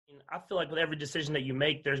I feel like with every decision that you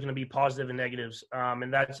make, there's going to be positive and negatives.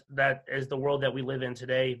 And that is the world that we live in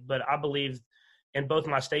today. But I believe in both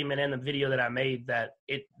my statement and the video that I made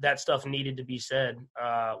that stuff needed to be said.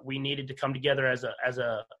 We needed to come together as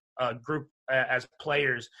a group, as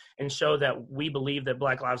players, and show that we believe that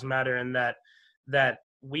Black Lives Matter, and that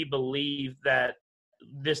we believe that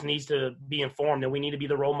this needs to be informed, and we need to be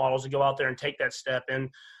the role models to go out there and take that step. And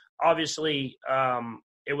obviously,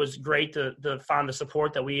 it was great to find the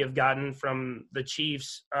support that we have gotten from the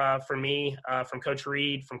Chiefs, from me, from Coach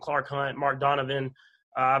Reed, from Clark Hunt, Mark Donovan.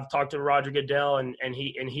 I've talked to Roger Goodell, and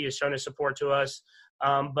he has shown his support to us.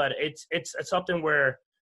 But it's something where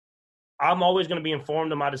I'm always going to be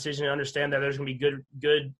informed of my decision and understand that there's going to be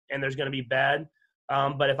good and there's going to be bad.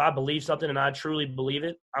 But if I believe something and I truly believe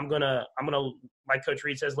it, I'm gonna, like Coach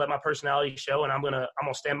Reed says, let my personality show, and I'm gonna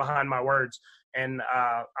stand behind my words, and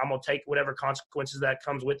I'm gonna take whatever consequences that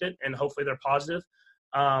comes with it, and hopefully they're positive.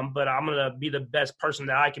 But I'm gonna be the best person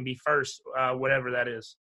that I can be first, whatever that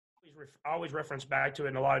is. I always reference back to it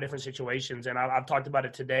in a lot of different situations, and I've talked about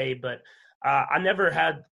it today. But I never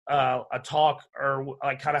had a talk, or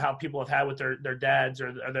like kind of how people have had with their dads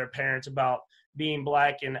or their parents about being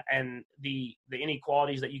Black and the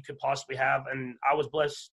inequalities that you could possibly have. And I was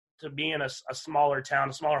blessed to be in a smaller town,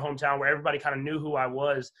 a smaller hometown, where everybody kind of knew who I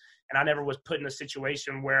was. And I never was put in a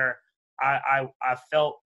situation where I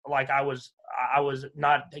felt like I was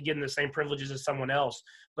not getting the same privileges as someone else.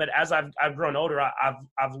 But as I've grown older,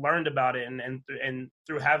 I've learned about it, and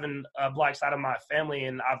through having a Black side of my family,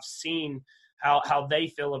 and I've seen how they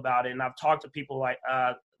feel about it. And I've talked to people like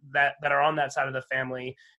that are on that side of the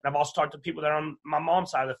family, and I've also talked to people that are on my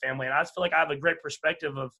mom's side of the family, and I just feel like I have a great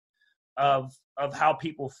perspective of how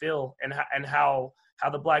people feel, and how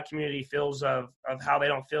the Black community feels of how they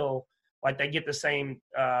don't feel like they get the same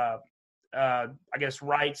I guess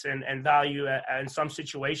rights and value in some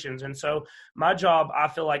situations. And so my job, I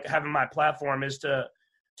feel like having my platform, is to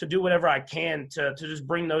do whatever I can to just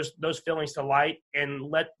bring those feelings to light, and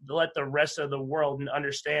let the rest of the world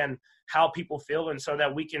understand how people feel, and so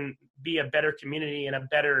that we can be a better community and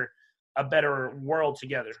a better world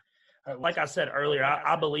together. Like I said earlier,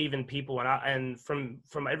 I believe in people, and from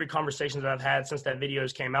every conversation that I've had since that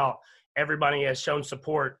videos came out, everybody has shown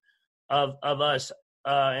support of us.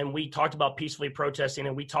 And we talked about peacefully protesting,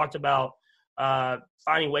 and we talked about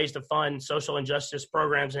finding ways to fund social injustice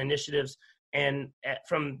programs and initiatives. And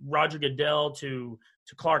from Roger Goodell to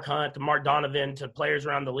Clark Hunt to Mark Donovan to players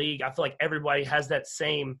around the league, I feel like everybody has that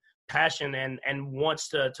same passion and wants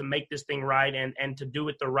to make this thing right and to do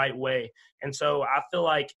it the right way. And so I feel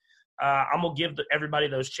like I'm gonna give everybody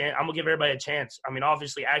I'm gonna give everybody a chance. I mean,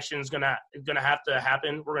 obviously, action is gonna have to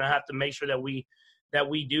happen. We're gonna have to make sure that we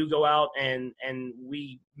do go out and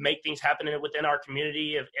we make things happen within our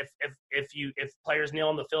community. If players kneel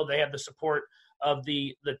on the field, they have the support of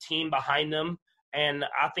the team behind them. And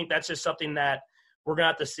I think that's just something that we're going to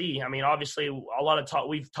have to see. I mean, obviously a lot of talk,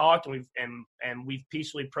 we've talked and we've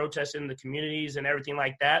peacefully protested in the communities and everything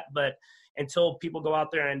like that. But until people go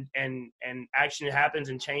out there and action happens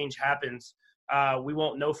and change happens, we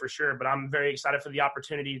won't know for sure. But I'm very excited for the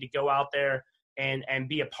opportunity to go out there and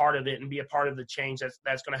be a part of it and be a part of the change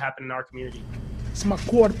that's going to happen in our community. It's my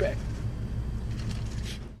quarterback.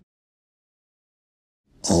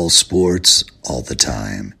 All sports, all the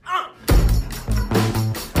time.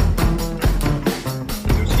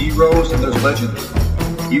 There's heroes and there's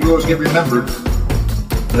legends. Heroes get remembered.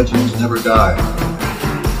 Legends never die.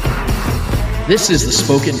 This is the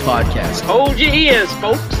Spoken Podcast. Hold your ears,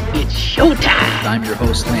 folks. It's showtime. I'm your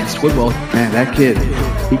host, Lance Twidwell. Man, that kid,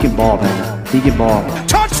 he can ball, man. He can ball.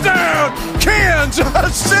 Touchdown,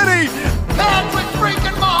 Kansas City! Patrick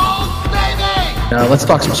freaking Mahomes, baby! Let's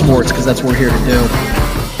talk some sports, because that's what we're here to do.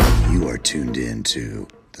 You are tuned in to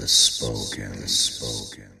The Spoken.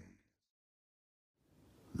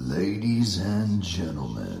 Ladies and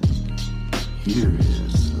gentlemen, here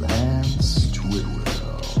is Lance Twidwell.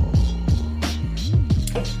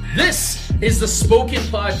 This is the Spoken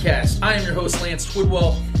Podcast. I am your host, Lance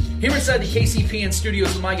Twidwell. Here inside the KCPN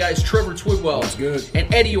studios with my guys, Trevor Twidwell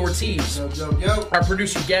and Eddie Ortiz. Yo. Our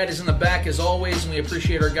producer, Gad, is in the back as always, and we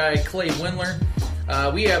appreciate our guy, Clay Windler.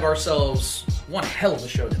 We have ourselves one hell of a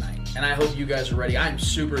show tonight, and I hope you guys are ready. I'm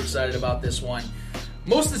super excited about this one.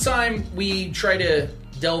 Most of the time, we try to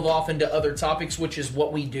delve off into other topics, which is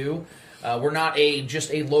what we do. We're not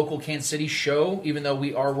just a local Kansas City show, even though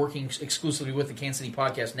we are working exclusively with the Kansas City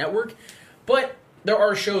Podcast Network. But there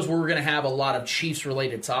are shows where we're going to have a lot of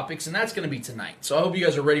Chiefs-related topics, and that's going to be tonight. So I hope you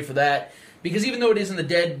guys are ready for that, because even though it is in the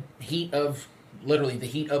dead heat of literally the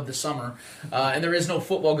heat of the summer, and there is no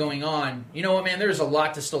football going on, you know what, man, there's a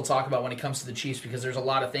lot to still talk about when it comes to the Chiefs, because there's a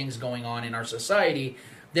lot of things going on in our society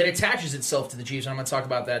that attaches itself to the Chiefs, and I'm going to talk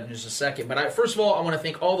about that in just a second. But first of all, I want to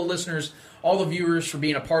thank all the listeners, all the viewers for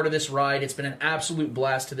being a part of this ride. It's been an absolute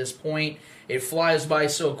blast to this point. It flies by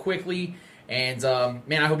so quickly, and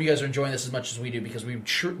man, I hope you guys are enjoying this as much as we do, because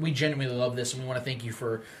we genuinely love this, and we want to thank you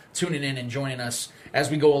for tuning in and joining us as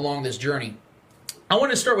we go along this journey. I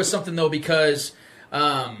want to start with something, though, because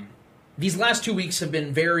these last 2 weeks have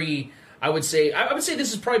been very... I would say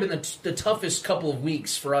this has probably been the toughest couple of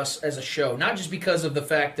weeks for us as a show, not just because of the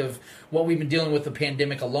fact of what we've been dealing with the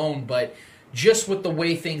pandemic alone, but just with the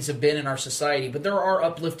way things have been in our society. But there are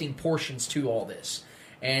uplifting portions to all this,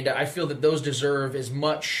 and I feel that those deserve as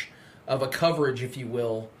much of a coverage, if you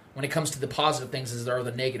will, when it comes to the positive things as there are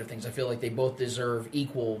the negative things. I feel like they both deserve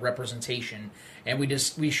equal representation, and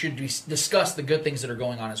we should discuss the good things that are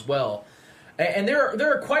going on as well. And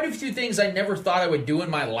there are quite a few things I never thought I would do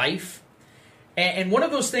in my life. And one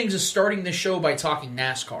of those things is starting this show by talking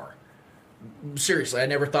NASCAR. Seriously, I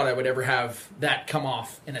never thought I would ever have that come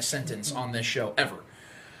off in a sentence on this show, ever.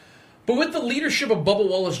 But with the leadership of Bubba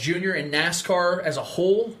Wallace Jr. and NASCAR as a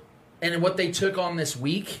whole, and in what they took on this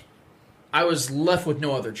week, I was left with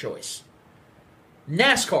no other choice.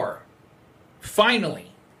 NASCAR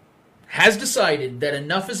finally has decided that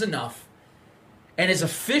enough is enough and has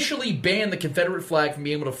officially banned the Confederate flag from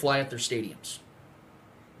being able to fly at their stadiums.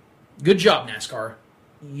 Good job, NASCAR.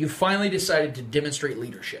 You finally decided to demonstrate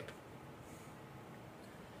leadership.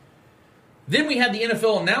 Then we had the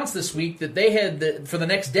NFL announce this week that they had, for the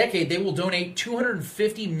next decade, they will donate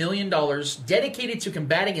 $250 million dedicated to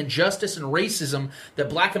combating injustice and racism that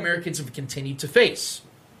black Americans have continued to face.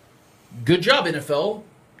 Good job, NFL.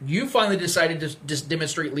 You finally decided to just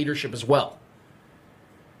demonstrate leadership as well.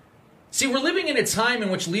 See, we're living in a time in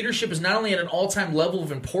which leadership is not only at an all-time level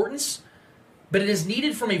of importance, but it is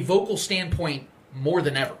needed from a vocal standpoint more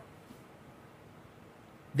than ever.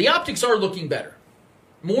 The optics are looking better.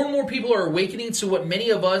 More and more people are awakening to what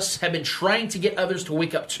many of us have been trying to get others to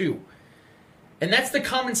wake up to. And that's the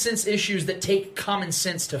common sense issues that take common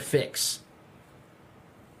sense to fix.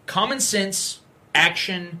 Common sense,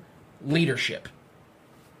 action, leadership.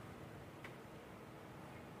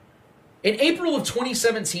 In April of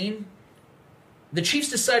 2017, the Chiefs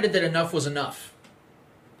decided that enough was enough.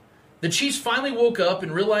 The Chiefs finally woke up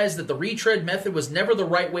and realized that the retread method was never the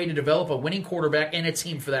right way to develop a winning quarterback and a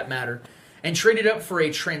team for that matter, and traded up for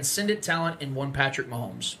a transcendent talent in one Patrick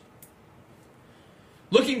Mahomes.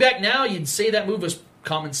 Looking back now, you'd say that move was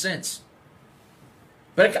common sense.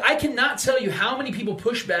 But I cannot tell you how many people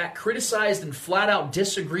pushed back, criticized, and flat out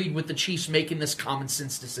disagreed with the Chiefs making this common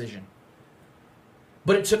sense decision.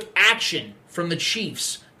 But it took action from the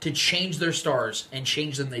Chiefs to change their stars, and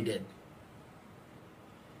change them they did.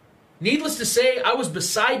 Needless to say, I was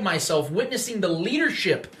beside myself witnessing the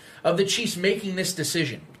leadership of the Chiefs making this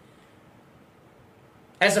decision.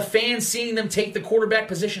 As a fan, seeing them take the quarterback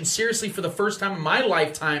position seriously for the first time in my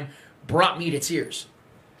lifetime brought me to tears.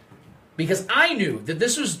 Because I knew that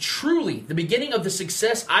this was truly the beginning of the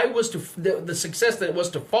success the success that was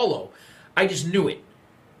to follow. I just knew it.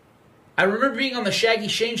 I remember being on the Shaggy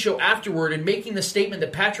Shane show afterward and making the statement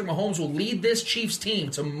that Patrick Mahomes will lead this Chiefs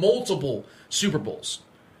team to multiple Super Bowls.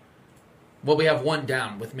 Well, we have one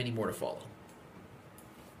down with many more to follow.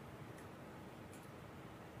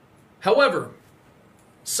 However,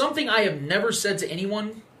 something I have never said to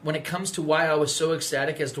anyone when it comes to why I was so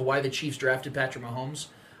ecstatic as to why the Chiefs drafted Patrick Mahomes,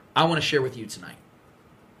 I want to share with you tonight.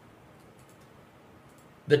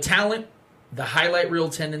 The talent, the highlight reel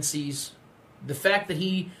tendencies, the fact that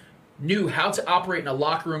he knew how to operate in a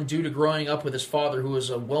locker room due to growing up with his father, who was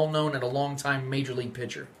a well-known and a long-time major league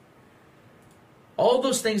pitcher. All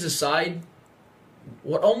those things aside,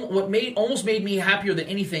 what almost made me happier than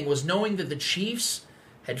anything was knowing that the Chiefs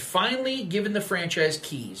had finally given the franchise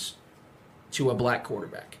keys to a black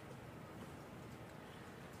quarterback.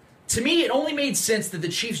 To me, it only made sense that the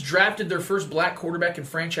Chiefs drafted their first black quarterback in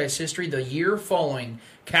franchise history the year following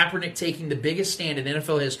Kaepernick taking the biggest stand in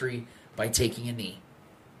NFL history by taking a knee.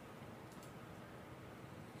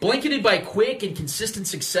 Blanketed by quick and consistent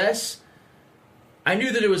success, I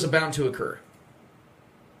knew that it was bound to occur.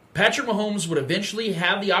 Patrick Mahomes would eventually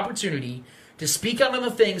have the opportunity to speak out on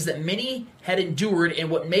the things that many had endured and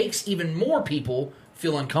what makes even more people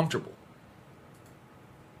feel uncomfortable.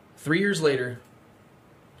 3 years later,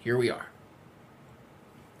 here we are.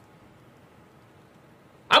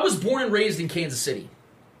 I was born and raised in Kansas City.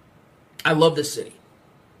 I love this city.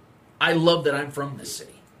 I love that I'm from this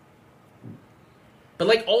city. But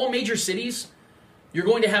like all major cities, You're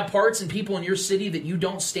going to have parts and people in your city that you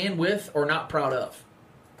don't stand with or not proud of.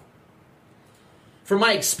 From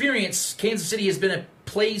my experience, Kansas City has been a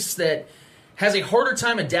place that has a harder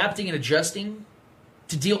time adapting and adjusting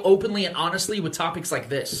to deal openly and honestly with topics like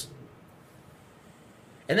this.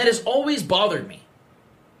 And that has always bothered me.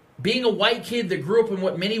 Being a white kid that grew up in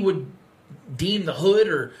what many would deem the hood,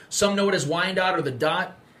 or some know it as Wyandotte or the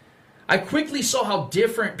Dot, I quickly saw how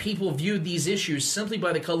different people viewed these issues simply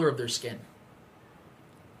by the color of their skin.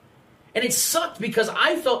 And it sucked because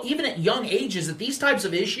I felt, even at young ages, that these types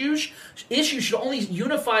of issues should only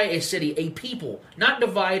unify a city, a people, not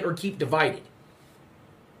divide or keep divided.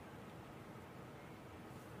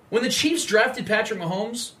 When the Chiefs drafted Patrick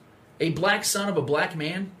Mahomes, a black son of a black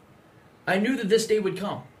man, I knew that this day would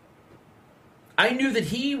come. I knew that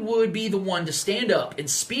he would be the one to stand up and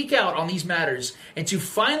speak out on these matters and to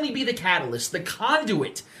finally be the catalyst, the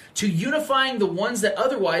conduit to unifying the ones that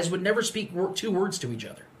otherwise would never speak two words to each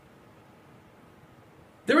other.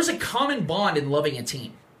 There is a common bond in loving a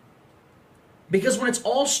team. Because when it's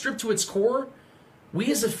all stripped to its core,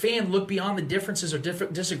 we as a fan look beyond the differences or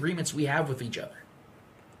disagreements we have with each other.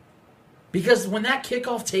 Because when that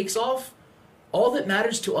kickoff takes off, all that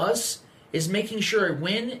matters to us is making sure a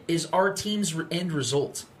win is our team's end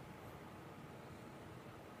result.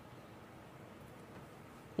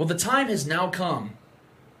 Well, the time has now come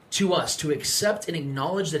to us to accept and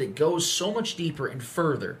acknowledge that it goes so much deeper and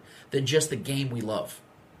further than just the game we love.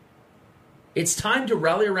 It's time to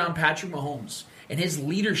rally around Patrick Mahomes and his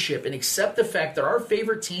leadership and accept the fact that our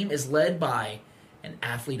favorite team is led by an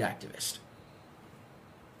athlete activist.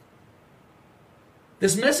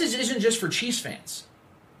 This message isn't just for Chiefs fans.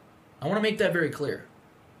 I want to make that very clear.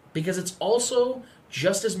 Because it's also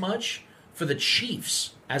just as much for the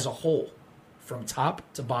Chiefs as a whole, from top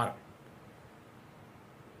to bottom.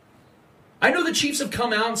 I know the Chiefs have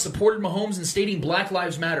come out and supported Mahomes in stating Black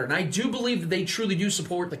Lives Matter, and I do believe that they truly do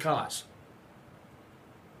support the cause.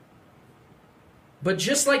 But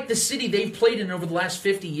just like the city they've played in over the last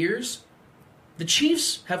 50 years, the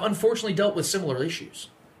Chiefs have unfortunately dealt with similar issues.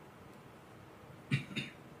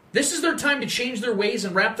 This is their time to change their ways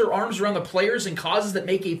and wrap their arms around the players and causes that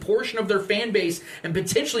make a portion of their fan base and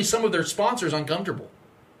potentially some of their sponsors uncomfortable.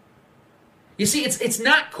 You see, it's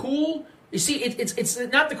not cool. You see, it's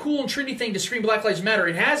not the cool and trendy thing to scream Black Lives Matter.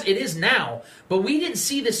 It is now, but we didn't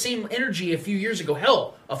see the same energy a few years ago.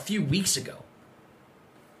 Hell, a few weeks ago.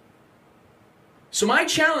 So my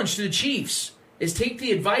challenge to the Chiefs is take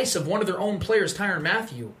the advice of one of their own players, Tyrann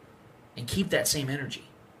Mathieu, and keep that same energy.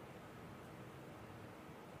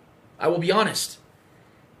 I will be honest.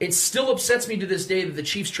 It still upsets me to this day that the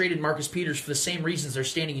Chiefs traded Marcus Peters for the same reasons they're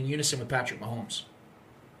standing in unison with Patrick Mahomes.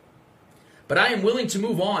 But I am willing to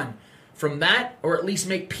move on from that, or at least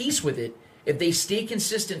make peace with it, if they stay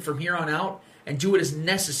consistent from here on out and do what is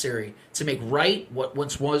necessary to make right what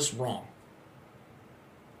once was wrong.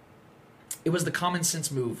 It was the common sense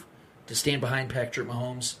move to stand behind Patrick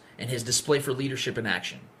Mahomes and his display for leadership in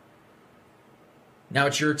action. Now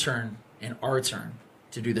it's your turn and our turn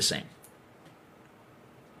to do the same.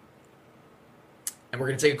 And we're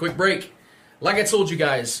going to take a quick break. Like I told you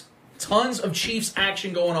guys, tons of Chiefs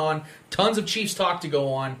action going on, tons of Chiefs talk to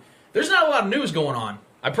go on. There's not a lot of news going on,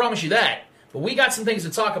 I promise you that. But we got some things to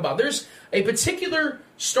talk about. There's a particular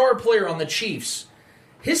star player on the Chiefs.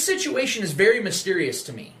 His situation is very mysterious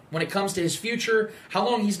to me when it comes to his future, how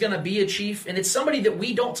long he's going to be a Chief, and it's somebody that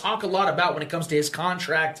we don't talk a lot about when it comes to his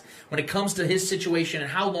contract, when it comes to his situation,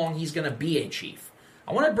 and how long he's going to be a Chief.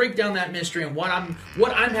 I want to break down that mystery and what I'm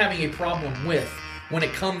having a problem with when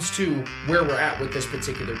it comes to where we're at with this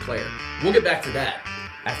particular player. We'll get back to that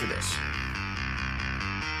after this.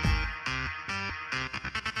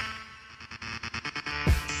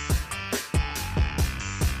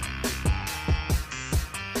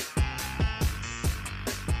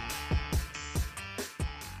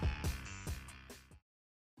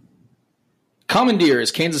 Commandeer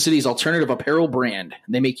is Kansas City's alternative apparel brand.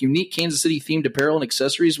 They make unique Kansas City-themed apparel and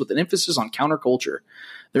accessories with an emphasis on counterculture.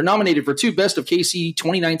 They're nominated for 2 Best of KC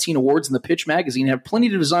 2019 awards in the Pitch magazine and have plenty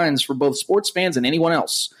of designs for both sports fans and anyone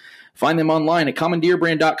else. Find them online at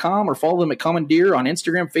commandeerbrand.com or follow them at Commandeer on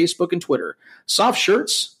Instagram, Facebook, and Twitter. Soft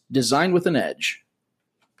shirts, designed with an edge.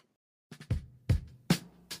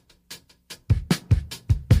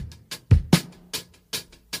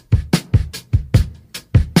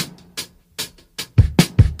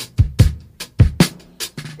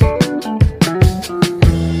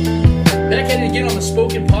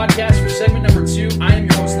 Spoken Podcast for segment number 2. I am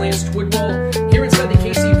your host, Lance Twidwell, here inside the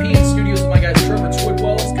KCP studios with my guys Trevor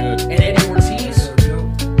Twidwell and Eddie Ortiz.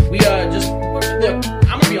 We look,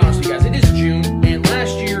 I'm going to be honest with you guys, it is June, and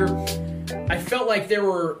last year I felt like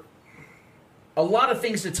a lot of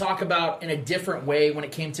things to talk about in a different way when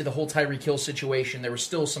it came to the whole Tyreek Hill situation. There were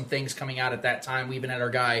still some things coming out at that time. We even had our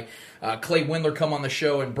guy, Clay Windler, come on the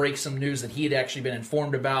show and break some news that he had actually been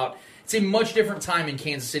informed about. It's a much different time in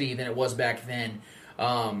Kansas City than it was back then.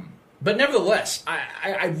 But nevertheless,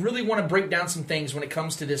 I really want to break down some things when it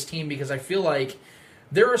comes to this team because I feel like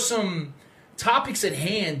there are some topics at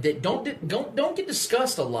hand that don't get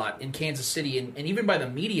discussed a lot in Kansas City and even by the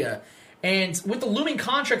media. And with the looming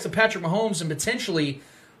contracts of Patrick Mahomes and potentially,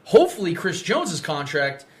 hopefully, Chris Jones'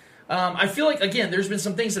 contract, I feel like, again, there's been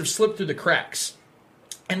some things that have slipped through the cracks.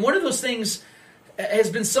 And one of those things has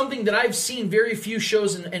been something that I've seen very few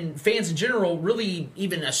shows and fans in general really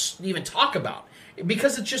even talk about.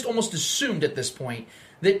 Because it's just almost assumed at this point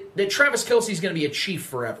that Travis Kelce is going to be a Chief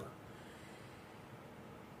forever.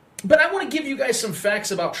 But I want to give you guys some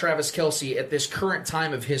facts about Travis Kelce at this current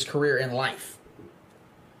time of his career and life.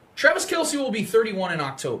 Travis Kelce will be 31 in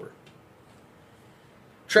October.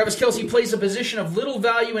 Travis Kelce plays a position of little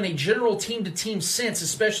value in a general team-to-team sense,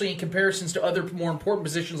 especially in comparisons to other more important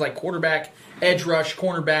positions like quarterback, edge rush,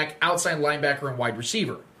 cornerback, outside linebacker, and wide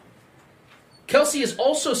receiver. Kelce is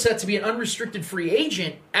also set to be an unrestricted free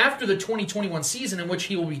agent after the 2021 season in which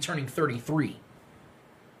he will be turning 33.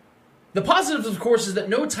 The positive, of course, is that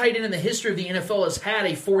no tight end in the history of the NFL has had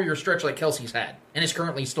a 4-year stretch like Kelce's had, and is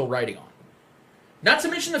currently still riding on. Not to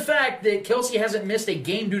mention the fact that Kelce hasn't missed a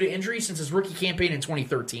game due to injury since his rookie campaign in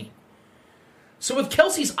 2013. So with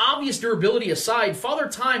Kelce's obvious durability aside, Father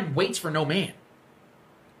Time waits for no man.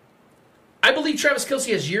 I believe Travis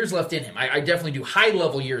Kelce has years left in him. I definitely do.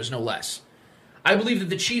 High-level years, no less. I believe that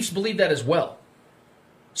the Chiefs believe that as well.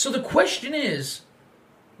 So the question is,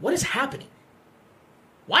 what is happening?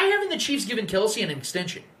 Why haven't the Chiefs given Kelce an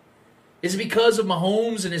extension? Is it because of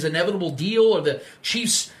Mahomes and his inevitable deal, or the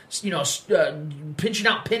Chiefs, pinching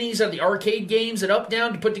out pennies out of the arcade games at Up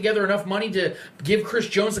Down to put together enough money to give Chris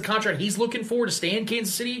Jones the contract he's looking for to stay in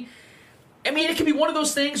Kansas City? I mean, it could be one of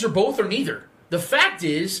those things, or both, or neither. The fact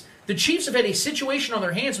is, the Chiefs have had a situation on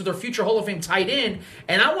their hands with their future Hall of Fame tight end,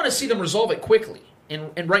 and I want to see them resolve it quickly,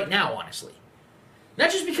 and right now, honestly.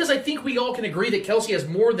 Not just because I think we all can agree that Kelce has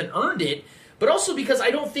more than earned it, but also because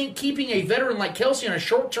I don't think keeping a veteran like Kelce on a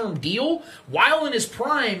short-term deal while in his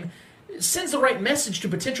prime sends the right message to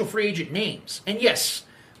potential free agent names. And yes,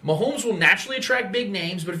 Mahomes will naturally attract big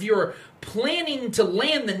names, but if you're planning to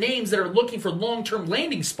land the names that are looking for long-term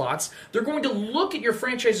landing spots, they're going to look at your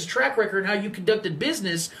franchise's track record and how you conducted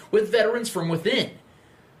business with veterans from within.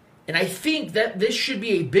 And I think that this should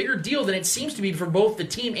be a bigger deal than it seems to be for both the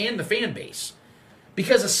team and the fan base.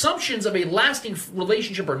 Because assumptions of a lasting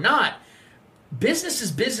relationship or not, business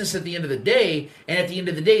is business at the end of the day, and at the end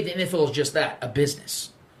of the day, the NFL is just that, a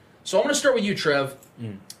business. So I'm going to start with you, Trev.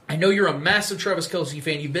 I know you're a massive Travis Kelce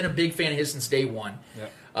fan. You've been a big fan of his since day one.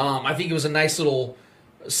 Yep. I think it was a nice little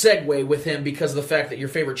segue with him because of the fact that your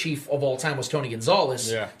favorite Chief of all time was Tony Gonzalez.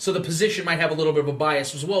 Yeah. So the position might have a little bit of a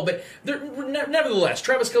bias as well. But nevertheless,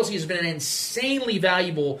 Travis Kelce has been an insanely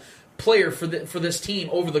valuable player for this team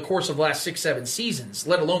over the course of the last 6-7 seasons,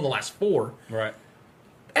 let alone the last 4. Right.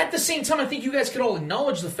 At the same time, I think you guys could all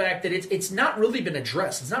acknowledge the fact that it's not really been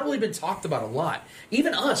addressed. It's not really been talked about a lot.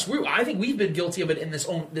 Even us, I think we've been guilty of it in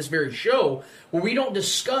this very show, where we don't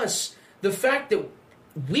discuss the fact that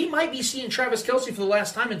we might be seeing Travis Kelce for the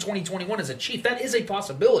last time in 2021 as a Chief. That is a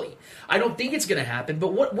possibility. I don't think it's going to happen,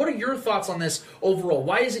 but what are your thoughts on this overall?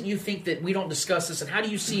 Why is it you think that we don't discuss this, and how do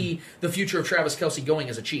you see the future of Travis Kelce going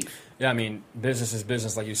as a Chief? Yeah, I mean, business is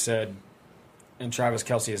business, like you said, and Travis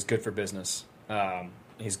Kelce is good for business.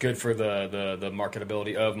 He's good for the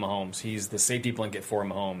marketability of Mahomes. He's the safety blanket for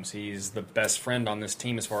Mahomes. He's the best friend on this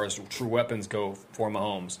team as far as true weapons go for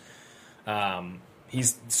Mahomes.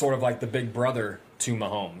 He's sort of like the big brother to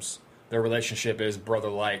Mahomes. Their relationship is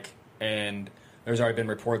brother-like, and there's already been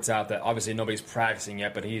reports out that obviously nobody's practicing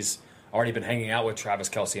yet, but he's already been hanging out with Travis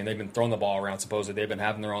Kelce, and they've been throwing the ball around, supposedly. They've been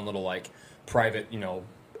having their own little, private,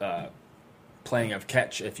 playing of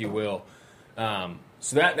catch, if you will.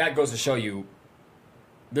 So that goes to show you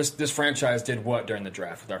this franchise did what during the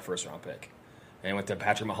draft with our first-round pick? They went to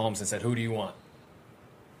Patrick Mahomes and said, who do you want?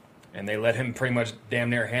 And they let him pretty much damn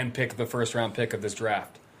near handpick the first-round pick of this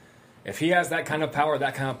draft. If he has that kind of power,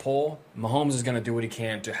 that kind of pull, Mahomes is going to do what he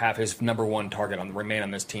can to have his number one target remain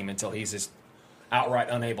on this team until he's just outright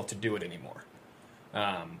unable to do it anymore.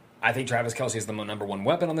 I think Travis Kelce is the number one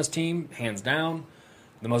weapon on this team, hands down.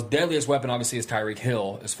 The most deadliest weapon, obviously, is Tyreek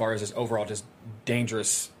Hill as far as his overall just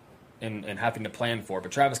dangerous and having to plan for.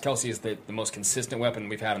 But Travis Kelce is the most consistent weapon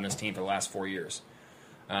we've had on this team for the last 4 years.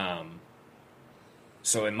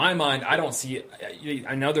 So in my mind, I don't see it.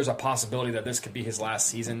 I know there's a possibility that this could be his last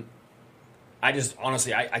season. I just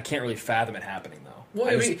honestly I can't really fathom it happening though. Well,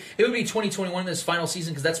 it would be 2021 this final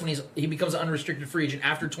season because that's when he becomes an unrestricted free agent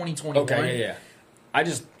after 2021. Okay, yeah.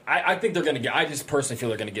 I think they're going to get. I just personally feel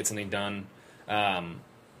they're going to get something done.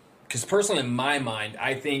 Because personally, in my mind,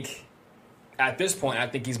 I think at this point, I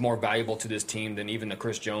think he's more valuable to this team than even the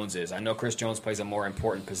Chris Jones is. I know Chris Jones plays a more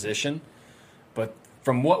important position, but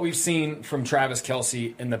from what we've seen from Travis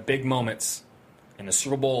Kelce in the big moments, in the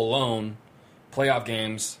Super Bowl alone, playoff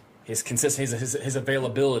games, his consistency, his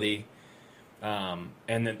availability. And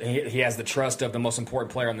then he has the trust of the most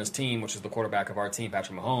important player on this team, which is the quarterback of our team,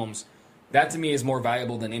 Patrick Mahomes. That to me is more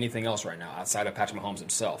valuable than anything else right now outside of Patrick Mahomes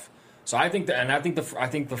himself. So I think I think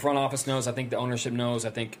the front office knows. I think the ownership knows.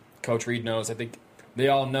 I think Coach Reid knows. I think they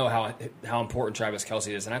all know how important Travis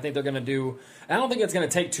Kelce is, and I think they're going to do. I don't think it's going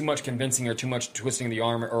to take too much convincing or too much twisting the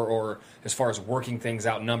arm or as far as working things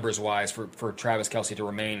out numbers wise for Travis Kelce to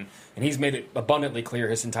remain. And he's made it abundantly clear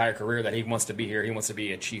his entire career that he wants to be here. He wants to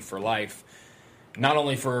be a Chief for life. Not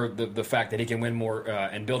only for the fact that he can win more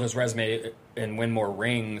and build his resume and win more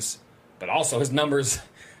rings, but also his numbers.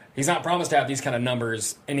 He's not promised to have these kind of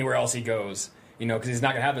numbers anywhere else he goes, because he's not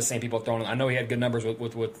going to have the same people throwing. I know he had good numbers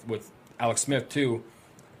with Alex Smith too,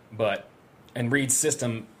 but in Reid's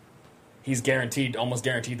system, he's almost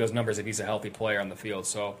guaranteed those numbers if he's a healthy player on the field.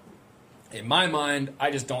 So, in my mind,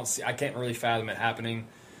 I can't really fathom it happening.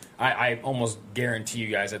 I almost guarantee you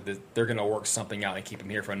guys that they're going to work something out and keep him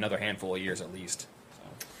here for another handful of years at least.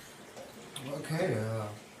 So. Okay,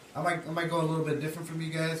 I might go a little bit different from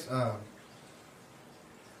you guys.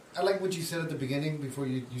 I like what you said at the beginning before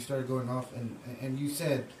you started going off, and you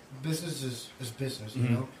said business is business, you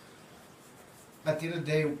know? At the end of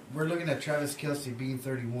the day, we're looking at Travis Kelce being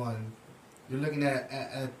 31. You're looking at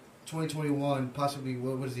 2021, possibly,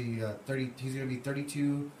 what is he, 30? He's going to be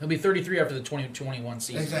 32. He'll be 33 after the 2021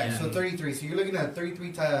 season. Exactly, so 33. So you're looking at a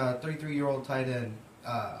 33-year-old tight end.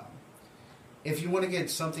 If you want to get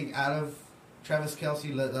something out of Travis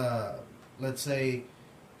Kelce, let's say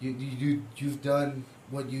you've done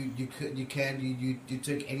what you can. You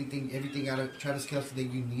took everything out of Travis Kelce that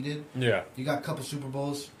you needed. Yeah. You got a couple Super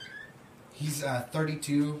Bowls. He's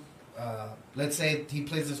 32. Let's say he's going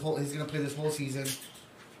to play this whole season.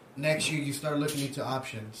 Next year, you start looking into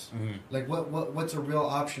options. Mm-hmm. Like what's a real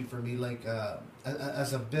option for me? Like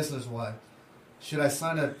as a business wise, should I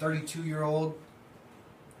sign a 32-year-old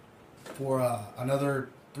for another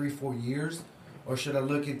 3-4 years? Or should I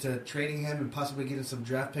look into trading him and possibly getting some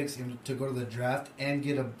draft picks to go to the draft and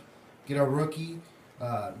get a rookie,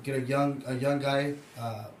 get a young guy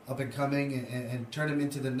up and coming and turn him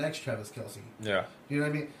into the next Travis Kelce? Yeah, you know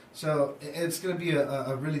what I mean. So it's going to be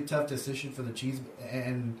a really tough decision for the Chiefs,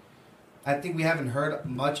 and I think we haven't heard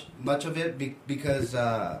much of it because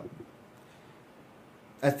I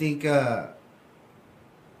think the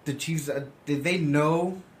Chiefs they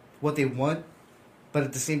know what they want, but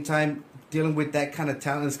at the same time, dealing with that kind of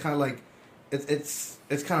talent is kind of like it's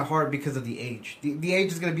kind of hard because of the age. The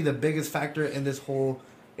age is going to be the biggest factor in this whole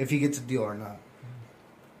if he gets a deal or not.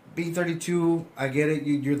 Being 32, I get it.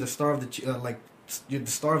 You're the star of the you're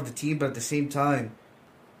the star of the team, but at the same time,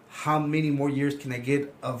 how many more years can I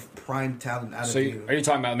get of prime talent out of you? Are you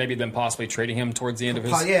talking about maybe them possibly trading him towards the end of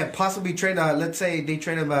his? Yeah, possibly trade. Let's say they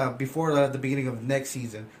trade him before the beginning of next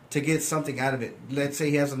season to get something out of it. Let's say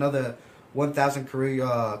he has another 1,000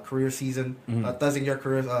 career season, 1,000-yard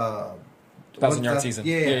career, 1,000-yard season.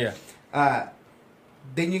 Yeah.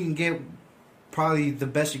 Then you can get probably the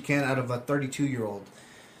best you can out of a 32-year-old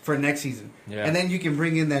for next season, and then you can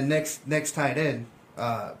bring in that next tight end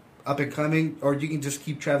up and coming, or you can just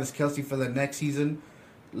keep Travis Kelce for the next season,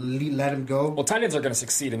 let him go. Well, tight ends are going to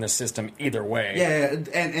succeed in this system either way. Yeah,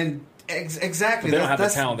 and exactly. But they don't have the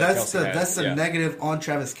talent that Kelce has. That's the negative on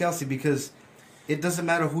Travis Kelce because it doesn't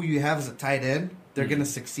matter who you have as a tight end; they're going to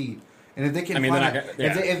succeed. And if they can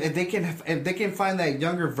if they can find that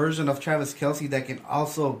younger version of Travis Kelce that can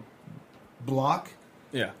also block,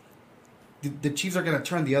 the Chiefs are going to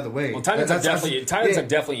turn the other way. Well, tight ends have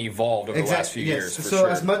definitely evolved over the last few years. So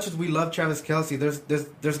as much as we love Travis Kelce,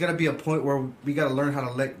 there's going to be a point where we got to learn how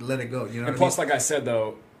to let it go. You know. And plus, like I said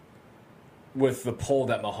though, with the pull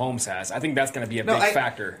that Mahomes has, I think that's going to be a big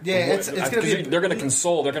factor. Yeah, it's going to be. They're going to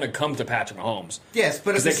console. They're going to come to Patrick Mahomes. Yes,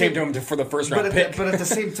 but because they came to him for the first round pick. But at the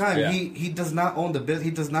same time, he does not own the he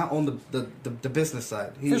does not own the business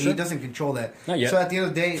side. He doesn't control that. Not yet. So at the end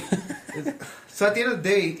of the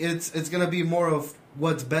day, it's going to be more of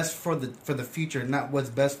what's best for the future, not what's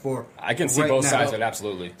best for. I can see both sides of it,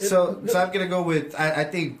 absolutely. So I'm going to go with I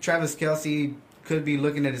think Travis Kelce could be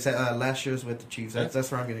looking at his last year's with the Chiefs.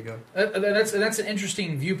 That's where I'm going to go. That's an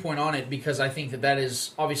interesting viewpoint on it because I think that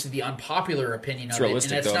is obviously the unpopular opinion of it,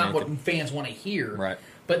 and that's not what fans want to hear. Right.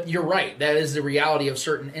 But you're right. That is the reality of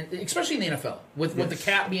certain, especially in the NFL, with the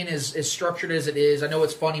cap being as structured as it is. I know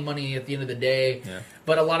it's funny money at the end of the day,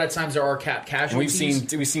 but a lot of times there are cap casualties.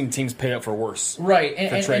 We've seen teams pay up for worse, right?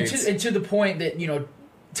 And to the point that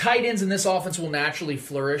tight ends in this offense will naturally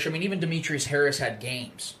flourish. I mean, even Demetrius Harris had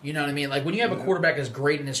games. You know what I mean? Like when you have a quarterback as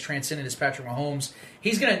great and as transcendent as Patrick Mahomes,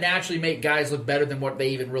 he's going to naturally make guys look better than what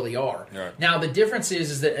they even really are. Right. Now, the difference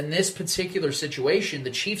is that in this particular situation,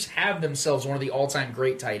 the Chiefs have themselves one of the all-time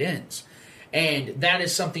great tight ends. And that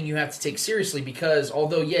is something you have to take seriously because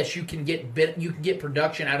although, yes, you can get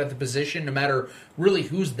production out of the position no matter really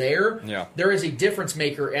who's there, there is a difference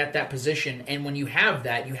maker at that position. And when you have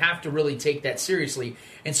that, you have to really take that seriously.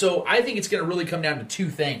 And so I think it's going to really come down to two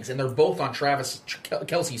things, and they're both on Travis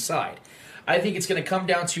Kelce's side. I think it's going to come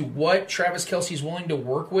down to what Travis Kelce is willing to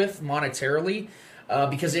work with monetarily.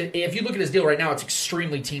 Because if you look at his deal right now, it's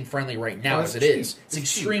extremely team-friendly right now as it is. It's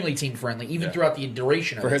extremely team-friendly, even throughout the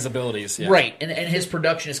duration of it. For his abilities, Right, and his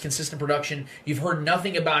production, his consistent production. You've heard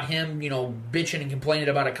nothing about him, bitching and complaining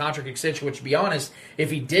about a contract extension, which, to be honest,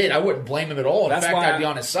 if he did, I wouldn't blame him at all. In fact, I'd be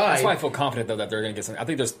on his side. That's why I feel confident, though, that they're going to get something. I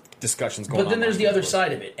think there's discussions going on. But then there's the other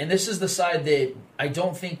side of it, and this is the side that I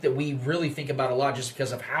don't think that we really think about a lot just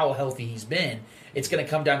because of how healthy he's been. It's going to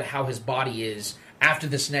come down to how his body is after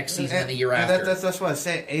this next season and the year after. That's why I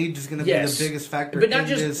say age is going to be the biggest factor. But not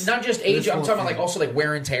just age. I'm talking about also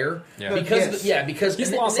wear and tear. Yeah. Because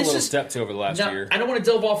he's lost a little step too over the last year. I don't want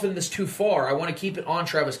to delve off into this too far. I want to keep it on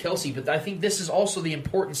Travis Kelce, but I think this is also the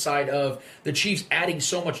important side of the Chiefs adding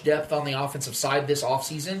so much depth on the offensive side this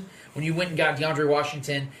offseason. When you went and got DeAndre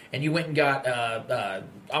Washington and you went and got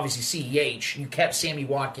obviously CEH, you kept Sammy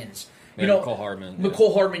Watkins. Mecole Hardman.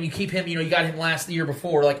 Mecole Hardman, you keep him, you got him the year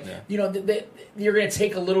before. You're going to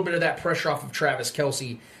take a little bit of that pressure off of Travis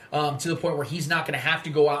Kelce to the point where he's not going to have to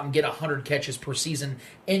go out and get 100 catches per season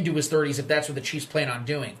into his 30s if that's what the Chiefs plan on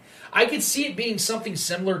doing. I could see it being something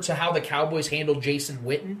similar to how the Cowboys handled Jason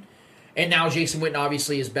Witten. And now Jason Witten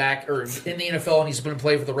obviously is back in the NFL, and he's going to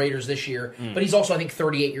play for the Raiders this year. But he's also, I think,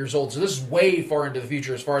 38 years old. So this is way far into the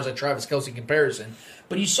future as far as a Travis Kelce comparison.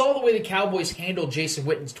 But you saw the way the Cowboys handled Jason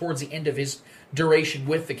Witten towards the end of his duration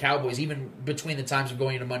with the Cowboys, even between the times of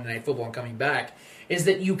going into Monday Night Football and coming back, is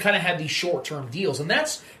that you kind of had these short-term deals. And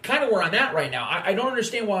that's kind of where I'm at right now. I don't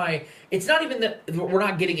understand why it's not even that we're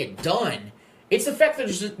not getting it done. It's the fact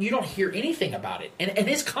that you don't hear anything about it. And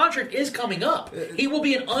his contract is coming up. He will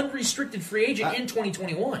be an unrestricted free agent in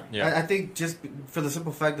 2021. Yeah. I think just for the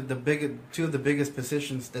simple fact that two of the biggest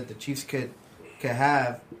positions that the Chiefs could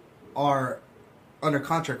have are under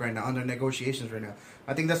contract right now, under negotiations right now.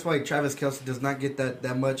 I think that's why Travis Kelce does not get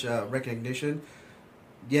that much recognition.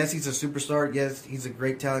 Yes, he's a superstar. Yes, he's a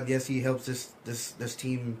great talent. Yes, he helps this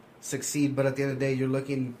team succeed. But at the end of the day, you're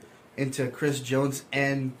looking into Chris Jones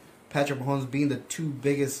and Patrick Mahomes being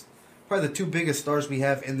probably the two biggest stars we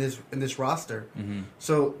have in this roster. Mm-hmm.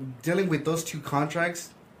 So dealing with those two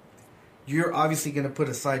contracts, you're obviously going to put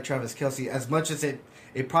aside Travis Kelce. As much as it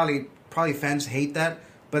probably fans hate that,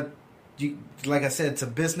 but like I said, it's a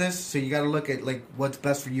business, so you got to look at what's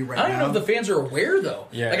best for you right now. I don't know if the fans are aware though.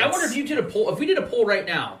 Yeah, I wonder if you did a poll. If we did a poll right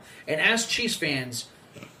now and asked Chiefs fans,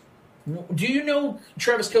 do you know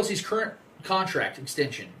Travis Kelce's current contract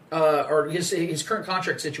extension or his current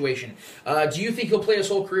contract situation? Do you think he'll play his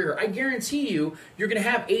whole career? I guarantee you're going to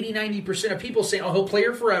have 80-90% of people saying, "Oh, he'll play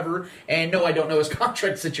here forever." And no, I don't know his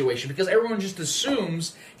contract situation because everyone just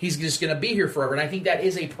assumes he's just going to be here forever. And I think that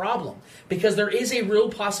is a problem because there is a real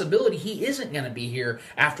possibility he isn't going to be here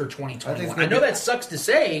after 2021. I know that sucks to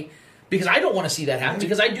say, because I don't want to see that happen.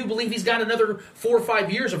 Because I do believe he's got another 4 or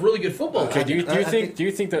 5 years of really good football. Okay, do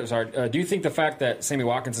you think the fact that Sammy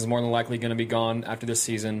Watkins is more than likely going to be gone after this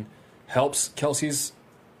season helps Kelce's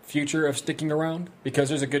future of sticking around? Because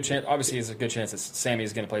there's a good chance. Obviously, there's a good chance that Sammy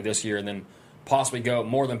is going to play this year and then possibly go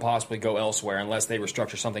elsewhere unless they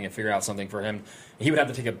restructure something and figure out something for him. He would have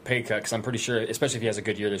to take a pay cut because I'm pretty sure, especially if he has a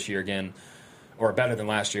good year this year again, or better than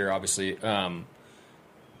last year, obviously.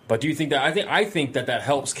 But do you think that I think that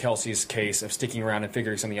helps Kelce's case of sticking around and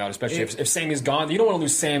figuring something out, especially if Sammy's gone? You don't want to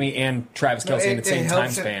lose Sammy and Travis Kelce in the same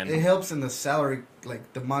time span. It helps in the salary,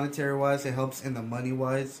 like the monetary wise. It helps in the money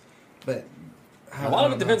wise, but a lot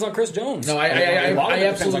of it depends on Chris Jones. No, I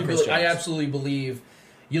absolutely believe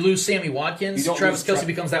You lose Sammy Watkins, Travis Kelce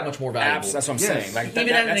becomes that much more valuable. That's what I'm saying. Like,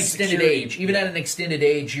 even at an extended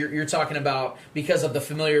age, you're talking about because of the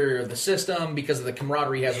familiarity of the system, because of the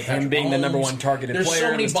camaraderie he has with Patrick Mahomes. Being the number one targeted player. There's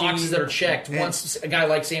so many boxes that are checked once a guy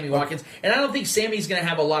like Sammy Watkins. And I don't think Sammy's going to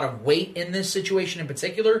have a lot of weight in this situation in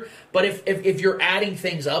particular. But if you're adding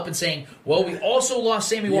things up and saying, well, we also lost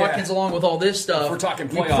Sammy Watkins along with all this stuff, if we're talking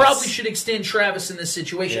playoffs, we probably should extend Travis in this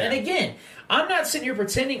situation. And again, I'm not sitting here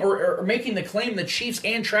pretending or making the claim the Chiefs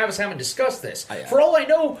and Travis haven't discussed this. For all I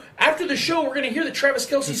know, after the show, we're going to hear that Travis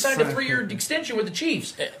Kelce signed a 3-year extension with the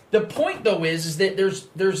Chiefs. The point, though, is that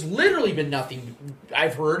there's literally been nothing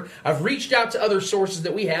I've heard. I've reached out to other sources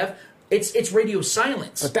that we have. It's radio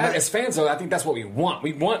silence. But that, as fans, though, I think that's what we want.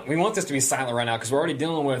 We want this to be silent right now because we're already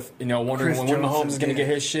dealing with, wondering when Mahomes is going to get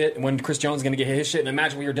his shit and when Chris Jones is going to get his shit. And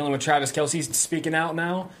imagine when you're dealing with Travis Kelce speaking out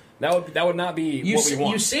now. That would not be what we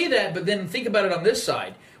want. You say that, but then think about it on this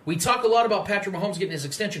side. We talk a lot about Patrick Mahomes getting his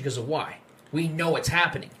extension because of why. We know it's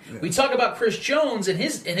happening. Yeah. We talk about Chris Jones and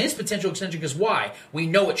his potential extension because why? We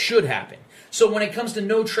know it should happen. So when it comes to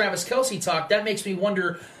no Travis Kelce talk, that makes me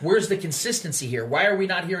wonder, where's the consistency here? Why are we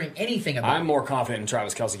not hearing anything about it? I'm more confident in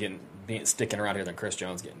Travis Kelce sticking around here than Chris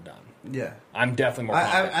Jones getting done. Yeah. I'm definitely more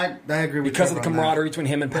confident. I agree with you. Because of the camaraderie between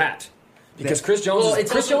him and Pat. Because Chris Jones,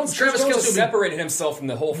 Travis Kelce separated himself from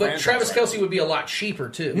the whole franchise. But Travis Kelce would be a lot cheaper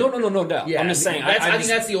too. No doubt. Yeah, I'm just saying. I think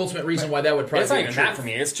that's the ultimate reason why that would probably. It's not even that for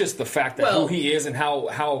me. It's just the fact that who he is and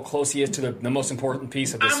how close he is to the most important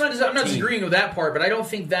piece of this. I'm not disagreeing with that part, but I don't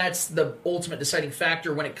think that's the ultimate deciding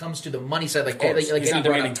factor when it comes to the money side. Like he's not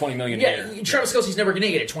demanding $20 million a year. Yeah, Travis Kelce's never going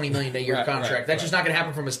to get a $20 million a year contract. That's just not going to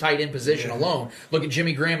happen from his tight end position alone. Look at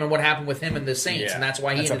Jimmy Graham and what happened with him and the Saints, and that's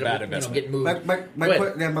why he ended up getting moved.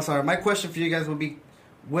 My question for you guys would be.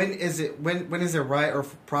 When is it right or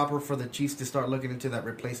proper for the Chiefs to start looking into that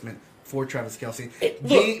replacement for Travis Kelce?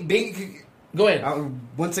 Go ahead.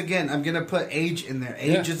 Once again, I'm going to put age in there.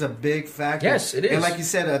 Age is a big factor. Yes, it is. And like you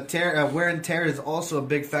said, wear and tear is also a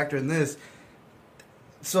big factor in this.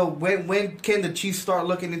 So when can the Chiefs start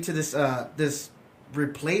looking into this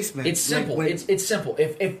replacement? It's simple. It's simple.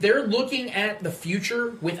 If they're looking at the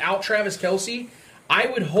future without Travis Kelce, I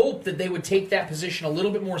would hope that they would take that position a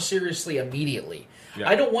little bit more seriously immediately. Yeah.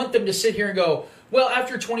 I don't want them to sit here and go, well,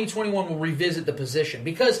 after 2021, we'll revisit the position.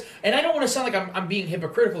 And I don't want to sound like I'm being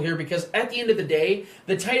hypocritical here, because at the end of the day,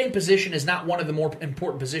 the tight end position is not one of the more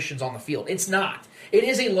important positions on the field. It's not. It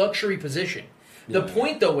is a luxury position. The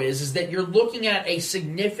point, though, is that you're looking at a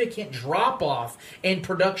significant drop-off in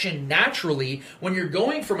production naturally when you're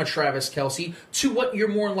going from a Travis Kelce to what you're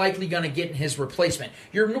more likely going to get in his replacement.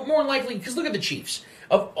 You're more likely, because look at the Chiefs.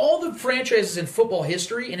 Of all the franchises in football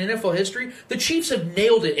history and NFL history, the Chiefs have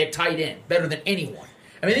nailed it at tight end better than anyone.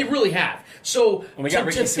 I mean, they really have. So we got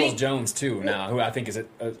Ricky Seals-Jones too now, who I think is an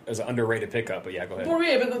underrated pickup. But yeah, go ahead.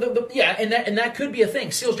 Well, yeah, and that could be a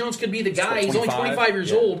thing. Seals-Jones could be the guy. He's only 25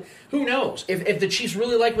 years old. Who knows? If the Chiefs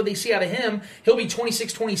really like what they see out of him, he'll be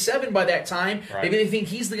 26, 27 by that time. Right. Maybe they think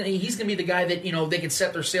he's going to be the guy that they can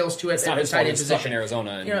set their sails to at the tight end position. Tough in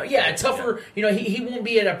Arizona. Tougher. Yeah. He won't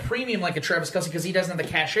be at a premium like a Travis Kelce because he doesn't have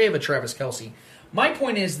the cachet of a Travis Kelce. My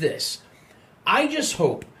point is this: I just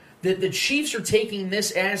hope that the Chiefs are taking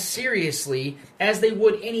this as seriously as they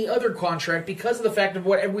would any other contract because of the fact of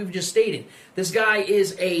what we've just stated. This guy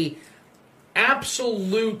is a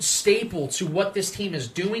absolute staple to what this team is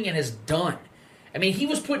doing and has done. I mean, he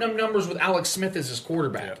was putting up numbers with Alex Smith as his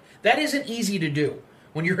quarterback. Yeah. That isn't easy to do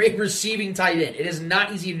when you're a receiving tight end. It is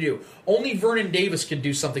not easy to do. Only Vernon Davis could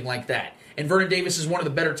do something like that. And Vernon Davis is one of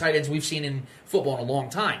the better tight ends we've seen in football in a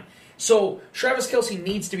long time. So Travis Kelce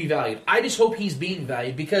needs to be valued. I just hope he's being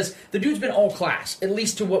valued because the dude's been all class, at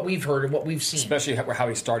least to what we've heard and what we've seen. Especially how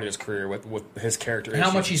he started his career with his character. How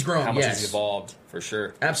much he's grown, how much he's evolved, for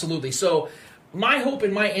sure. Absolutely. So my hope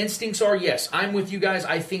and my instincts are, yes, I'm with you guys.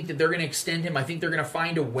 I think that they're going to extend him. I think they're going to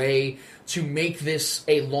find a way to make this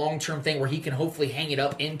a long-term thing where he can hopefully hang it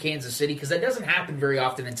up in Kansas City, because that doesn't happen very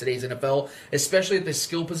often in today's NFL, especially at the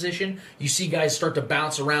skill position. You see guys start to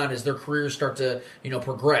bounce around as their careers start to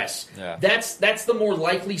progress. Yeah. That's the more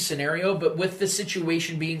likely scenario, but with the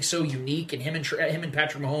situation being so unique and him and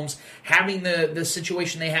Patrick Mahomes having the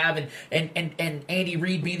situation they have and Andy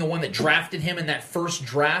Reid being the one that drafted him in that first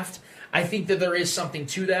draft, I think that there is something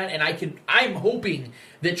to that, and I'm hoping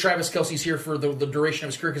that Travis Kelce's here for the duration of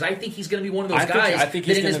his career, because I think he's going to be one of those guys that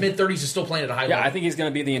in his mid-30s is still playing at a high level. Yeah, I think he's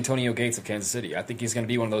going to be the Antonio Gates of Kansas City. I think he's going to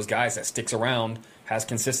be one of those guys that sticks around, has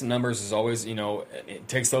consistent numbers, is always, it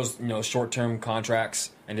takes those, short-term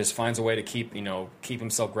contracts and just finds a way to keep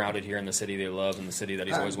himself grounded here in the city they love and the city that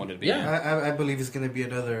he's always wanted to be in. I believe it's going to be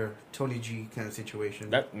another Tony G kind of situation.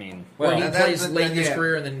 Where he plays late in his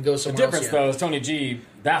career and then goes somewhere else. The difference, though, is Tony G,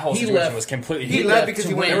 that whole situation was completely... He left because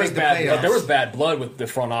he wanted to make the playoffs. There was bad blood with the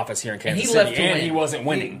front office here in Kansas City, and he wasn't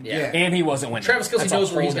winning. And he wasn't winning. Travis Kelce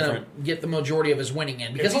knows where he's going to get the majority of his winning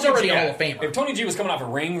in, because he's already a Hall of Famer. If Tony G was coming off a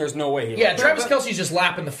ring, there's no way he... Yeah, Travis Kelce's just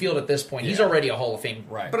lapping the field at this point. He's already a Hall of Fame.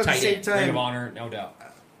 Right. But at the same time... Ring of Honor, no doubt.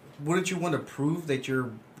 Wouldn't you want to prove that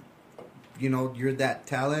you're that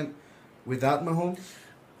talent without Mahomes?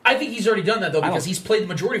 I think he's already done that, though, because he's played the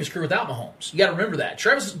majority of his career without Mahomes. You got to remember that.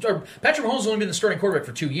 Patrick Mahomes has only been the starting quarterback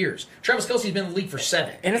for 2 years. Travis Kelce's been in the league for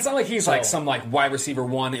 7. And it's not like he's like some wide receiver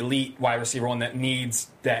one, elite wide receiver one that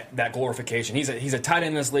needs that glorification. He's a tight end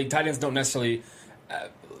in this league. Tight ends don't necessarily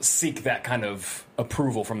seek that kind of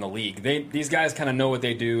approval from the league. These guys kind of know what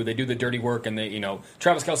they do. They do the dirty work, and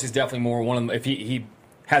Travis Kelce's definitely more one of them. If he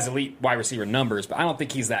has elite wide receiver numbers, but I don't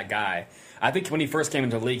think he's that guy. I think when he first came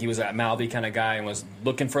into the league, he was that mouthy kind of guy and was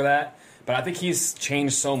looking for that. But I think he's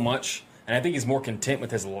changed so much, and I think he's more content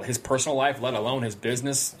with his personal life, let alone his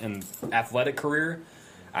business and athletic career.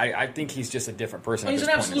 I think he's just a different person. He's an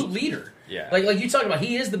absolute leader. Yeah, like you talk about,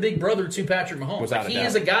 he is the big brother to Patrick Mahomes. He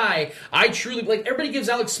is a guy. I truly everybody gives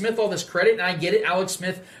Alex Smith all this credit, and I get it. Alex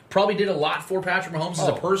Smith probably did a lot for Patrick Mahomes as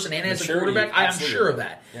a person and as a quarterback. I am sure of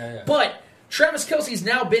that. Yeah. But Travis Kelce's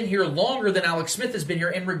now been here longer than Alex Smith has been here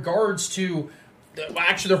in regards to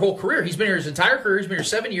actually their whole career. He's been here his entire career. He's been here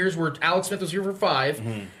 7 years, where Alex Smith was here for 5.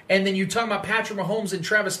 Mm-hmm. And then you talk about Patrick Mahomes and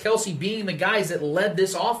Travis Kelce being the guys that led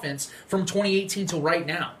this offense from 2018 till right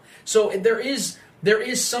now. So there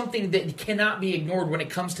is something that cannot be ignored when it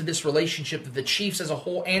comes to this relationship that the Chiefs as a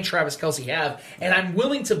whole and Travis Kelce have. And I'm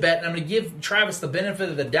willing to bet, and I'm going to give Travis the benefit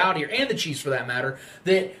of the doubt here, and the Chiefs for that matter,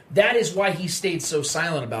 that is why he stayed so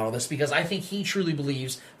silent about all this, because I think he truly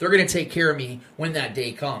believes they're going to take care of me when that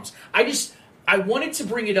day comes. I wanted to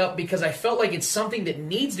bring it up because I felt like it's something that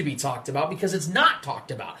needs to be talked about, because it's not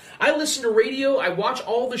talked about. I listen to radio, I watch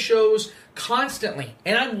all the shows constantly,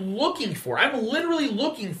 and I'm literally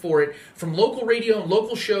looking for it from local radio and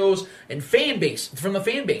local shows and from the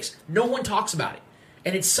fan base. No one talks about it.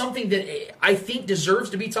 And it's something that I think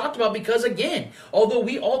deserves to be talked about, because, again, although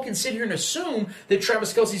we all can sit here and assume that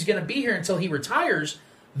Travis Kelce's going to be here until he retires,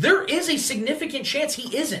 there is a significant chance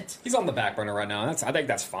he isn't. He's on the back burner right now. I think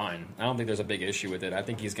that's fine. I don't think there's a big issue with it. I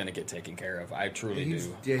think he's going to get taken care of. I truly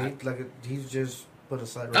do. Yeah, he's just put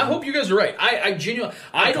aside. Right I hope you guys are right. I genuinely,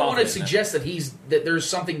 I don't want to suggest that there's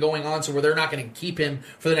something going on so where they're not going to keep him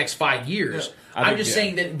for the next 5 years. Yeah. I'm just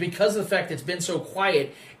saying that because of the fact that it's been so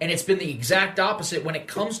quiet, and it's been the exact opposite when it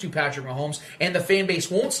comes to Patrick Mahomes, and the fan base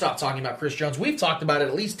won't stop talking about Chris Jones. We've talked about it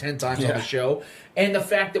at least 10 times on the show, and the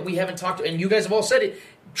fact that we haven't talked, and you guys have all said it,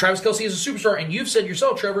 Travis Kelce is a superstar, and you've said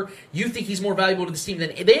yourself, Trevor, you think he's more valuable to this team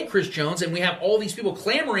than Chris Jones, and we have all these people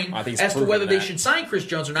clamoring as to whether they should sign Chris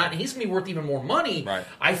Jones or not, and he's going to be worth even more money. Right.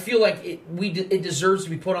 I feel like it deserves to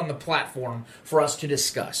be put on the platform for us to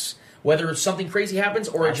discuss. Whether something crazy happens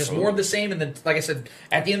or it's just more of the same, and then, like I said,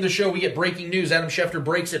 at the end of the show, we get breaking news. Adam Schefter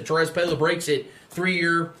breaks it. Terez Paylor breaks it.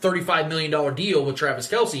 3-year, $35 million deal with Travis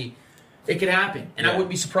Kelce. It could happen, and I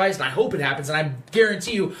wouldn't be surprised, and I hope it happens, and I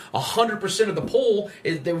guarantee you 100% of the poll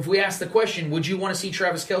is that if we ask the question, would you want to see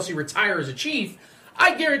Travis Kelce retire as a Chief,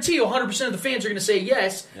 I guarantee you 100% of the fans are going to say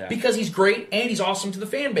yes, because he's great and he's awesome to the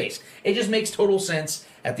fan base. It just makes total sense.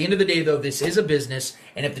 At the end of the day, though, this is a business,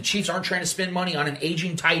 and if the Chiefs aren't trying to spend money on an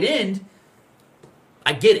aging tight end,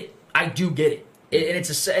 I get it. I do get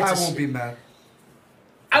it. I won't be mad.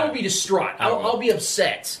 I would be distraught. I'll be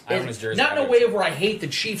upset. Not in a way of where I hate the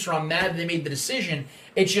Chiefs or I'm mad that they made the decision.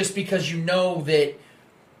 It's just because you know that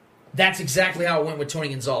that's exactly how it went with Tony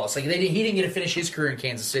Gonzalez. Like he didn't get to finish his career in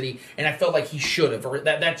Kansas City, and I felt like he should have, or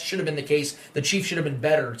that should have been the case. The Chiefs should have been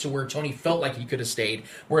better to where Tony felt like he could have stayed,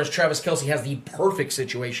 whereas Travis Kelce has the perfect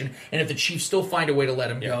situation, and if the Chiefs still find a way to let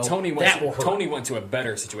him go, Tony will hurt. Tony went to a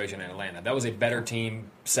better situation in Atlanta. That was a better team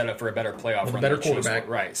set up for a better playoff run. A better quarterback.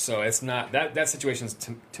 Right, so it's not that situation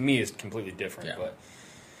to me is completely different, but...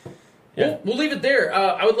 Yeah. We'll leave it there.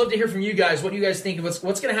 I would love to hear from you guys. What do you guys think of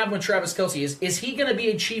what's going to happen with Travis Kelce? Is he going to be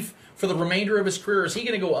a Chief for the remainder of his career, or is he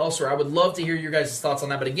going to go elsewhere? I would love to hear your guys' thoughts on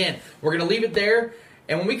that. But again, we're going to leave it there.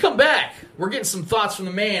 And when we come back, we're getting some thoughts from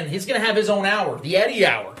the man. He's going to have his own hour, the Eddie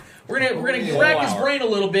Hour. We're gonna rack his brain a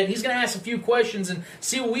little bit. He's going to ask a few questions and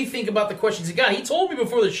see what we think about the questions he got. He told me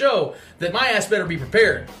before the show that my ass better be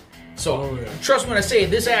prepared. So trust me when I say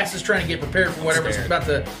this ass is trying to get prepared for whatever's about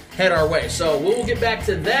to head our way. So we'll get back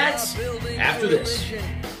to that after this.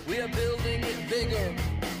 We are building it bigger.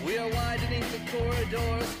 We are widening the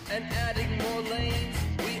corridors and adding more lanes.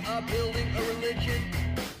 We are building a religion,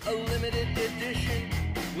 a limited edition.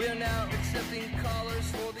 We're now accepting callers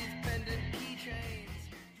for these pendant keychains.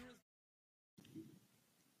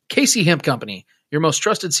 Casey Hemp Company, your most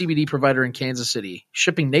trusted CBD provider in Kansas City,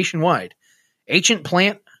 shipping nationwide. Ancient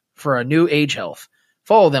plant for a new age health.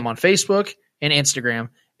 Follow them on Facebook and Instagram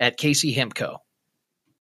at Casey Hemp Co.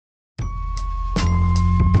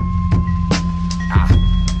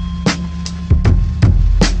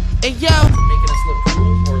 Hey, yo! Making us look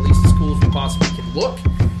cool, or at least as cool as we possibly can look.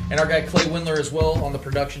 And our guy Clay Windler as well on the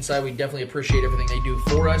production side. We definitely appreciate everything they do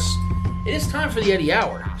for us. It is time for the Eddie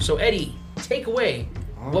Hour. So, Eddie, take away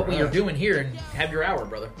what we are doing here and have your hour,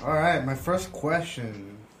 brother. All right, my first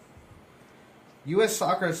question. U.S.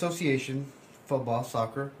 Soccer Association, football,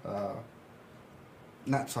 soccer,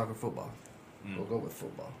 not soccer, football. We'll go with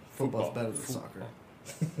football. Football's better than soccer.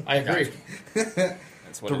 I agree.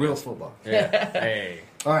 That's what the real is. Football. Yeah. Hey.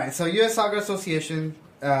 All right, so U.S. Soccer Association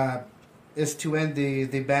is to end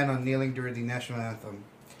the ban on kneeling during the national anthem.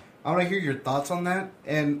 I want to hear your thoughts on that.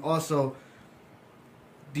 And also,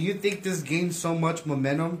 do you think this gains so much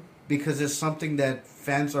momentum because it's something that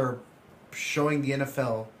fans are showing the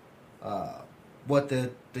NFL what the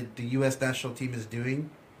U.S. national team is doing?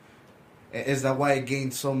 Is that why it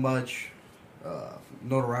gained so much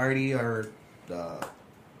notoriety or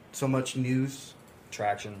so much news?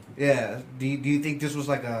 Traction. Yeah. Do you think this was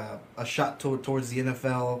like a shot towards the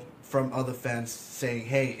NFL from other fans saying,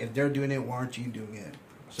 hey, if they're doing it, why aren't you doing it?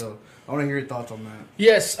 So I want to hear your thoughts on that.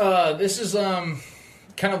 Yes, this is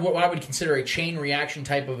kind of what I would consider a chain reaction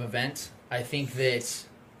type of event. I think that,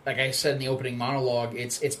 like I said in the opening monologue,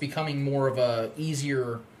 it's becoming more of a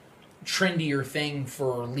easier, trendier thing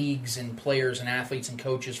for leagues and players and athletes and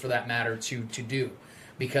coaches, for that matter, to do,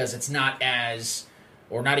 because it's not as,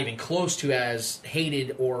 or not even close to as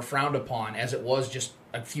hated or frowned upon as it was just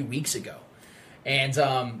a few weeks ago. And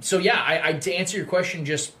so, yeah, I to answer your question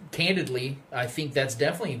just candidly, I think that's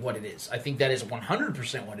definitely what it is. I think that is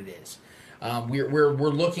 100% what it is. We're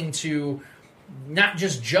looking to not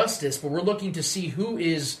just justice, but we're looking to see who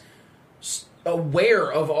is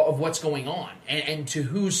aware of what's going on and to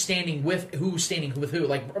who's standing with who.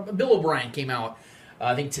 Like Bill O'Brien came out,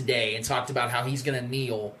 I think today, and talked about how he's going to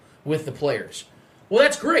kneel with the players. Well,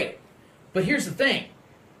 that's great, but here's the thing.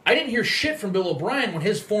 I didn't hear shit from Bill O'Brien when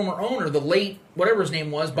his former owner, the late, whatever his name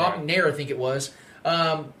was, Bob McNair, I think it was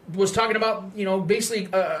talking about, basically,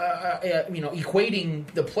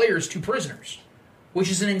 equating the players to prisoners, which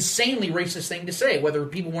is an insanely racist thing to say. Whether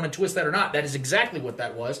people want to twist that or not, that is exactly what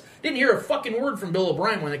that was. Didn't hear a fucking word from Bill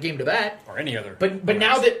O'Brien when it came to that, or any other. But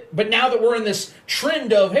now that we're in this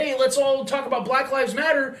trend of, hey, let's all talk about Black Lives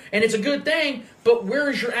Matter and it's a good thing, but where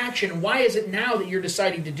is your action? Why is it now that you're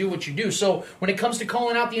deciding to do what you do? So when it comes to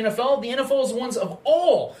calling out the NFL is the ones of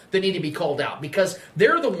all that need to be called out, because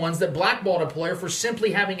they're the ones that blackballed a player for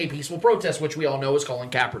simply having a peaceful protest, which we all know is Colin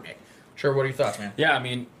Kaepernick. Sure, what are your thoughts, man? Yeah, I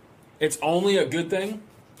mean, it's only a good thing.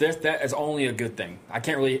 That is only a good thing. I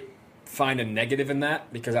can't really find a negative in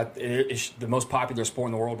that, because it's the most popular sport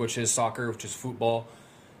in the world, which is soccer, which is football,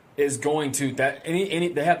 is going to that.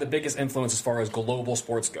 They have the biggest influence as far as global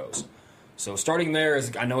sports goes. So starting there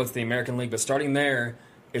is, I know it's the American League, but starting there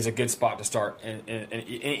is a good spot to start, and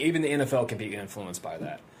even the NFL can be influenced by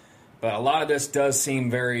that. But a lot of this does seem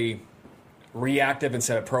very reactive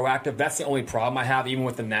instead of proactive. That's the only problem I have, even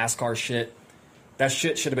with the NASCAR shit. That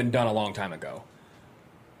shit should have been done a long time ago.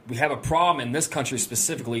 We have a problem in this country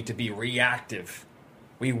specifically to be reactive.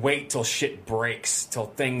 We wait till shit breaks,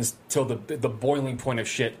 till the boiling point of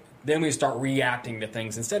shit. Then we start reacting to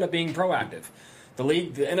things instead of being proactive. The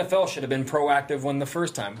NFL should have been proactive when the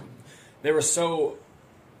first time. They were so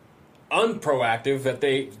unproactive that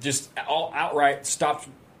they just all outright stopped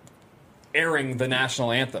airing the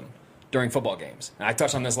national anthem during football games. And I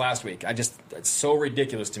touched on this last week. It's so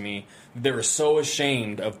ridiculous to me. They were so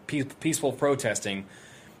ashamed of peaceful protesting,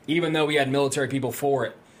 even though we had military people for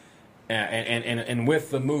it, and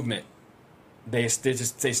with the movement, they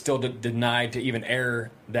still denied to even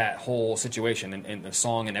air that whole situation and the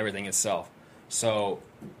song and everything itself. So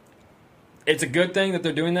it's a good thing that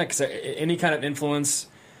they're doing that, because any kind of influence,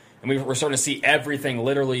 and we're starting to see everything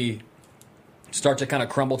literally start to kind of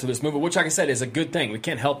crumble to this movement, which, like I said, is a good thing. We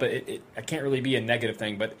can't help it. It can't really be a negative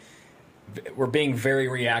thing, but we're being very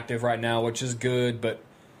reactive right now, which is good, but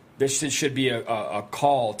this should be a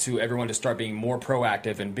call to everyone to start being more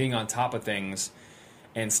proactive and being on top of things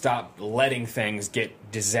and stop letting things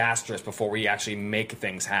get disastrous before we actually make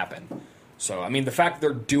things happen. So, I mean, the fact that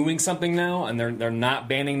they're doing something now and they're not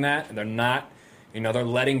banning that, and they're not, they're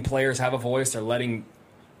letting players have a voice, they're letting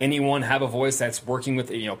anyone have a voice that's working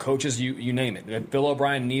with coaches, you name it. Bill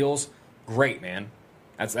O'Brien kneels, great, man.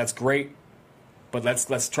 That's great. But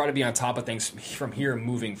let's try to be on top of things from here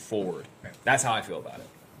moving forward. That's how I feel about it.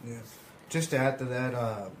 Yeah. Just to add to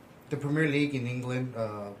that, the Premier League in England,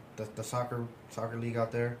 the soccer league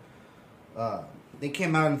out there, they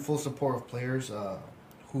came out in full support of players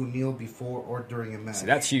who kneel before or during a match. See,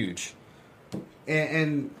 that's huge.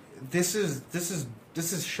 And this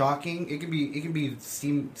is shocking. It can be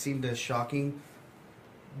seemed as shocking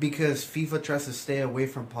because FIFA tries to stay away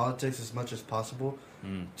from politics as much as possible,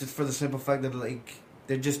 just for the simple fact that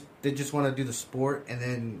they just want to do the sport and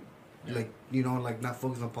then not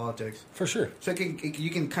focus on politics. For sure. So you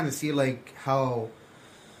can kind of see how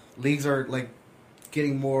leagues are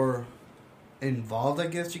getting more involved, I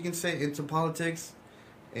guess you can say, into politics,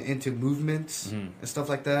 into movements and stuff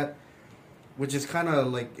like that, which is kind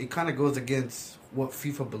of it kind of goes against what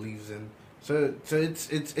FIFA believes in. So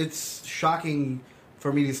it's shocking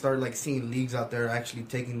for me to start seeing leagues out there actually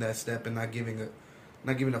taking that step and not giving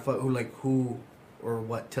a fuck who or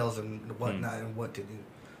what tells them what not and what to do.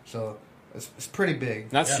 So it's pretty big.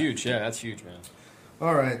 That's huge. Yeah, that's huge, man.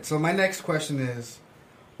 All right. So my next question is: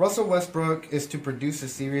 Russell Westbrook is to produce a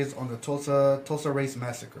series on the Tulsa Race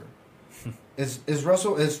Massacre. Is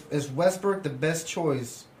Westbrook the best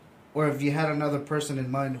choice, or if you had another person in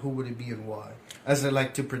mind, who would it be and why? As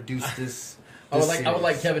to produce this. I would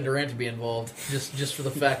like Kevin Durant to be involved, just for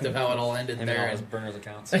the fact of how it all ended there. All his burners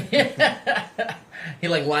accounts. He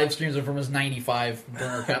live streams it from his 95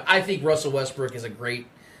 burner account. I think Russell Westbrook is a great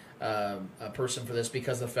person for this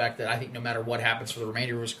because of the fact that I think no matter what happens for the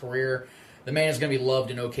remainder of his career, the man is going to be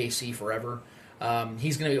loved in OKC forever.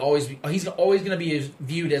 He's going to be always going to be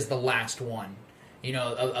viewed as the last one,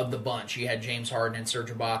 of the bunch. You had James Harden and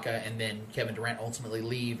Serge Ibaka, and then Kevin Durant ultimately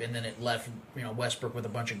leave, and then it left Westbrook with a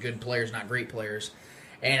bunch of good players, not great players.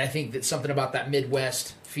 And I think that something about that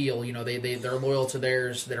Midwest feel, they're loyal to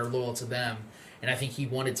theirs that are loyal to them. And I think he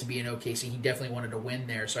wanted to be in OKC. He definitely wanted to win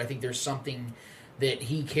there. So I think there's something that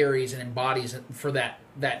he carries and embodies for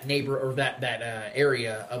that neighbor or that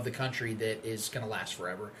area of the country that is going to last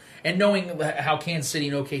forever. And knowing how Kansas City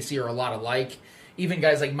and OKC are a lot alike, even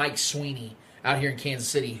guys like Mike Sweeney out here in Kansas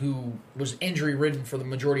City, who was injury-ridden for the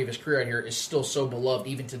majority of his career out here, is still so beloved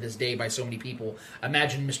even to this day by so many people.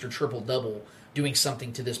 Imagine Mr. Triple-Double doing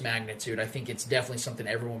something to this magnitude. I think it's definitely something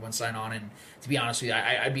everyone would sign on. And to be honest with you,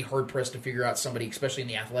 I'd be hard-pressed to figure out somebody, especially in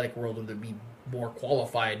the athletic world, who would be more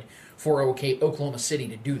qualified for Oklahoma City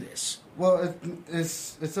to do this. Well,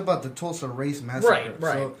 it's about the Tulsa Race Massacre.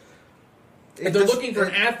 Right. So if they're looking for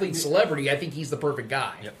an athlete celebrity, I think he's the perfect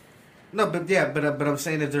guy. Yep. No, but I'm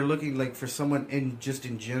saying that they're looking for someone in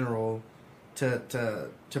general to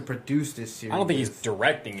produce this series. I don't think he's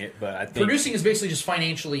directing it, but I think producing is basically just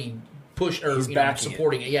financially push or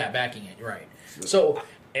supporting it. Yeah, backing it. Right. So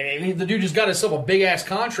the dude just got himself a big ass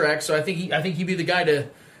contract. So I think he'd be the guy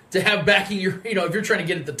to have backing your. If you're trying to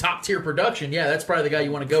get at the top tier production, yeah, that's probably the guy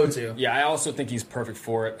you want to go to. Yeah, I also think he's perfect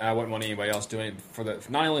for it. I wouldn't want anybody else doing it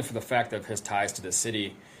not only for the fact of his ties to the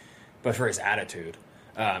city, but for his attitude.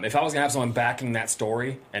 If I was gonna have someone backing that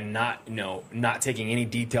story and not taking any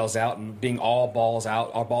details out and being all balls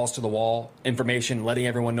out, all balls to the wall information, letting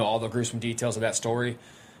everyone know all the gruesome details of that story,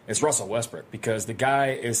 it's Russell Westbrook, because the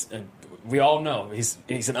guy is. We all know he's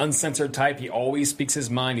an uncensored type. He always speaks his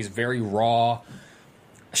mind. He's very raw.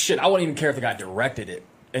 Shit, I wouldn't even care if the guy directed it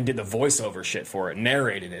and did the voiceover shit for it,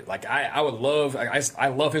 narrated it. I would love. I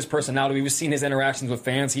love his personality. We've seen his interactions with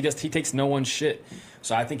fans. He takes no one's shit.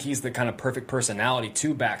 So I think he's the kind of perfect personality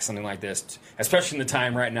to back something like this, especially in the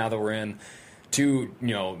time right now that we're in, to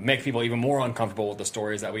make people even more uncomfortable with the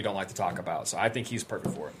stories that we don't like to talk about. So I think he's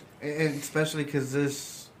perfect for it. And especially because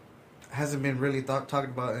this hasn't been really talked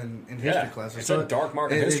about in history classes. It's a dark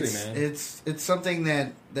mark in history, man. It's something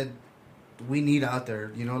that we need out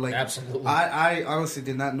there. Absolutely. I honestly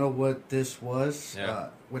did not know what this was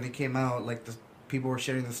when it came out. People were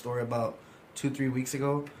sharing the story about 2-3 weeks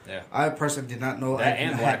ago. Yeah, I personally did not know that.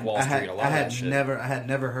 And Black Wall Street, a lot of that shit. I had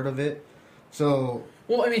never heard of it. So,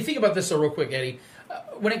 well, think about this real quick, Eddie.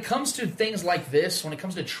 When it comes to things like this, when it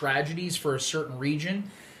comes to tragedies for a certain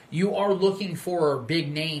region, you are looking for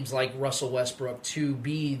big names like Russell Westbrook to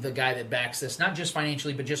be the guy that backs this, not just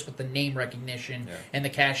financially, but just with the name recognition and the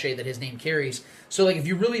cachet that his name carries. So, if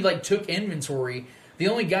you really took inventory, the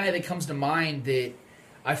only guy that comes to mind that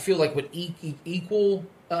I feel like would equal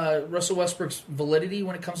Russell Westbrook's validity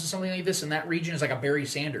when it comes to something like this in that region is a Barry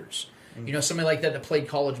Sanders. Somebody like that played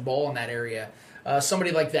college ball in that area.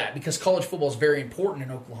 Somebody like that, because college football is very important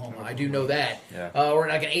in Oklahoma. I do know that. Yeah. Or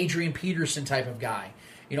an Adrian Peterson type of guy.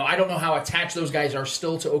 I don't know how attached those guys are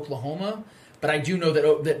still to Oklahoma, But I do know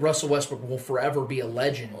that Russell Westbrook will forever be a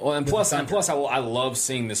legend. Well, and with the plus, Thunder. I love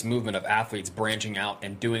seeing this movement of athletes branching out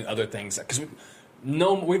and doing other things. Because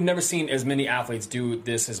we've never seen as many athletes do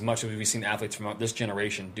this as much as we've seen athletes from this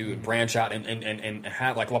generation do branch out and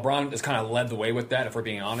have, like, LeBron has kind of led the way with that, if we're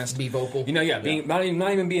being honest. Be vocal. Being not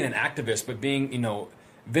even being an activist, but being,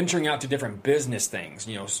 venturing out to different business things,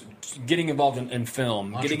 getting involved in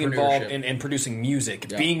film, getting involved in producing music,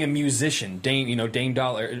 being a musician, Dame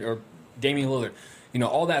Dollar or Damian Lillard,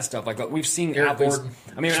 all that stuff. Like we've seen Eric athletes. Gordon.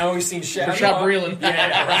 I mean, I always seen Shaq. Rashad Breeland.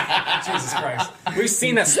 Yeah, right. Jesus Christ. We've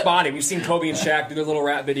seen that spotty. We've seen Kobe and Shaq do their little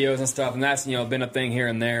rap videos and stuff, and that's been a thing here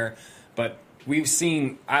and there. But we've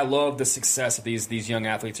seen. I love the success that these young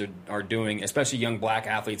athletes are doing, especially young black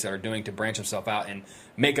athletes that are doing to branch themselves out and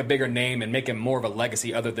make a bigger name and make it more of a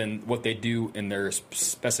legacy other than what they do in their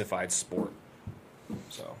specified sport.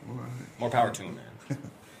 So, more power to them, man.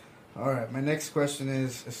 All right, my next question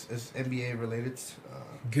is NBA related.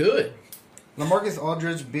 Good. LaMarcus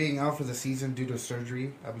Aldridge being out for the season due to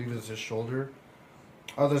surgery. I believe it's his shoulder.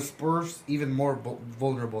 Are the Spurs even more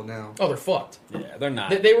vulnerable now? Oh, they're fucked. Yeah, they're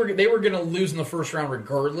not. They were going to lose in the first round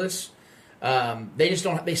regardless. They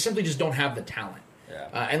simply just don't have the talent.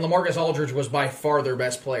 Yeah. And LaMarcus Aldridge was by far their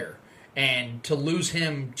best player. And to lose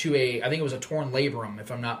him to I think it was a torn labrum,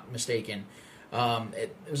 if I'm not mistaken.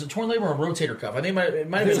 It was a torn labrum or a rotator cuff. I think it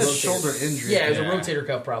might have been a shoulder injury. Yeah, it was a rotator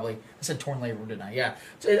cuff probably. I said torn labrum, didn't I? Yeah.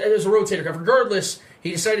 It was a rotator cuff. Regardless,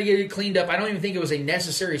 he decided to get it cleaned up. I don't even think it was a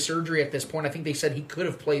necessary surgery at this point. I think they said he could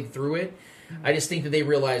have played through it. I just think that they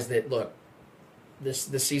realized that, look, this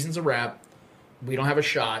season's a wrap. We don't have a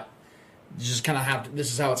shot. You just kind of have to, this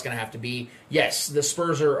is how it's going to have to be. Yes, the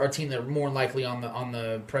Spurs are a team that are more likely on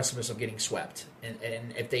the precipice of getting swept,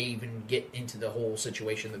 and if they even get into the whole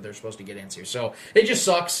situation that they're supposed to get into. So it just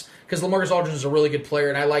sucks because LaMarcus Aldridge is a really good player,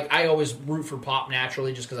 and I always root for Pop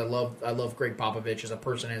naturally just because I love Greg Popovich as a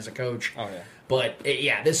person and as a coach. Oh yeah. But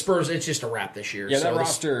this Spurs, it's just a wrap this year. Yeah, so that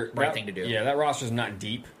roster, right thing to do. Yeah, that roster's not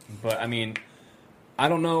deep, but I mean, I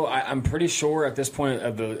don't know. I'm pretty sure at this point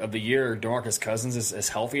of the year, DeMarcus Cousins is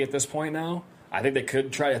healthy at this point now. I think they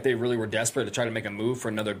could try, if they really were desperate, to try to make a move for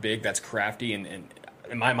another big that's crafty and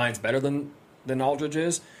in my mind, is better than Aldridge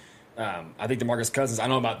is. I think DeMarcus Cousins, I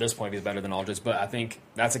don't know about this point if he's better than Aldridge, but I think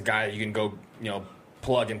that's a guy you can go,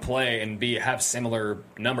 plug and play and have similar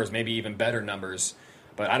numbers, maybe even better numbers.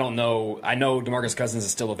 But I don't know. I know DeMarcus Cousins is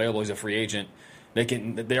still available. He's a free agent.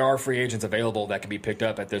 There are free agents available that can be picked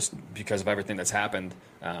up at this because of everything that's happened.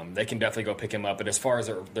 They can definitely go pick him up. But as far as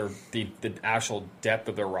the actual depth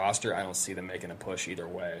of their roster, I don't see them making a push either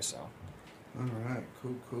way. So, all right,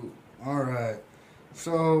 cool. All right.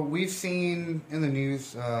 So we've seen in the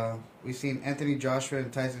news, we've seen Anthony Joshua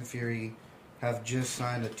and Tyson Fury have just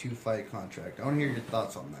signed a 2-fight contract. I want to hear your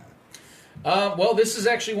thoughts on that. Well, this is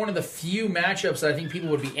actually one of the few matchups that I think people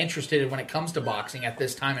would be interested in when it comes to boxing at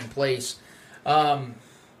this time and place.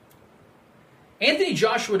 Anthony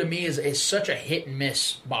Joshua to me is such a hit and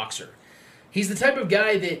miss boxer. He's the type of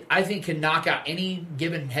guy that I think can knock out any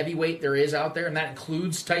given heavyweight there is out there, and that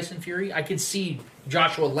includes Tyson Fury. I could see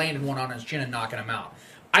Joshua landing one on his chin and knocking him out.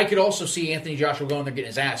 I could also see Anthony Joshua going there getting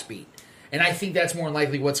his ass beat, and I think that's more than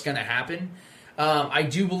likely what's going to happen. I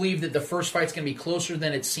do believe that the first fight's going to be closer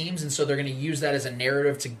than it seems, and so they're going to use that as a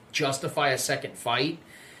narrative to justify a second fight.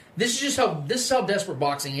 This is how desperate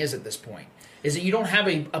boxing is at this point. Is that you don't have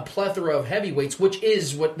a plethora of heavyweights, which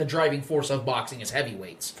is what the driving force of boxing is,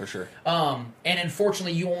 heavyweights. For sure. And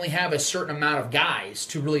unfortunately, you only have a certain amount of guys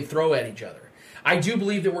to really throw at each other. I do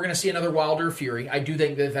believe that we're going to see another Wilder Fury. I do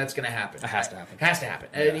think that that's going to happen. It has to happen. It has to happen.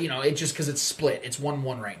 Yeah. It's just because it's split. It's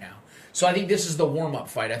 1-1 right now. So I think this is the warm-up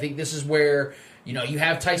fight. I think this is where, you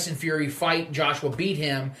have Tyson Fury fight, Joshua beat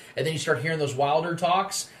him, and then you start hearing those Wilder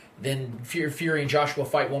talks. Then Fury and Joshua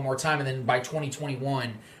fight one more time, and then by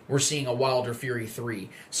 2021, we're seeing a Wilder Fury 3.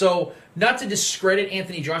 So, not to discredit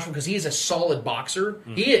Anthony Joshua, because he is a solid boxer.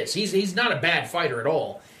 He is. He's not a bad fighter at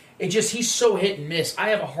all. He's so hit and miss. I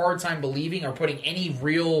have a hard time believing or putting any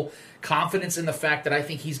real confidence in the fact that I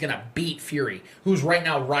think he's going to beat Fury, who's right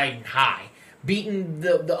now riding high. Beating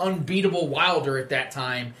the unbeatable Wilder at that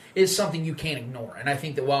time is something you can't ignore. And I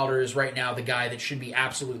think that Wilder is right now the guy that should be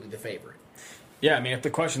absolutely the favorite. Yeah, I mean, if the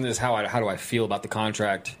question is how do I feel about the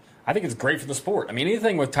contract, I think it's great for the sport. I mean,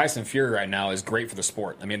 anything with Tyson Fury right now is great for the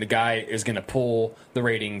sport. I mean, the guy is going to pull the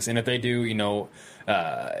ratings, and if they do,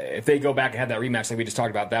 if they go back and have that rematch like we just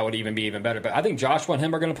talked about, that would be even better. But I think Joshua and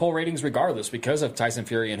him are going to pull ratings regardless because of Tyson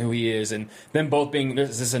Fury and who he is, and them both being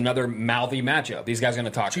this is another mouthy matchup. These guys are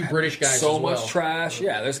going to talk two British guys so as well. much trash.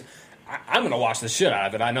 Yeah, I'm going to watch the shit out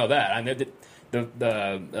of it. I know that.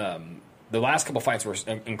 the last couple fights were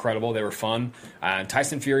incredible. They were fun.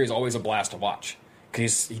 Tyson Fury is always a blast to watch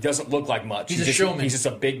because he doesn't look like much. He's a showman. He's just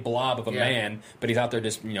a big blob of a man, but he's out there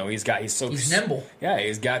just he's nimble. Yeah,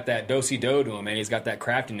 he's got that do-si-do to him, and he's got that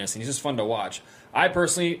craftiness, and he's just fun to watch. I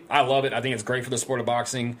love it. I think it's great for the sport of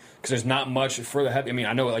boxing because there's not much for the heavy. I mean,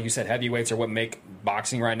 I know, like you said, heavyweights are what make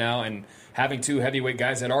boxing right now, and having two heavyweight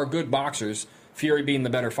guys that are good boxers, Fury being the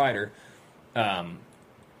better fighter,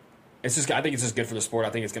 it's just. I think it's just good for the sport. I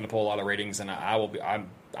think it's going to pull a lot of ratings, and I'm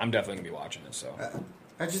definitely going to be watching it. So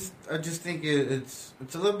I just think it's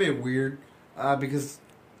a little bit weird because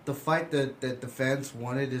the fight that the fans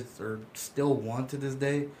wanted or still want to this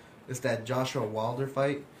day is that Joshua Wilder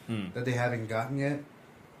fight that they haven't gotten yet.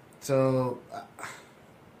 So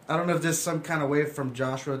I don't know if there's some kind of way from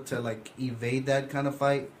Joshua to like evade that kind of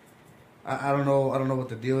fight. I don't know. I don't know what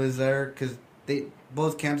the deal is there because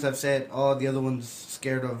both camps have said, oh, the other one's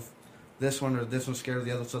scared of this one or this one's scared of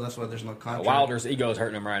the other, so that's why there's no contract. Wilder's ego is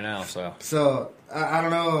hurting him right now, so I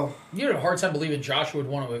don't know. You have a hard time believing Joshua would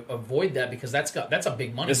want to avoid that because that's a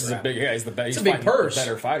big money. This is a big, he's a big purse,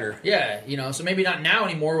 better fighter. Yeah, so maybe not now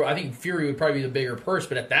anymore. I think Fury would probably be the bigger purse,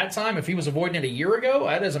 but at that time, if he was avoiding it a year ago,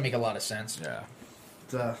 that doesn't make a lot of sense. Yeah.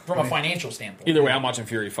 From a financial standpoint. Either way, I'm watching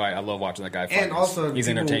Fury fight. I love watching that guy fight. And also, he's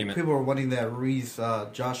entertainment. People are wanting that Ruiz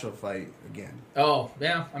Joshua fight again. Oh,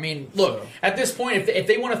 yeah. I mean, look, at this point, if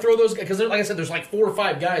they want to throw those, because like I said, there's like 4 or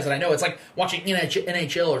 5 guys that I know. It's like watching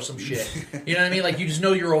NHL or some shit. You know what I mean? Like, you just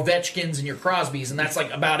know your Ovechkins and your Crosbys, and that's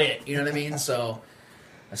like about it. You know what I mean? So,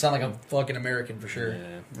 I sound like I'm fucking American for sure.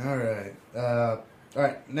 Yeah. All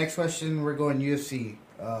right. Next question. We're going UFC.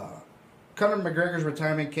 Conor McGregor's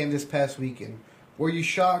retirement came this past weekend. Were you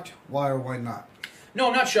shocked? Why or why not? No,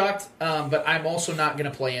 I'm not shocked, but I'm also not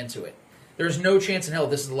going to play into it. There's no chance in hell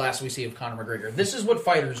this is the last we see of Conor McGregor. This is what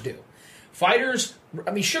fighters do.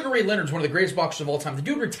 Sugar Ray Leonard's one of the greatest boxers of all time. The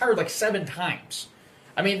dude retired like 7 times.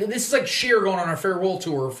 I mean, this is like Cher going on our farewell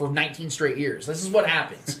tour for 19 straight years. This is what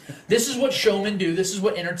happens. This is what showmen do. This is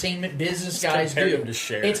what entertainment business guys do.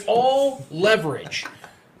 It's all leverage.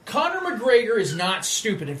 Conor McGregor is not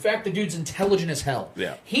stupid. In fact, the dude's intelligent as hell.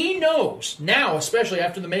 Yeah. He knows now, especially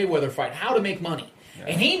after the Mayweather fight, how to make money. Yeah.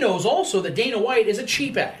 And he knows also that Dana White is a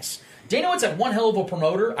cheap ass. Dana White's at one hell of a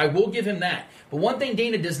promoter. I will give him that. But one thing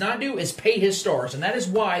Dana does not do is pay his stars. And that is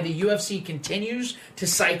why the UFC continues to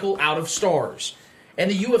cycle out of stars. And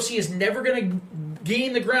the UFC is never going to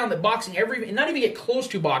gain the ground that boxing, not even get close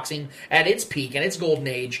to boxing at its peak and its golden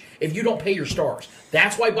age, if you don't pay your stars.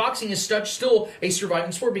 That's why boxing is still a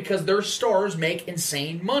surviving sport, because their stars make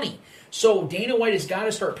insane money. So Dana White has got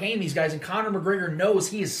to start paying these guys, and Conor McGregor knows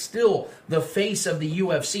he is still the face of the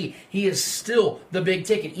UFC. He is still the big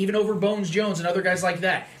ticket, even over Bones Jones and other guys like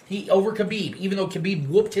that. Over Khabib, even though Khabib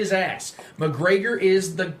whooped his ass. McGregor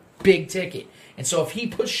is the big ticket. And so if he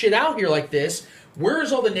puts shit out here like this, where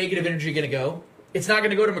is all the negative energy going to go? It's not going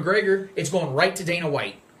to go to McGregor. It's going right to Dana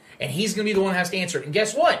White. And he's going to be the one that has to answer it. And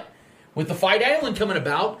guess what? With the Fight Island coming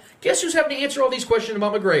about, guess who's having to answer all these questions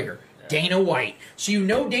about McGregor? Dana White. So you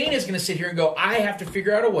know Dana's going to sit here and go, I have to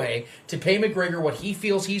figure out a way to pay McGregor what he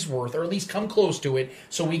feels he's worth, or at least come close to it,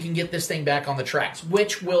 so we can get this thing back on the tracks,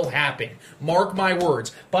 which will happen. Mark my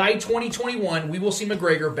words. By 2021, we will see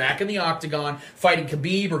McGregor back in the octagon fighting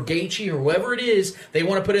Khabib or Gaethje or whoever it is they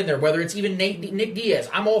want to put in there, whether it's even Nick Diaz.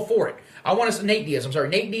 I'm all for it. Nate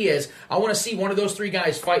Diaz. I want to see one of those 3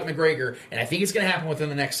 guys fight McGregor, and I think it's going to happen within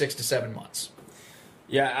the next 6 to 7 months.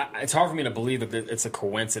 Yeah, it's hard for me to believe that it's a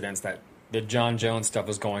coincidence that the John Jones stuff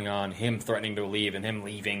was going on, him threatening to leave and him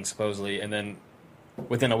leaving, supposedly, and then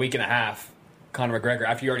within a week and a half, Conor McGregor,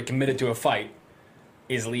 after you already committed to a fight,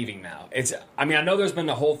 is leaving now. I know there's been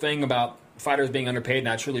a whole thing about fighters being underpaid, and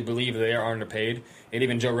I truly believe they are underpaid. And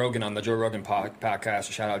even Joe Rogan on the Joe Rogan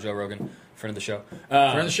podcast, shout out Joe Rogan, friend of the show.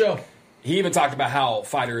 Friend of the show. He even talked about how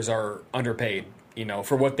fighters are underpaid,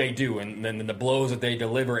 for what they do, and then the blows that they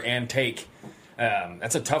deliver and take.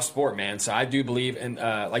 That's a tough sport, man. So I do believe, and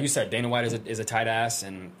like you said, Dana White is a tight ass,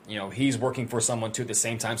 and he's working for someone too at the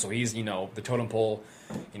same time. So he's the totem pole.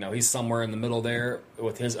 He's somewhere in the middle there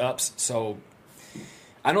with his ups. So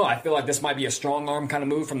I don't know. I feel like this might be a strong arm kind of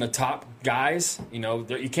move from the top guys.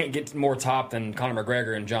 You can't get more top than Conor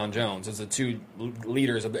McGregor and John Jones. Those are the 2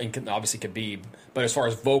 leaders, and obviously Khabib. But as far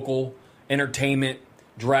as vocal entertainment,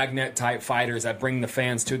 dragnet type fighters that bring the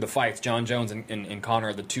fans to the fights, John Jones and Conor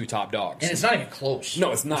are the 2 top dogs. And it's not even close.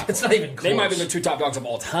 No, it's not. It's not even close. They might be the 2 top dogs of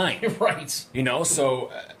all time. Right.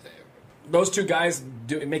 So those 2 guys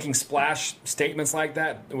making splash statements like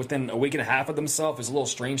that within a week and a half of themselves is a little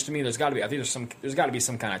strange to me. There's got to be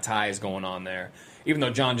some kind of ties going on there. Even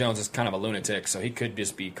though John Jones is kind of a lunatic, so he could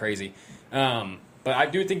just be crazy. But I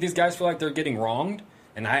do think these guys feel like they're getting wronged,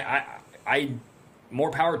 and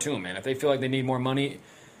more power to them, man. If they feel like they need more money,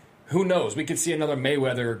 who knows? We could see another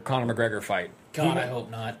Mayweather-Conor McGregor fight. God, I hope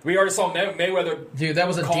not. We already saw Mayweather. Dude, that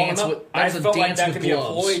was a dance with I felt like that could be a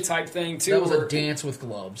gloves. ploy type thing too. That was a dance with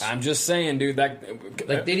gloves. I'm just saying, dude. Like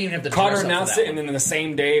they didn't even have to. Conor announced it, and then in the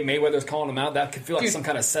same day, Mayweather's calling him out. That could feel like some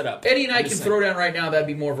kind of setup. Eddie and I can throw down right now. That'd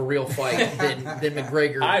be more of a real fight than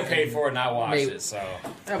McGregor. I paid for it and I watched it. So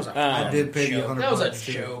that was a I did pay you $100. That was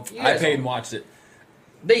a joke. I paid and watched it.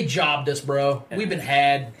 They jobbed us, bro. We've been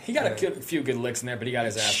had. He got a few good licks in there, but he got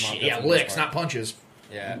his ass mopped. Yeah, licks, not punches.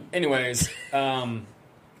 Yeah. Anyways, I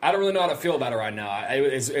don't really know how to feel about it right now.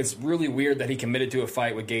 It's really weird that he committed to a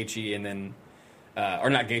fight with Gaethje and then, or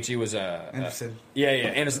not Gaethje, was Anderson.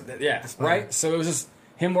 Anderson. Yeah, right. So it was just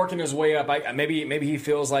him working his way up. Maybe he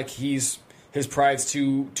feels like his pride's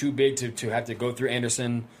too big to have to go through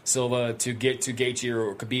Anderson Silva to get to Gaethje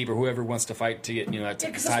or Khabib or whoever wants to fight to get that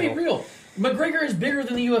title. Because let's be real. McGregor is bigger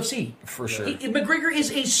than the UFC. For sure. McGregor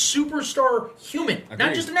is a superstar human,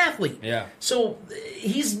 not just an athlete. Yeah. So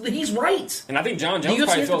he's right. And I think John Jones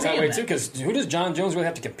probably feels that way too, because who does John Jones really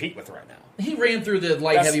have to compete with right now? He ran through the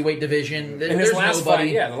light heavyweight division. In his last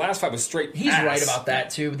fight, the last fight was straight He's ass. right about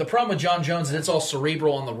that, too. The problem with John Jones is it's all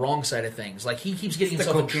cerebral on the wrong side of things. Like, he keeps getting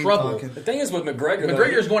himself in trouble. The thing is with McGregor,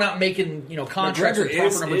 McGregor's going out and making, contracts with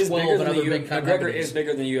proper number 12 and other big companies. McGregor is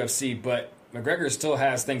bigger than the UFC, but McGregor still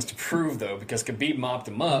has things to prove, though, because Khabib mopped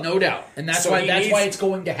him up. No doubt. And that's why it's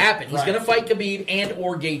going to happen. He's going to fight Khabib and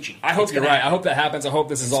or Gaethje. I hope you're right. I hope that happens. I hope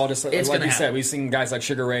this is all just, like you said, we've seen guys like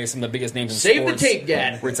Sugar Ray, some of the biggest names in Save sports. the tape,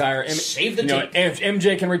 Dad. Retire. Save the tape. If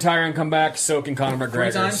MJ can retire and come back, so can Conor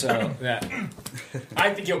McGregor. So,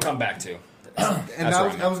 I think he'll come back, too. And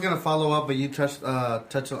I was going to follow up, but you touched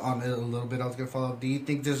on it a little bit. I was going to follow up. Do you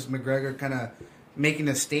think this is McGregor kind of making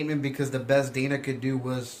a statement because the best Dana could do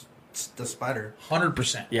was the spider?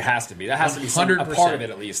 100%. It has to be. That has to be a part of it,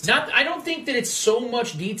 at least. I don't think that it's so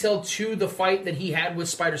much detail to the fight that he had with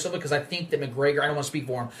Spider Silva, because I think that McGregor, I don't want to speak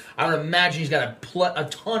for him, I would imagine he's got a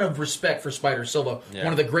ton of respect for Spider Silva, one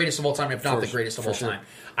of the greatest of all time, if not the greatest of all time.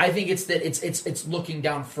 I think it's that it's looking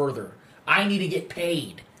down further. I need to get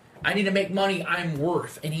paid. I need to make money I'm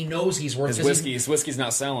worth, and he knows he's worth. His whiskey's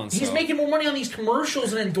not selling. He's making more money on these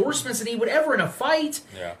commercials and endorsements than he would ever in a fight.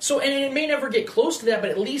 Yeah. So, and it may never get close to that,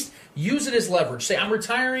 but at least use it as leverage. Say, I'm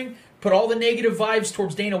retiring. Put all the negative vibes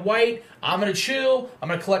towards Dana White. I'm going to chill. I'm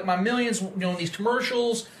going to collect my millions, in these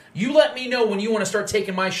commercials. You let me know when you want to start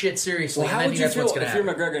taking my shit seriously. Well, how would you feel if you're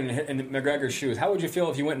McGregor in McGregor's shoes? How would you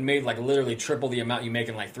feel if you went and made literally triple the amount you make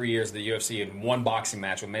in 3 years of the UFC in one boxing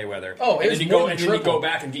match with Mayweather? Oh, and then you go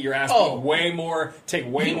back and get your ass beat way more,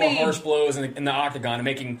 take way more harsh blows in the octagon, and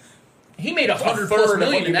making. He made $100+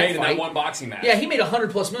 million in that fight. In one boxing match. Yeah, he made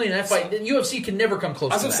 $100+ million in that fight. The UFC can never come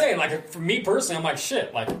close to that. That's what I'm saying. For me personally, I'm like,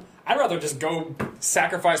 shit. I'd rather just go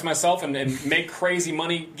sacrifice myself and make crazy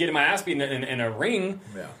money getting my ass beaten in a ring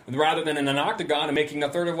rather than in an octagon and making a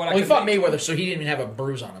third of what I could. He fought Mayweather, so he didn't even have a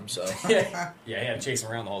bruise on him. So yeah, he had to chase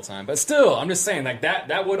him around the whole time. But still, I'm just saying,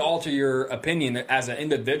 that would alter your opinion as an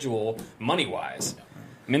individual, money-wise.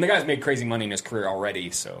 I mean, the guy's made crazy money in his career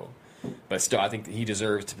already, so... But still, I think that he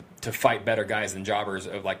deserves to fight better guys than jobbers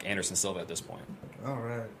like Anderson Silva at this point. All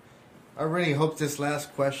right. I really hope this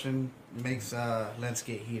last question makes Lance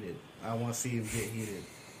get heated. I want to see him get heated.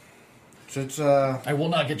 Since I will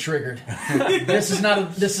not get triggered. This is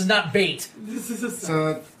not bait.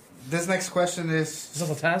 So this next question is... Is this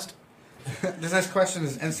a test? This next question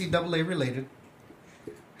is NCAA related.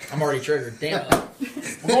 I'm already triggered. Damn.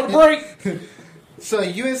 We're going to break. So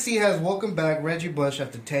USC has welcomed back Reggie Bush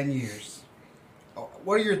after 10 years.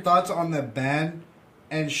 What are your thoughts on the ban,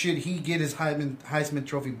 and should he get his Heisman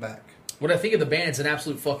Trophy back? What I think of the ban, it's an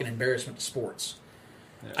absolute fucking embarrassment to sports.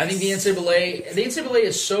 Yes. I think the NCAA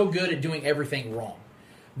is so good at doing everything wrong.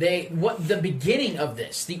 The beginning of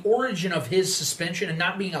this, the origin of his suspension and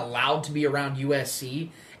not being allowed to be around USC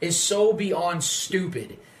is so beyond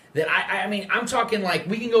stupid that I'm talking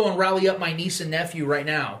we can go and rally up my niece and nephew right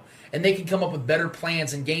now, and they can come up with better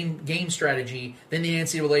plans and game strategy than the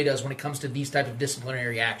NCAA does when it comes to these type of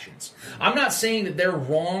disciplinary actions. I'm not saying that they're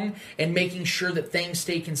wrong in making sure that things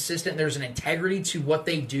stay consistent and there's an integrity to what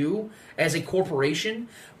they do as a corporation.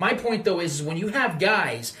 My point, though, is when you have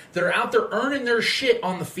guys that are out there earning their shit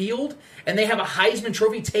on the field and they have a Heisman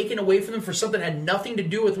Trophy taken away from them for something that had nothing to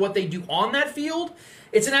do with what they do on that field,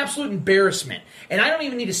 it's an absolute embarrassment. And I don't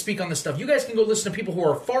even need to speak on this stuff. You guys can go listen to people who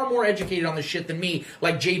are far more educated on this shit than me,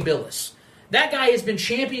 like Jay Billis. That guy has been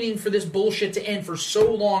championing for this bullshit to end for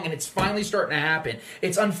so long, and it's finally starting to happen.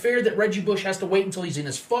 It's unfair that Reggie Bush has to wait until he's in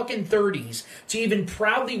his fucking 30s to even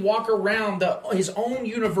proudly walk around his own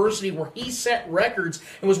university where he set records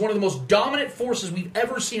and was one of the most dominant forces we've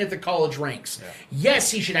ever seen at the college ranks. Yeah.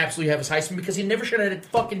 Yes, he should absolutely have his Heisman because he never should have had it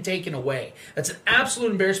fucking taken away. That's an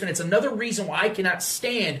absolute embarrassment. It's another reason why I cannot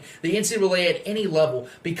stand the NCAA at any level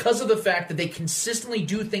because of the fact that they consistently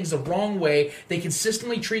do things the wrong way. They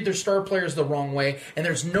consistently treat their star players the wrong way, and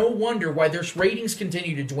there's no wonder why their ratings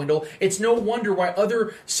continue to dwindle. It's no wonder why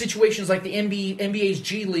other situations like the NBA's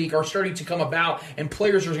G League are starting to come about, and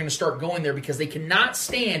players are going to start going there because they cannot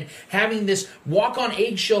stand having this walk on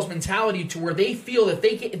eggshells mentality to where they feel that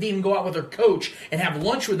they can even go out with their coach and have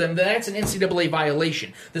lunch with them. That's an NCAA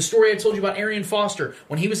violation. The story I told you about Arian Foster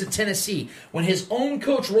when he was at Tennessee, when his own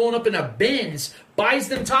coach rolling up in a Benz buys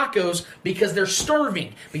them tacos because they're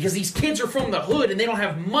starving, because these kids are from the hood and they don't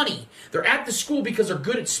have money. They're at the school because they're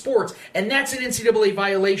good at sports, and that's an NCAA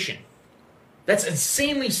violation. That's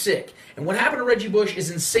insanely sick. And what happened to Reggie Bush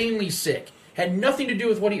is insanely sick. Had nothing to do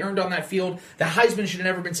with what he earned on that field. The Heisman should have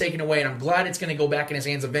never been taken away, and I'm glad it's going to go back in his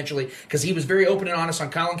hands eventually because he was very open and honest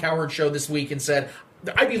on Colin Cowherd's show this week and said,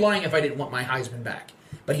 I'd be lying if I didn't want my Heisman back.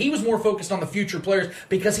 But he was more focused on the future players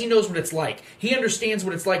because he knows what it's like. He understands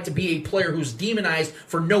what it's like to be a player who's demonized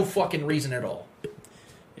for no fucking reason at all.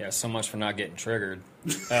 Yeah, so much for not getting triggered.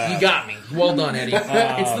 You got me. Well done, Eddie.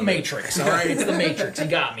 It's the Matrix, all right? It's the Matrix. You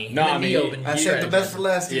got me. No, I mean, I said the best for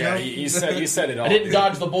last. Yeah, you said it all. I didn't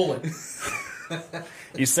dodge the bullet.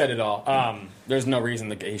 You said it all. There's no reason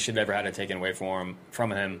that he should ever had it taken away from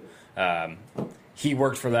him. He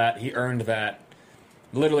worked for that. He earned that.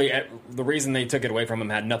 Literally, the reason they took it away from him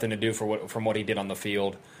had nothing to do from what he did on the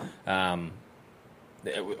field. At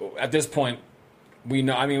this point, we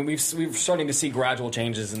know. I mean, we're starting to see gradual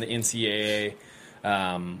changes in the NCAA.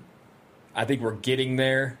 I think we're getting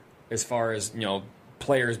there as far as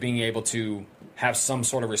players being able to have some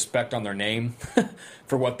sort of respect on their name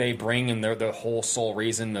for what they bring and the whole sole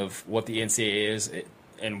reason of what the NCAA is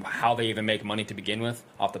and how they even make money to begin with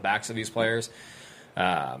off the backs of these players.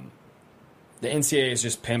 The NCAA is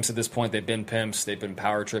just pimps at this point. They've been pimps. They've been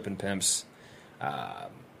power tripping pimps.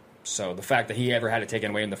 So the fact that he ever had it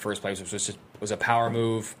taken away in the first place was a power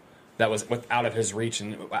move that was out of his reach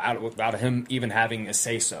and without him even having a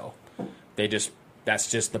say-so.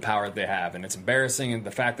 That's just the power that they have, and it's embarrassing. And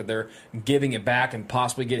the fact that they're giving it back and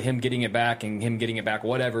possibly him getting it back and him getting it back,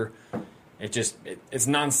 whatever, it's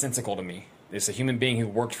nonsensical to me. It's a human being who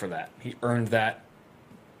worked for that. He earned that.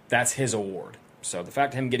 That's his award. So the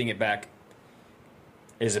fact of him getting it back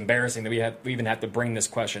is embarrassing that we even have to bring this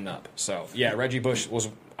question up. So, yeah, Reggie Bush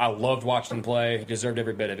I loved watching him play. He deserved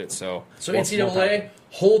every bit of it. So NCAA,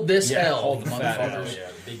 hold this L, hold the motherfuckers. Yeah,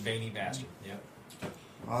 the big veiny bastard. Yeah.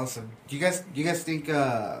 Awesome. Do you guys think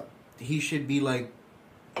he should be like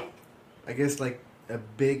a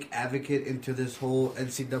big advocate into this whole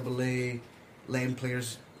NCAA letting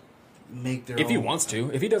players make their own? If he wants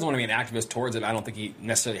to. If he doesn't want to be an activist towards it, I don't think he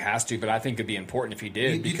necessarily has to, but I think it'd be important if he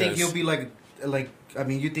did. You think he'll be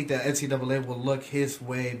you think that NCAA will look his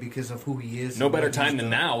way because of who he is? No better time than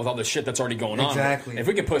now with all the shit that's already going on. Exactly. If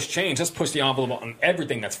we can push change, let's push the envelope on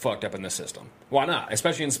everything that's fucked up in this system. Why not?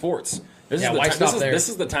 Especially in sports. This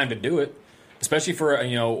is the time to do it. Especially for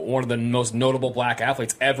one of the most notable black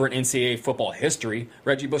athletes ever in NCAA football history.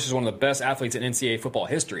 Reggie Bush is one of the best athletes in NCAA football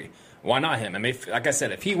history. Why not him? I mean, like I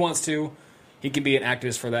said, if he wants to, he can be an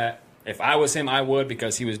activist for that. If I was him, I would,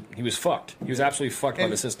 because he was fucked. He was absolutely fucked by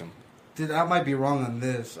the system. I might be wrong on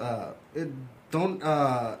this. Don't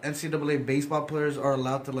NCAA baseball players are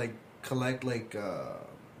allowed to collect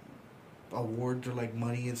awards or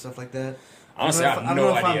money and stuff like that? Honestly, I have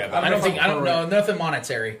no idea. I don't know. Nothing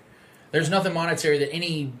monetary. There's nothing monetary that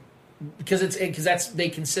any, because they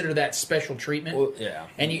consider that special treatment. Well, yeah,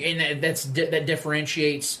 and that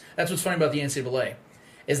differentiates. That's what's funny about the NCAA,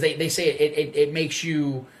 is they say it makes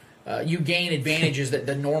you. You gain advantages that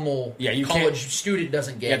the normal college student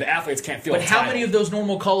doesn't get. Yeah, the athletes can't feel. But how many of those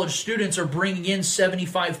normal college students are bringing in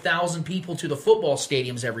 75,000 people to the football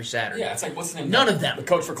stadiums every Saturday? Yeah, it's like, what's the name? None of them. The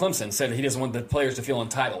coach for Clemson said he doesn't want the players to feel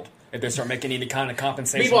entitled if they start making any kind of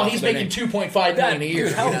compensation. Meanwhile, he's making $2.5 million a year.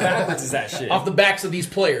 Dude, how backwards is that shit? Off the backs of these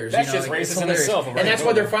players. That's just racist in itself. And that's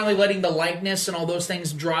why they're finally letting the likeness and all those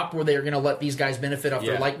things drop, where they're going to let these guys benefit off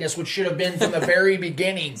their likeness, which should have been from the very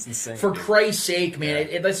beginning. For Christ's sake, man.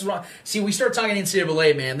 This is wrong. See, we start talking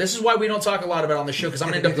NCAA, man. This is why we don't talk a lot about it on the show, because I'm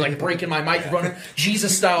going to end up breaking my microphone,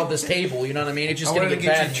 Jesus style at this table. You know what I mean? It's just going to get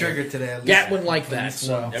bad. You triggered today. Gat wouldn't like that.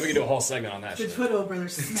 So yeah, we can do a whole segment on that. Good foot,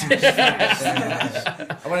 brothers.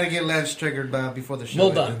 I want to give get Lance triggered before the show.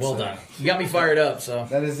 Well done, well done. You got me fired up. So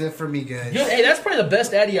that is it for me, guys. Hey, that's probably the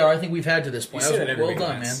best Addy hour I think we've had to this point. You say that every Well week,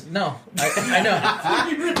 done, man. Lance. No, I know.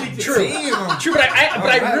 You really True, Damn. true, but but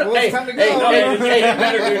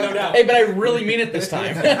I really mean it this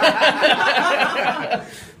time.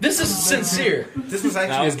 This is sincere. This was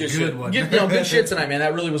actually a good one. Good shit tonight, man.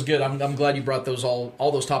 That really was good. I'm glad you brought those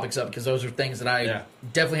all those topics up because those are things that I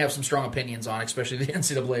definitely have some strong opinions on, especially the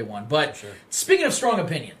NCAA one. But speaking of strong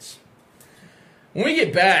opinions, when we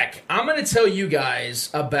get back, I'm going to tell you guys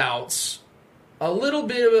about a little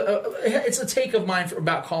bit of it's a take of mine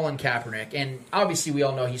about Colin Kaepernick, and obviously we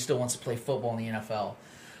all know he still wants to play football in the NFL.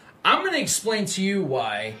 I'm going to explain to you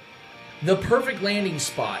why the perfect landing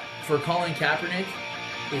spot for Colin Kaepernick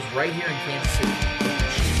is right here in Kansas City.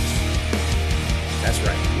 That's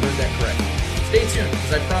right. You heard that correct. Stay tuned,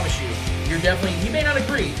 because I promise you, you may not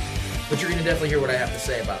agree, but you're going to definitely hear what I have to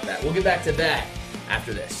say about that. We'll get back to that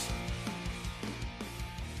after this.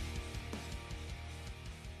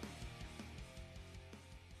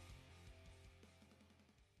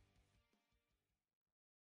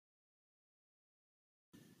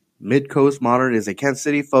 Midcoast Modern is a Kansas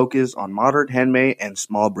City focus on modern, handmade, and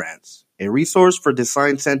small brands. A resource for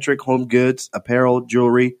design-centric home goods, apparel,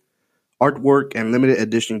 jewelry, artwork, and limited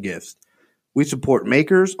edition gifts. We support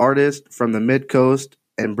makers, artists from the Midcoast,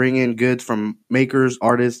 and bring in goods from makers,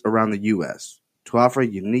 artists around the U.S. to offer a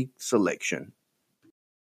unique selection.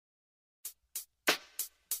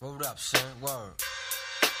 Hold up, son. Word.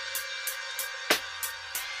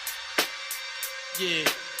 Yeah.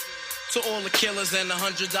 To all the killers and the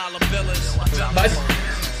 $100 billers.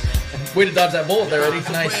 Way to dodge that bullet there, Eddie.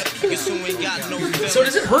 Nice. So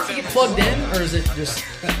does it hurt to get plugged in, or is it just,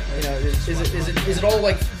 is it all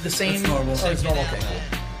like the same? It's normal. Oh, it's normal. Okay, cool.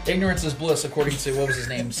 Ignorance is bliss, according to, what was his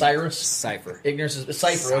name? Cyrus? Cypher. Ignorance is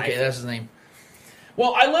Cypher. Okay, that's his name.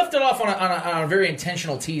 Well, I left it off on a very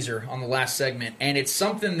intentional teaser on the last segment, and it's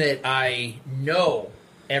something that I know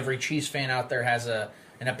every Chiefs fan out there has an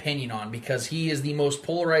opinion on, because he is the most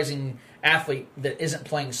polarizing athlete that isn't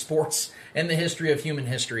playing sports in the history of human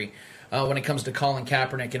history when it comes to Colin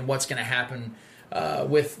Kaepernick and what's going to happen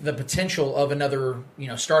with the potential of another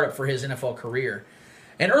startup for his NFL career.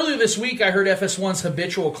 And earlier this week, I heard FS1's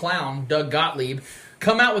habitual clown, Doug Gottlieb,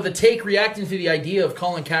 come out with a take reacting to the idea of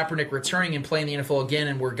Colin Kaepernick returning and playing the NFL again,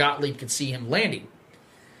 and where Gottlieb could see him landing.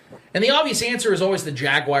 And the obvious answer is always the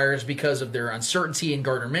Jaguars, because of their uncertainty in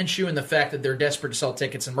Gardner Minshew and the fact that they're desperate to sell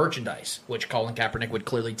tickets and merchandise, which Colin Kaepernick would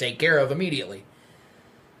clearly take care of immediately.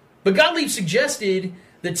 But Gottlieb suggested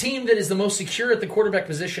the team that is the most secure at the quarterback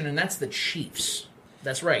position, and that's the Chiefs.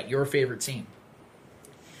 That's right, your favorite team.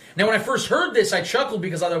 Now, when I first heard this, I chuckled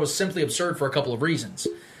because I thought it was simply absurd for a couple of reasons.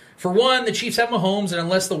 For one, the Chiefs have Mahomes, and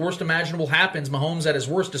unless the worst imaginable happens, Mahomes at his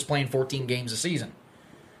worst is playing 14 games a season.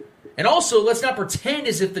 And also, let's not pretend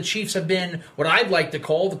as if the Chiefs have been what I'd like to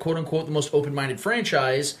call the quote-unquote the most open-minded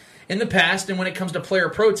franchise in the past, and when it comes to player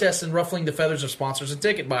protests and ruffling the feathers of sponsors and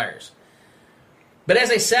ticket buyers. But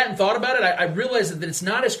as I sat and thought about it, I realized that it's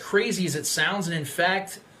not as crazy as it sounds, and in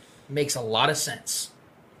fact, makes a lot of sense.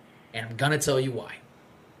 And I'm going to tell you why.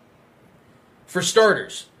 For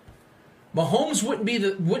starters, Mahomes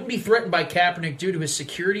wouldn't be threatened by Kaepernick due to his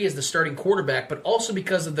security as the starting quarterback, but also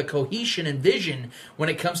because of the cohesion and vision when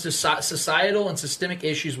it comes to societal and systemic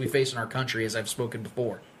issues we face in our country, as I've spoken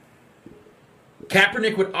before.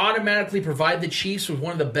 Kaepernick would automatically provide the Chiefs with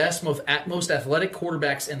one of the best, most athletic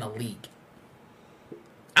quarterbacks in the league.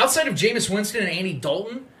 Outside of Jameis Winston and Andy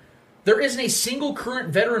Dalton, there isn't a single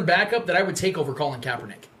current veteran backup that I would take over Colin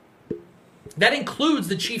Kaepernick. That includes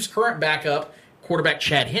the Chiefs' current backup, quarterback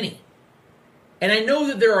Chad Henne. And I know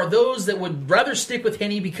that there are those that would rather stick with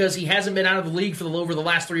Henne because he hasn't been out of the league over the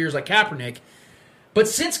last 3 years like Kaepernick. But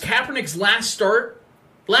since Kaepernick's last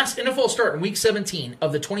NFL start in Week 17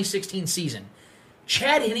 of the 2016 season,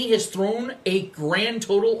 Chad Henne has thrown a grand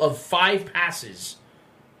total of 5 passes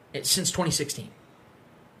since 2016.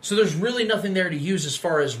 So there's really nothing there to use as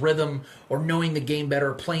far as rhythm or knowing the game better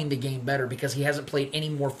or playing the game better, because he hasn't played any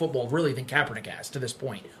more football really than Kaepernick has to this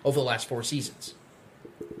point over the last 4 seasons.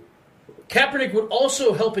 Kaepernick would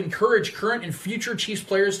also help encourage current and future Chiefs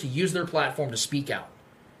players to use their platform to speak out.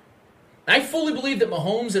 I fully believe that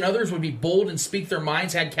Mahomes and others would be bold and speak their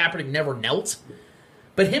minds had Kaepernick never knelt.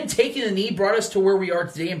 But him taking the knee brought us to where we are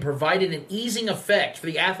today and provided an easing effect for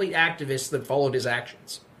the athlete activists that followed his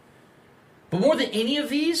actions. But more than any of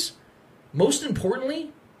these, most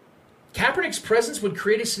importantly, Kaepernick's presence would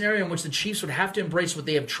create a scenario in which the Chiefs would have to embrace what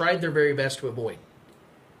they have tried their very best to avoid.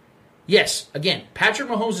 Yes, again, Patrick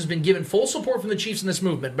Mahomes has been given full support from the Chiefs in this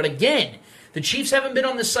movement, but again, the Chiefs haven't been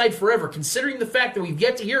on this side forever, considering the fact that we've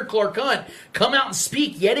yet to hear Clark Hunt come out and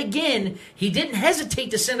speak yet again. He didn't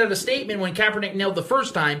hesitate to send out a statement when Kaepernick nailed the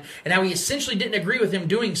first time, and now he essentially didn't agree with him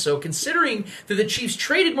doing so, considering that the Chiefs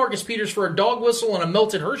traded Marcus Peters for a dog whistle and a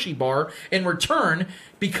melted Hershey bar in return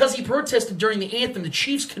because he protested during the anthem. The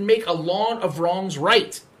Chiefs can make a lawn of wrongs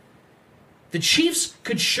right. The Chiefs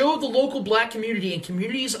could show the local black community and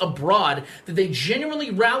communities abroad that they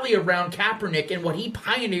genuinely rally around Kaepernick and what he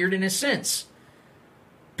pioneered in a sense.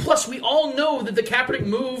 Plus, we all know that the Kaepernick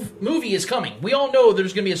movie is coming. We all know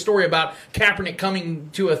there's going to be a story about Kaepernick coming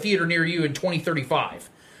to a theater near you in 2035.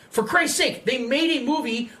 For Christ's sake, they made a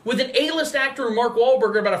movie with an A-list actor, Mark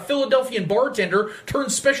Wahlberg, about a Philadelphian bartender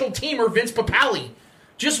turned special teamer, Vince Papale.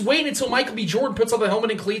 Just wait until Michael B. Jordan puts on the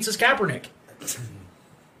helmet and cleats as Kaepernick.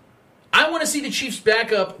 I want to see the Chiefs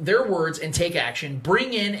back up their words and take action.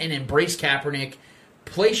 Bring in and embrace Kaepernick.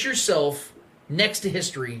 Place yourself next to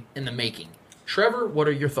history in the making. Trevor, what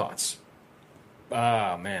are your thoughts?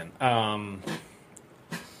 Man.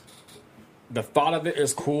 The thought of it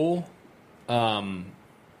is cool.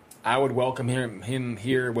 I would welcome him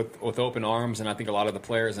here with open arms, and I think a lot of the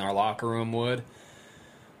players in our locker room would.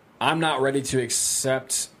 I'm not ready to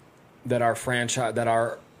accept that our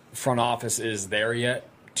front office is there yet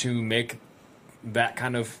to make that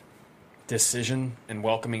kind of decision and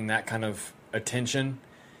welcoming that kind of attention.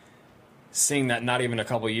 Seeing that not even a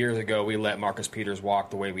couple of years ago we let Marcus Peters walk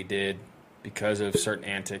the way we did because of certain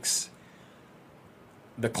antics.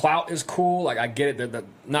 The clout is cool. Like, I get it that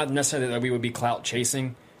not necessarily that we would be clout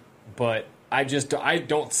chasing, but I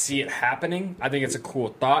don't see it happening. I think it's a cool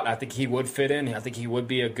thought. I think he would fit in. I think he would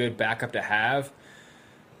be a good backup to have.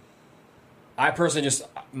 I personally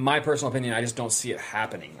my personal opinion, I just don't see it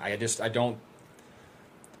happening. I don't.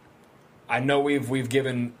 I know we've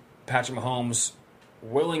given Patrick Mahomes,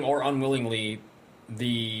 willing or unwillingly,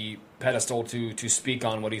 the pedestal to speak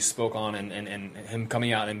on what he spoke on, and him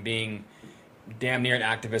coming out and being damn near an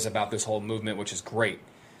activist about this whole movement, which is great.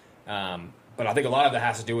 But I think a lot of that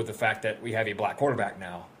has to do with the fact that we have a black quarterback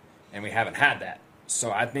now, and we haven't had that.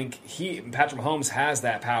 So I think Patrick Mahomes has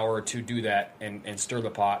that power to do that and stir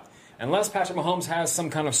the pot. Unless Patrick Mahomes has some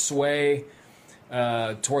kind of sway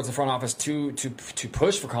towards the front office to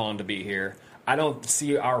push for Colin to be here, I don't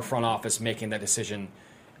see our front office making that decision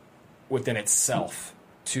within itself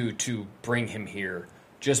to bring him here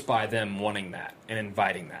just by them wanting that and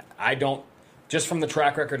inviting that. I don't. Just from the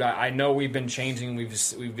track record, I know we've been changing.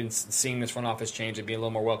 We've been seeing this front office change and be a little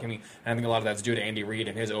more welcoming. And I think a lot of that's due to Andy Reid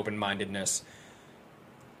and his open-mindedness.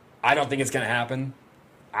 I don't think it's going to happen.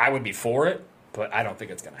 I would be for it, but I don't think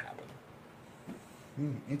it's going to happen.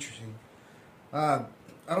 Interesting. I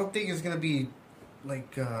don't think it's going to be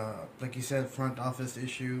like you said, front office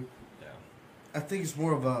issue. Yeah. I think it's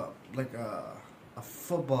more of a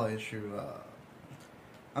football issue.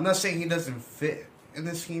 I'm not saying he doesn't fit in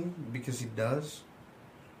this scheme, because he does.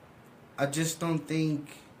 I just don't think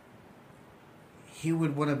he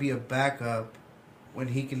would want to be a backup when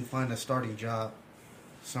he can find a starting job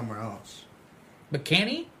somewhere else. But can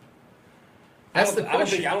he? That's the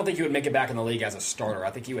question. I don't think he would make it back in the league as a starter. I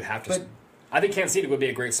think he would have to. I think Kansas City would be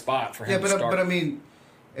a great spot for him to start. But I mean,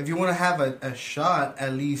 if you want to have a shot,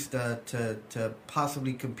 at least to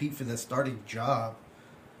possibly compete for the starting job,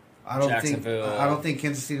 I don't think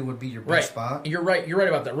Kansas City would be your best spot. You're right. You're right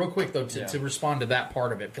about that. Real quick though, to respond to that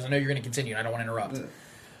part of it, because I know you're going to continue, and I don't want to interrupt. Yeah.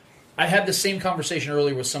 I had the same conversation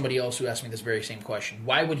earlier with somebody else who asked me this very same question.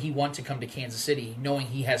 Why would he want to come to Kansas City knowing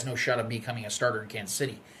he has no shot of becoming a starter in Kansas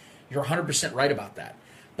City? You're 100% right about that.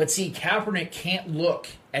 But see, Kaepernick can't look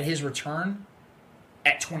at his return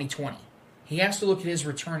at 2020. He has to look at his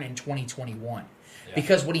return in 2021. Yeah.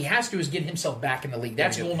 Because what he has to do is get himself back in the league.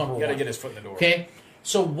 That's goal number one. You got to get his foot in the door. Okay?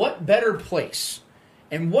 So what better place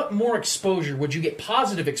and what more exposure would you get,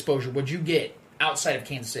 positive exposure, would you get outside of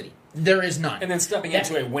Kansas City? There is none. And then stepping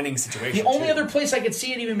into a winning situation. The only other place I could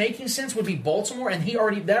see it even making sense would be Baltimore, and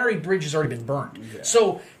that bridge has already been burned. Yeah.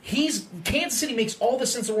 So Kansas City makes all the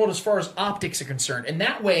sense in the world as far as optics are concerned, and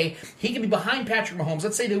that way he can be behind Patrick Mahomes.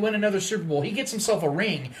 Let's say they win another Super Bowl, he gets himself a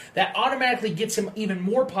ring that automatically gets him even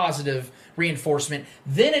more positive reinforcement.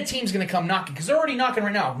 Then a team's going to come knocking, because they're already knocking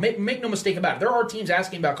right now. Make no mistake about it. There are teams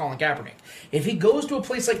asking about Colin Kaepernick. If he goes to a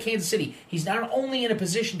place like Kansas City, he's not only in a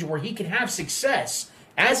position to where he can have success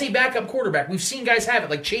as a backup quarterback. We've seen guys have it,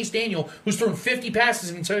 like Chase Daniel, who's thrown 50 passes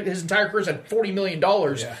in his entire career, has had $40 million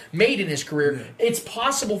made in his career. Yeah. It's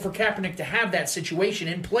possible for Kaepernick to have that situation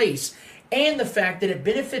in place and the fact that it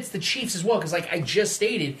benefits the Chiefs as well, because like I just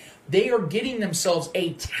stated, they are getting themselves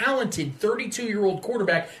a talented 32-year-old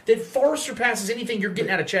quarterback that far surpasses anything you're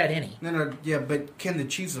getting out of Chad Henne. No, yeah, but can the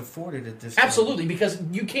Chiefs afford it at this Absolutely, because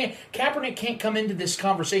you can't. Kaepernick can't come into this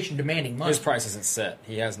conversation demanding money. His price isn't set.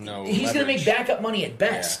 He has no. He's going to make backup money at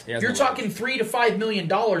best. Yeah, you're talking $3 to $5 million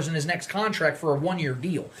in his next contract for a 1-year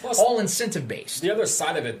deal, Plus, all incentive based. The other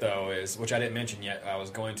side of it, though, is which I didn't mention yet. I was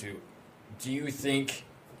going to. Do you think?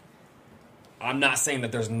 I'm not saying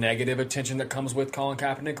that there's negative attention that comes with Colin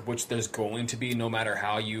Kaepernick, which there's going to be no matter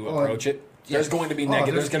how you approach it. There's going to be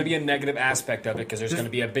negative. There's going to be a negative aspect of it because there's going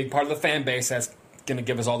to be a big part of the fan base that's going to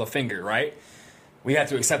give us all the finger, right? We have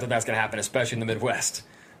to accept that that's going to happen, especially in the Midwest.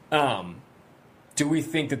 Do we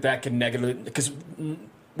think that can negatively? Because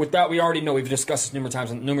with that, we already know we've discussed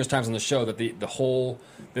this numerous times on the show that this whole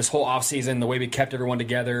offseason, the way we kept everyone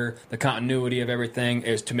together, the continuity of everything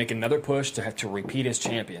is to make another push to have to repeat as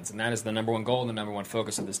champions, and that is the number one goal and the number one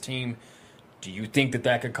focus of this team. Do you think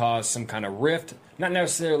that could cause some kind of rift? Not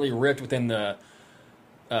necessarily rift within the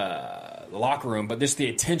locker room, but just the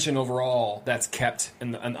attention overall that's kept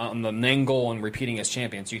on the main goal and repeating as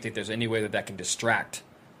champions. Do you think there's any way that can distract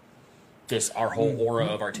our whole aura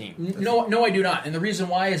of our team? No, I do not. And the reason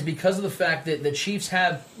why is because of the fact that the Chiefs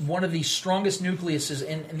have one of the strongest nucleuses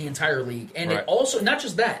in the entire league. And it also, not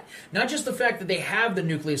just that, not just the fact that they have the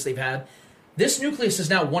nucleus they've had, this nucleus has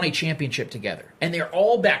now won a championship together. And they're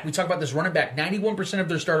all back. We talk about this running back. 91% of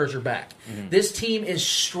their starters are back. Mm-hmm. This team is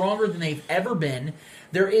stronger than they've ever been.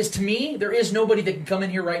 There is nobody that can come in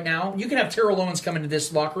here right now. You can have Terrell Owens come into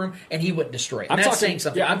this locker room, and he wouldn't destroy it. That's saying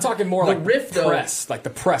something. Yeah, I'm talking more the like rift, press, like the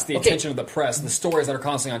press, the attention of the press, the stories that are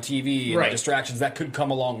constantly on TV, and the distractions that could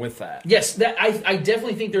come along with that. Yes, I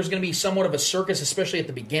definitely think there's going to be somewhat of a circus, especially at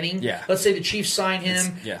the beginning. Yeah. Let's say the Chiefs sign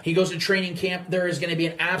him, he goes to training camp, there is going to be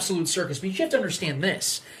an absolute circus. But you have to understand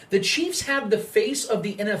this. The Chiefs have the face of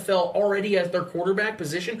the NFL already as their quarterback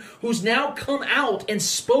position, who's now come out and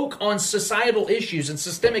spoke on societal issues and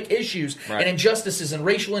systemic issues and injustices and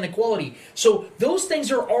racial inequality. So those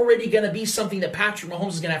things are already going to be something that Patrick Mahomes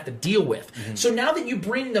is going to have to deal with. Mm-hmm. So now that you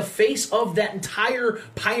bring the face of that entire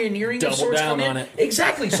pioneering of sorts come in,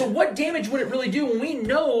 exactly. So what damage would it really do when we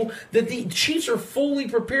know that the Chiefs are fully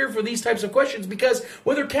prepared for these types of questions? Because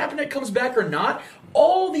whether Kaepernick comes back or not,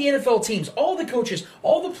 all the NFL teams, all the coaches,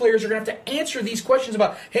 all the players are going to have to answer these questions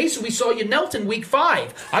about, hey, so we saw you knelt in week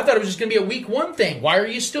 5. I thought it was just going to be a week 1 thing. Why are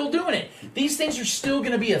you still doing it? These things are still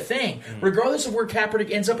going to be a thing, regardless of where Kaepernick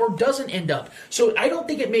ends up or doesn't end up. So I don't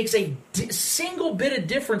think it makes a single bit of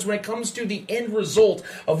difference when it comes to the end result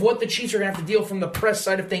of what the Chiefs are going to have to deal from the press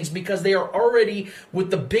side of things, because they are already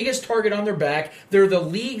with the biggest target on their back. They're the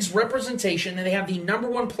league's representation, and they have the number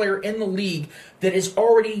 1 player in the league that is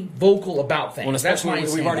already vocal about things. Well, that's why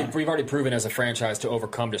we've already proven as a franchise to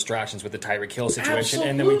overcome distractions with the Tyreek Hill situation,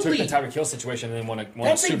 and then we took the Tyreek Hill situation and then won a Super Bowl.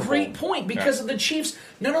 That's a great point, because of the Chiefs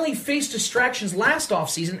not only faced distractions last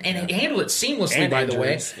offseason and handled it seamlessly, and by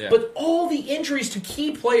injuries, the way, but all the injuries to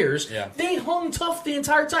key players, they hung tough the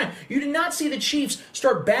entire time. You did not see the Chiefs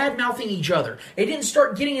start bad-mouthing each other. They didn't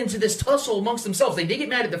start getting into this tussle amongst themselves. They did get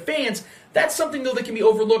mad at the fans. That's something, though, that can be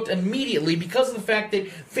overlooked immediately because of the fact that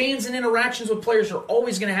fans and interactions with players are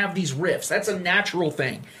always going to have these rifts. That's a natural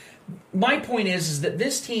thing. My point is that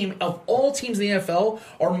this team, of all teams in the NFL,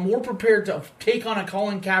 are more prepared to take on a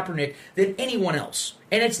Colin Kaepernick than anyone else.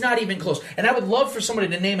 And it's not even close. And I would love for somebody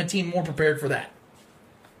to name a team more prepared for that.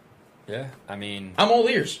 Yeah, I mean, I'm all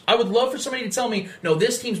ears. I would love for somebody to tell me, no,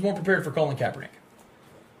 this team's more prepared for Colin Kaepernick.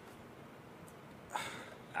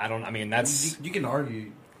 That's... You can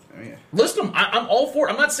argue... List them. I'm all for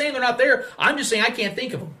it. I'm not saying they're not there. I'm just saying I can't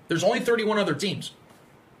think of them. There's only 31 other teams.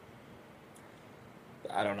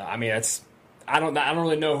 I don't know. I mean, I don't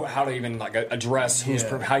really know how to even address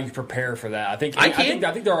how you prepare for that. I think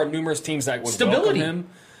there are numerous teams that would welcome him.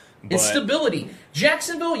 It's stability.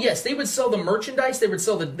 Jacksonville, yes, they would sell the merchandise. They would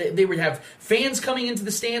they would have fans coming into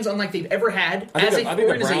the stands unlike they've ever had as an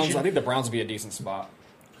organization. I think the Browns would be a decent spot.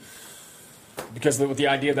 Because with the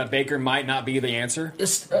idea that Baker might not be the answer, we're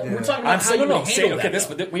talking about how you handle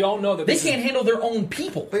that. But we all know that they can't handle their own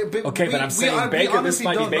people. But I'm saying Baker. This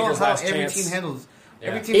might be Baker's last chance. Every team handles.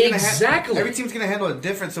 Exactly. Every team's going to handle it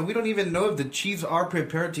different, so we don't even know if the Chiefs are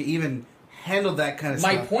prepared to even handle that kind of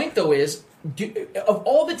stuff. My point, though, is of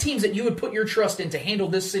all the teams that you would put your trust in to handle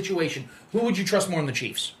this situation, who would you trust more than the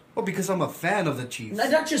Chiefs? Well, because I'm a fan of the Chiefs.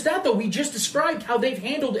 Not just that, though. We just described how they've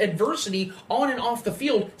handled adversity on and off the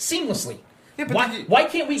field seamlessly. Yeah, why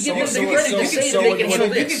can't we give them the credit to say that they can handle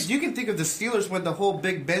this? You can think of the Steelers when the whole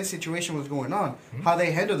Big Ben situation was going on, how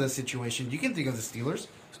they handled the situation. You can think of the Steelers.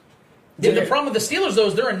 The problem with the Steelers, though,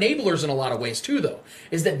 is they're enablers in a lot of ways, too, though.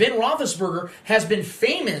 Is that Ben Roethlisberger has been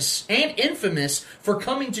famous and infamous for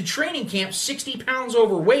coming to training camp 60 pounds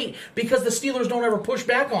overweight because the Steelers don't ever push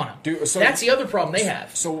back on him. That's the other problem they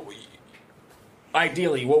have. So,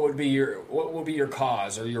 ideally, what would be your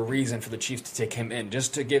cause or your reason for the Chiefs to take him in?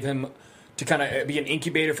 Just to give him, to kind of be an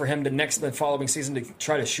incubator for him the following season to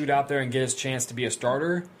try to shoot out there and get his chance to be a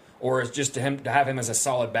starter? Or is just to have him as a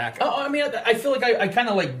solid backup? I mean, I feel like I kind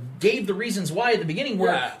of like gave the reasons why at the beginning.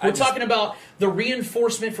 Where we're talking about the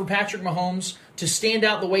reinforcement for Patrick Mahomes to stand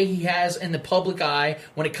out the way he has in the public eye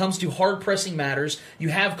when it comes to hard pressing matters. You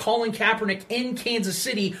have Colin Kaepernick in Kansas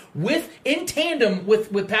City in tandem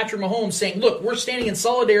with Patrick Mahomes saying, "Look, we're standing in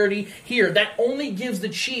solidarity here." That only gives the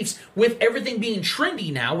Chiefs, with everything being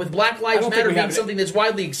trendy now, with Black Lives Matter being something that's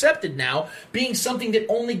widely accepted now, being something that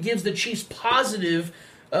only gives the Chiefs positive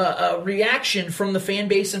reaction from the fan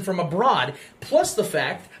base and from abroad. Plus the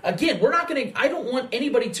fact, again, I don't want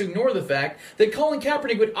anybody to ignore the fact that Colin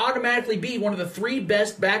Kaepernick would automatically be one of the 3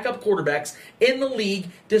 best backup quarterbacks in the league,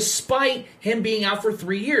 despite him being out for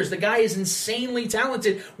 3 years. The guy is insanely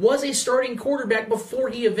talented, was a starting quarterback before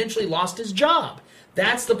he eventually lost his job.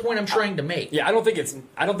 That's the point I'm trying to make. Yeah, I don't think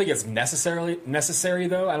it's necessary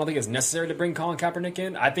though. I don't think it's necessary to bring Colin Kaepernick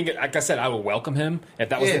in. I think, like I said, I would welcome him if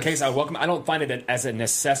that was the case. I would welcome. I don't find it as a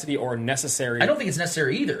necessity or necessary. I don't think it's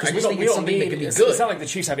necessary either. I just think it's something that could be good. It's not like the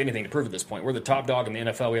Chiefs have anything to prove at this point. We're the top dog in the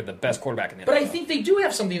NFL. We have the best quarterback in the NFL. But I think they do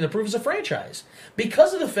have something to prove as a franchise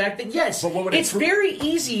because of the fact that it's very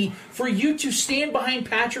easy for you to stand behind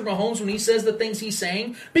Patrick Mahomes when he says the things he's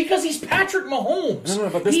saying because he's Patrick Mahomes. No,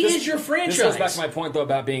 but he is your franchise. This goes back to my point though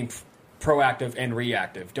about being proactive and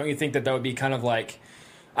reactive. Don't you think that would be kind of like,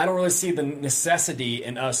 I don't really see the necessity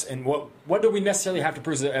in us, and what do we necessarily have to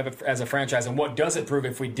prove as a franchise, and what does it prove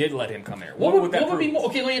if we did let him come here? What would that prove? Be more,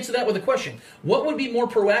 okay, let me answer that with a question. What would be more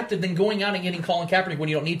proactive than going out and getting Colin Kaepernick when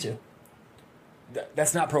you don't need to?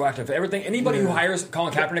 That's not proactive. Anybody who hires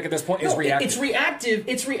Colin Kaepernick at this point is reactive.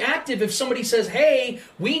 It's reactive if somebody says, "Hey,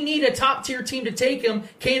 we need a top tier team to take him,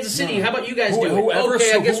 Kansas City. How about you guys do it?"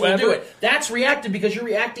 Okay, I guess we'll do it. That's reactive because you're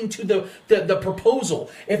reacting to the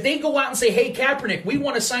proposal. If they go out and say, "Hey, Kaepernick, we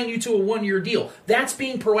want to sign you to a 1-year deal," that's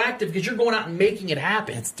being proactive because you're going out and making it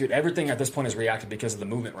happen. Dude, everything at this point is reactive because of the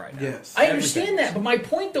movement right now. Yes, I understand that, but my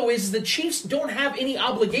point though is the Chiefs don't have any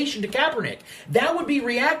obligation to Kaepernick. That would be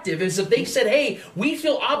reactive, is if they said, "Hey, we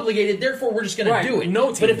feel obligated, therefore we're just going to do it." No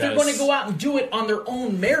team but if does. they're going to go out and do it on their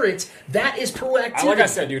own merits, that is proactivity. Like I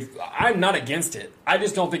said, dude, I'm not against it. I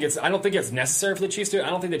just don't think I don't think it's necessary for the Chiefs to do it. I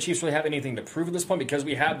don't think the Chiefs really have anything to prove at this point because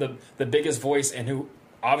we have the biggest voice and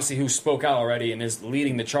who spoke out already and is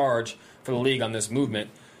leading the charge for the league on this movement.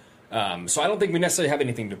 So I don't think we necessarily have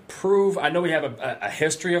anything to prove. I know we have a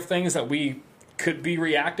history of things that we could be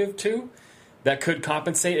reactive to that could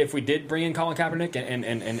compensate if we did bring in Colin Kaepernick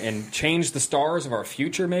and change the stars of our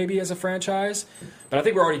future maybe as a franchise. But I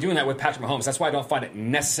think we're already doing that with Patrick Mahomes. That's why I don't find it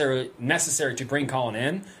necessary to bring Colin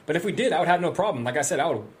in. But if we did, I would have no problem. Like I said, I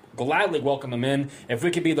would gladly welcome him in. If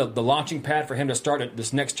we could be the launching pad for him to start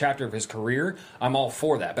this next chapter of his career, I'm all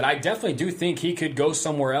for that. But I definitely do think he could go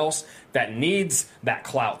somewhere else that needs that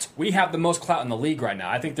clout. We have the most clout in the league right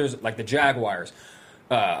now. I think there's like the Jaguars.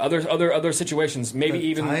 Other situations, maybe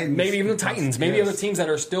even the Titans, maybe other teams that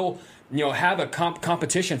are still, have a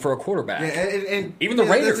competition for a quarterback. Yeah, and even the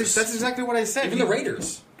Raiders. That's exactly what I said. Even the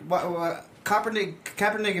Raiders.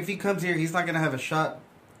 Kaepernick, if he comes here, he's not going to have a shot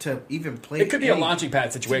to even play. It could be a launching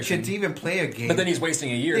pad situation to even play a game. But then he's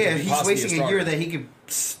wasting a year. Yeah, he's wasting a year that he could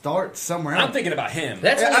start somewhere else. I'm thinking about him.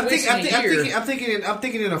 I'm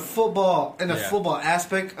thinking in a football football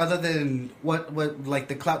aspect, other than what like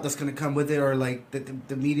the clout that's going to come with it, or like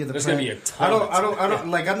the media. There's going to be a ton. I don't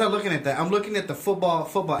like. I'm not looking at that. I'm looking at the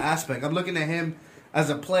football aspect. I'm looking at him as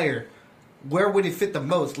a player. Where would it fit the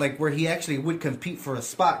most? Like where he actually would compete for a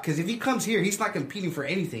spot? Because if he comes here, he's not competing for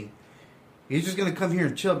anything. He's just going to come here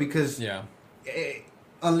and chill because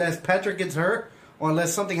unless Patrick gets hurt or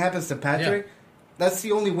unless something happens to Patrick, that's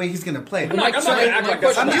the only way he's going to play. I'm not going to act like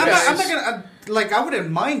that's I'm not going to, like, I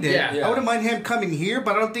wouldn't mind it. Yeah. I wouldn't mind him coming here,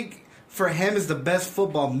 but I don't think for him is the best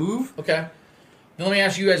football move. Okay. Now let me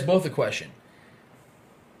ask you guys both a question.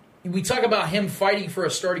 We talk about him fighting for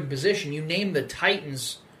a starting position. You name the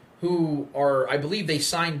Titans who are, I believe they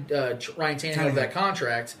signed Ryan Tannehill to that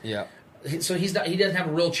contract. Yeah. So he doesn't have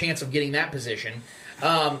a real chance of getting that position.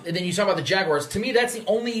 And then you talk about the Jaguars. To me, that's the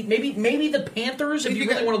only maybe the Panthers. If you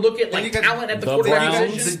really want to look at like talent at the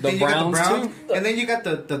quarterback position, the Browns too. And then you got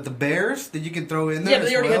the Bears that you can throw in there. Yeah, but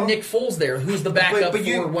they already have Nick Foles there, who's the backup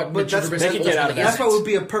for what Mitchell Trubisky has. That's what would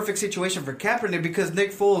be a perfect situation for Kaepernick because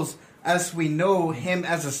Nick Foles, as we know him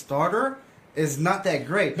as a starter, is not that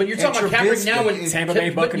great. But you're talking about Kaepernick now with Tampa Bay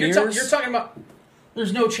Buccaneers. You're talking about.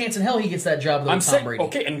 There's no chance in hell he gets that job though. I'm with Tom saying, Brady.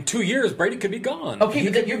 okay, in 2 years, Brady could be gone. Okay,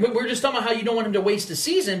 but we're just talking about how you don't want him to waste a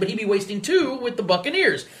season, but he'd be wasting 2 with the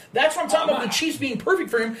Buccaneers. That's what I'm talking about. The Chiefs being perfect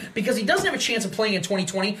for him because he doesn't have a chance of playing in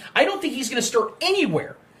 2020. I don't think he's going to start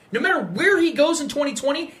anywhere. No matter where he goes in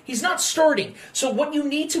 2020, he's not starting. So what you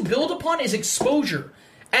need to build upon is exposure.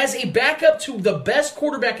 As a backup to the best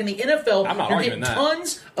quarterback in the NFL, you're getting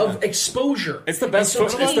tons of exposure. It's the best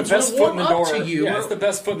foot. It's the best foot in the door. Yeah, it's the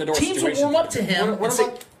best foot in the door. Teams will warm up to him. What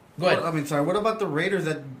about? Go ahead. I mean, sorry. What about the Raiders?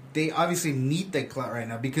 That they obviously need that clout right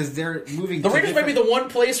now because they're moving. The Raiders might be the one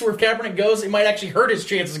place where if Kaepernick goes, it might actually hurt his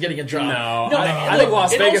chances of getting a job. No, I think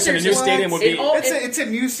Las Vegas in a new stadium would be. It's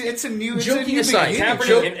a new. Joking aside,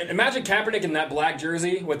 imagine Kaepernick in that black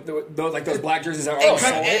jersey with those black jerseys that are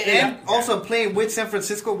sold. And also playing with San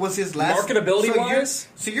Francisco was his last marketability wise.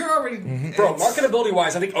 So you're already marketability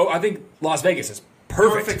wise. I think Las Vegas is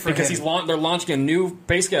perfect for because him. They're launching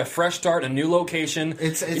basically a fresh start, a new location.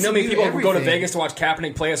 It's people would go to Vegas to watch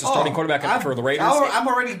Kaepernick play as a starting quarterback for the Raiders. I'm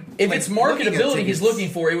already. If it's marketability he's looking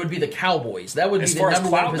for, it would be the Cowboys. That would be as the far number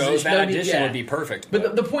as one clout position. Goes, that addition would be perfect.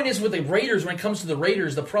 But the point is with the Raiders, when it comes to the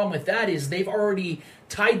Raiders, the problem with that is they've already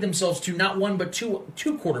tied themselves to not one but two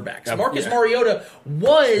quarterbacks. Marcus Mariota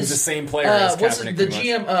was the same player as Kaepernick. The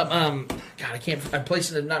GM? God, I can't. I'm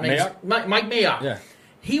placing it. Not Mayock? Mike Mayock. Yeah.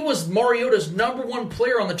 He was Mariota's number one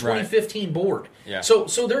player on the 2015 board. Yeah. So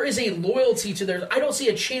there is a loyalty to there. I don't see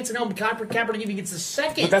a chance in hell Kaepernick even gets the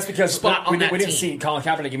second. But that's because spot on that we didn't team. see Colin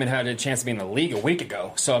Kaepernick even had a chance to be in the league a week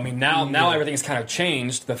ago. So I mean now everything's kind of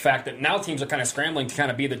changed. The fact that now teams are kind of scrambling to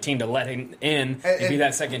kind of be the team to let him in and be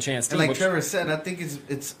that second chance team. And like Trevor said, I think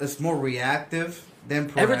it's more reactive.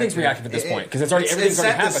 Everything's reactive at this point because everything's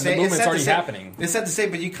already happened. The movement's already happening. It's sad to say,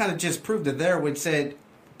 but you kind of just proved it there when said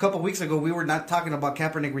a couple weeks ago we were not talking about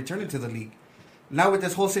Kaepernick returning to the league. Now with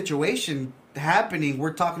this whole situation happening,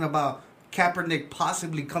 we're talking about Kaepernick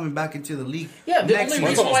possibly coming back into the league. Yeah, the next only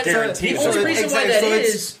reason why that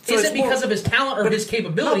isn't because of his talent or his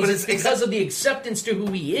capabilities. It's because of the acceptance to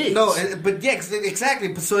who he is. No, but yeah,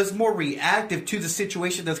 exactly. So it's more reactive to the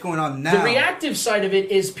situation that's going on now. The reactive side of it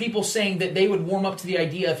is people saying that they would warm up to the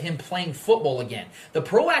idea of him playing football again. The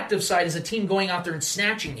proactive side is a team going out there and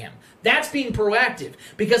snatching him. That's being proactive.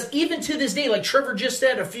 Because even to this day, like Trevor just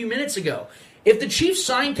said a few minutes ago, if the Chiefs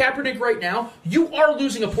sign Kaepernick right now, you are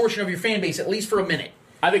losing a portion of your fan base, at least for a minute.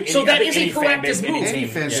 So that is a proactive move.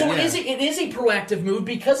 It is a proactive move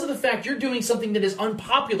because of the fact you're doing something that is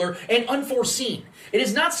unpopular and unforeseen. It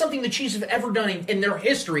is not something the Chiefs have ever done in their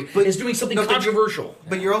history, is doing something controversial.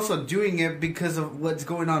 But you're also doing it because of what's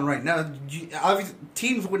going on right now. Obviously,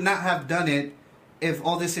 teams would not have done it if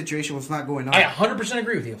all this situation was not going on. I 100%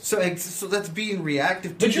 agree with you. So that's being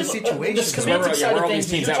reactive to the situation.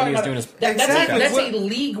 That's a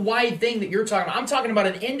league-wide thing that you're talking about. I'm talking about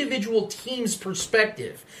an individual team's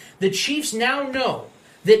perspective. The Chiefs now know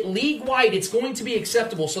that league-wide it's going to be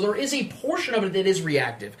acceptable, so there is a portion of it that is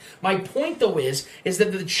reactive. My point, though, is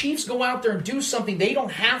that the Chiefs go out there and do something they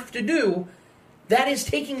don't have to do. That is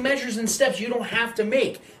taking measures and steps you don't have to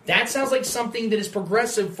make. That sounds like something that is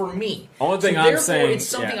progressive for me. Only thing I'm saying, it's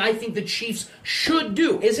something I think the Chiefs should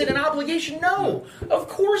do. Is it an obligation? No, of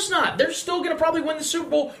course not. They're still going to probably win the Super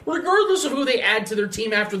Bowl regardless of who they add to their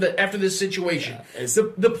team after this situation.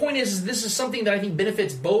 The point is this is something that I think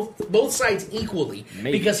benefits both sides equally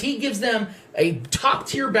because he gives them a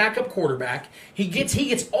top-tier backup quarterback. He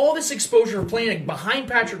gets all this exposure of playing behind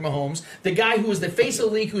Patrick Mahomes, the guy who is the face of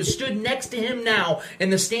the league, who has stood next to him now in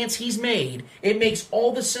the stance he's made. It makes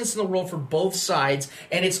all the sense in the world for both sides,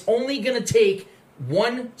 and it's only going to take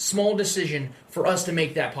one small decision for us to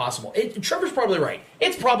make that possible. Trevor's probably right.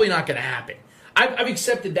 It's probably not going to happen. I've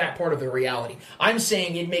accepted that part of the reality. I'm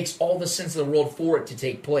saying it makes all the sense in the world for it to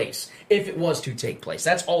take place, if it was to take place.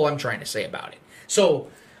 That's all I'm trying to say about it. So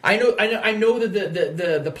I know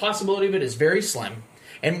that the possibility of it is very slim.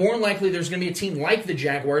 And more than likely, there's going to be a team like the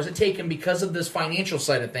Jaguars that take him because of this financial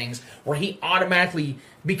side of things, where he automatically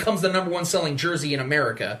becomes the number one selling jersey in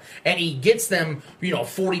America, and he gets them,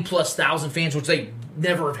 40+ thousand fans, which they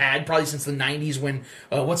never have had, probably since the 90s when,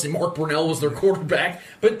 Mark Brunell was their quarterback.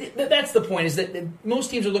 But that's the point, is that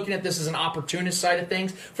most teams are looking at this as an opportunist side of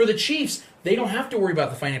things. For the Chiefs, they don't have to worry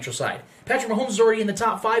about the financial side. Patrick Mahomes is already in the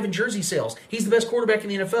top 5 in jersey sales. He's the best quarterback in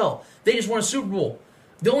the NFL. They just won a Super Bowl.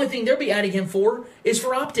 The only thing they'll be adding him for is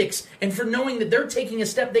for optics and for knowing that they're taking a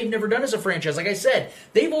step they've never done as a franchise. Like I said,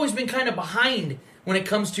 they've always been kind of behind when it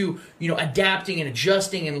comes to, adapting and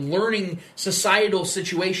adjusting and learning societal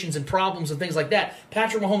situations and problems and things like that.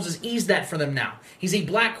 Patrick Mahomes has eased that for them now. He's a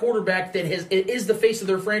black quarterback that is the face of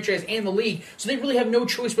their franchise and the league, so they really have no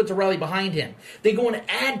choice but to rally behind him. They go and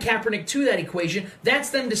add Kaepernick to that equation.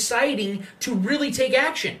 That's them deciding to really take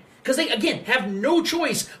action. Because they, again, have no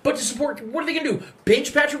choice but to support. What are they going to do?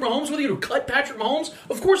 Bench Patrick Mahomes? What are they going to cut Patrick Mahomes?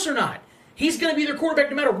 Of course they're not. He's going to be their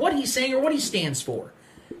quarterback no matter what he's saying or what he stands for.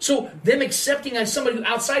 So them accepting as somebody who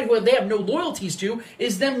outside who they have no loyalties to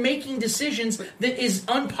is them making decisions that is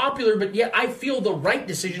unpopular, but yet I feel the right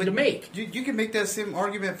decision to make. You can make that same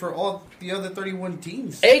argument for all the other 31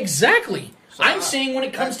 teams. Exactly. So I'm saying when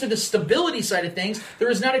it comes to the stability side of things,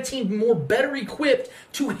 there is not a team more better equipped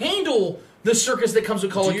to handle the circus that comes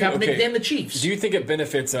with Colin Kaepernick than the Chiefs. Do you think it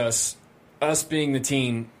benefits us being the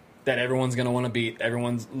team that everyone's going to want to beat?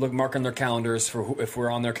 Everyone's marking their calendars for if we're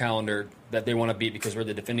on their calendar that they want to beat because we're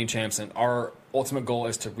the defending champs, and our ultimate goal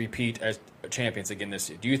is to repeat as champions again this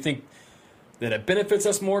year. Do you think that it benefits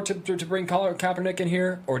us more to bring Colin Kaepernick in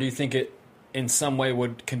here, or do you think it in some way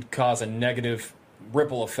can cause a negative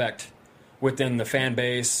ripple effect within the fan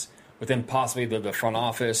base, within possibly the front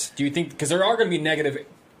office? Do you think, because there are going to be negative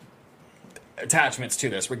attachments to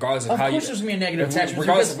this, regardless of how you... Of course there's going to be a negative attachment.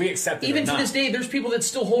 Regardless if we accept it even or not. to this day, there's people that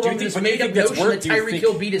still hold on to this but made-up notion that Tyreek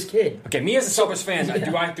Hill beat his kid. Okay, me as a selfish fan,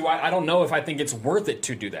 I don't know if I think it's worth it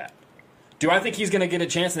to do that. Do I think he's going to get a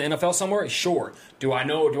chance in the NFL somewhere? Sure. Do I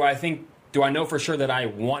know for sure that I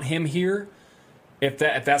want him here? If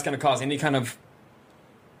that's going to cause any kind of...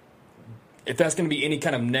 If that's going to be any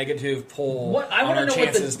kind of negative pull on our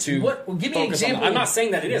chances to give me an example. I'm not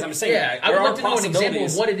saying that it is. I'm saying I would like to know an example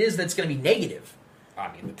of what it is that's going to be negative.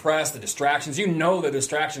 I mean, the press, the distractions. You know the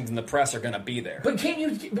distractions in the press are going to be there. But can't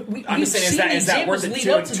you? I'm just saying, is that worth it lead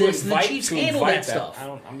up to this? And the Chiefs handle that stuff.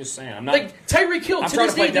 I'm just saying. I'm not like Tyreek Hill. To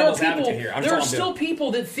this day, there are still people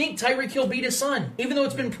people that think Tyreek Hill beat his son, even though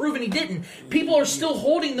it's been proven he didn't. People are still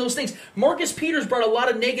holding those things. Marcus Peters brought a lot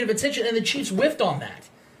of negative attention, and the Chiefs whiffed on that.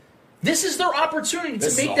 This is their opportunity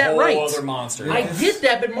to make that right. This is a whole other monster. I get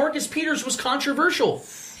that, but Marcus Peters was controversial.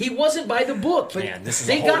 He wasn't by the book. Man,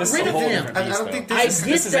 they got rid of him. I don't think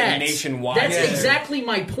this is a nationwide. That's exactly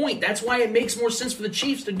my point. That's why it makes more sense for the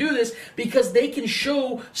Chiefs to do this, because they can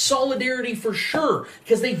show solidarity for sure.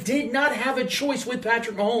 Because they did not have a choice with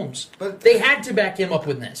Patrick Mahomes. But they had to back him up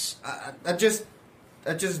with this. I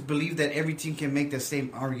just believe that every team can make the same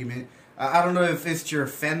argument. I don't know if it's your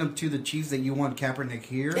fandom to the Chiefs that you want Kaepernick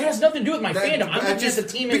here. It has nothing to do with my fandom. I'm looking at the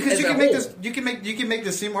team because as you a can whole. make this. You can make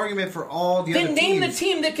the same argument for all the other teams. Then name the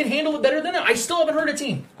team that can handle it better than them. I still haven't heard a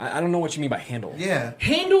team. I don't know what you mean by handle. Yeah,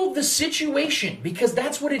 handle the situation, because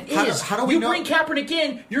that's what it is. How do we know? Bring Kaepernick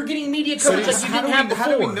in, you're getting media coverage like you didn't have before.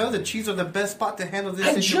 How do we know the Chiefs are the best spot to handle this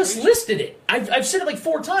situation? I just listed it. I've said it like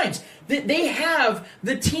 4 times. They have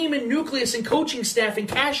the team and nucleus and coaching staff and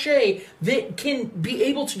cachet that can be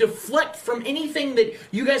able to deflect from anything that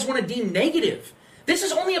you guys want to deem negative. This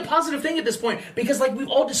is only a positive thing at this point, because like we've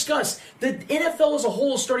all discussed, the NFL as a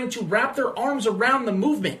whole is starting to wrap their arms around the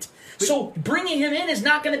movement. So bringing him in is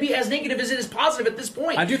not going to be as negative as it is positive at this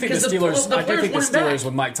point. I do think the Steelers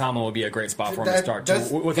with Mike Tomlin would be a great spot for him to start.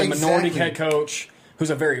 With a minority head coach who's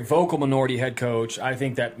a very vocal minority head coach, I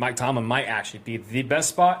think that Mike Tomlin might actually be the best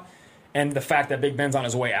spot. And the fact that Big Ben's on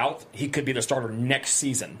his way out, he could be the starter next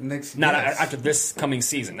season. After this coming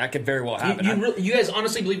season. That could very well happen. You guys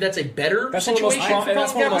honestly believe that's a better situation?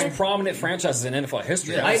 That's one of the most prominent franchises in NFL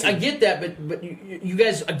history. Yeah, I get that, but you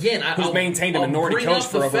guys, again... Who's maintained a minority coach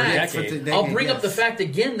for over a decade. I'll bring up the fact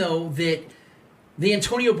again, though, that the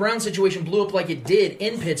Antonio Brown situation blew up like it did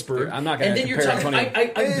in Pittsburgh. I'm not going to compare Antonio.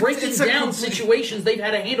 I'm breaking down situations they've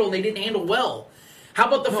had to handle and they didn't handle well. How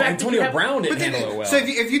about the fact Antonio Brown didn't handle it well? So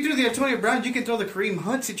if you threw the Antonio Brown, you can throw the Kareem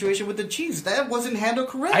Hunt situation with the Chiefs. That wasn't handled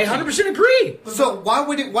correctly. I 100% agree. So why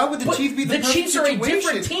would the Chiefs be the Chiefs are a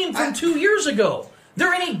different team from 2 years ago.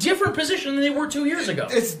 They're in a different position than they were 2 years ago.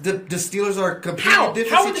 It's the Steelers are a completely different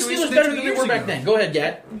situation. How are the Steelers better than they were back then? Go ahead,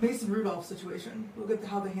 Gat. Mason Rudolph situation. Look at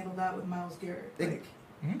how they handled that with Myles Garrett. It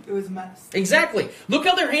was a mess. Exactly. Look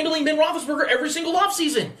how they're handling Ben Roethlisberger every single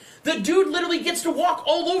offseason. The dude literally gets to walk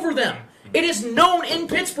all over them. It is known in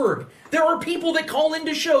Pittsburgh. There are people that call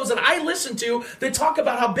into shows that I listen to that talk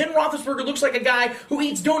about how Ben Roethlisberger looks like a guy who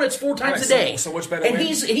eats donuts 4 times a day. So which better and way?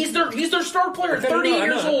 He's their star player at 38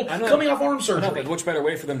 years old, coming off arm surgery. But which better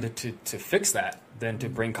way for them to fix that than to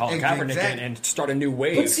bring Colin Kaepernick in and start a new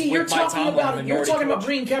wave? But see, you're talking about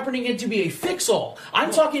bringing Kaepernick in to be a fix-all.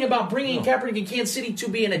 I'm talking about bringing Kaepernick in Kansas City to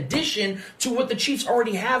be an addition to what the Chiefs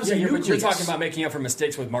already have as a nucleus. You're talking about making up for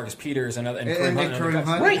mistakes with Marcus Peters and Kareem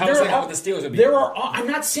Hunt. Right. How is that help the Steelers? I'm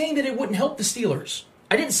not saying that it wouldn't help the Steelers.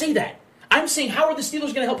 I didn't say that. I'm saying, how are the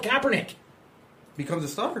Steelers going to help Kaepernick? Become the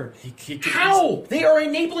starter. How? They are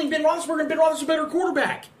enabling Ben Roethlisberger, and Ben Roethlisberger is a better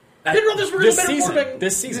quarterback. Ben Roethlisberger is a better quarterback.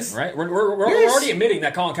 This season, right? We're already admitting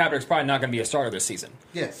that Colin Kaepernick is probably not going to be a starter this season.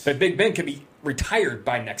 Yes. But Big Ben could be retired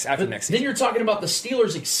by next season. Then you're talking about the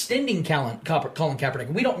Steelers extending Colin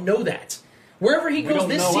Kaepernick. We don't know that. Wherever he goes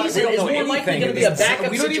this season is more likely going to be a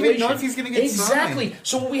backup situation. We don't even know if he's going to get Exactly. signed.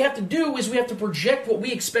 So what we have to do is we have to project what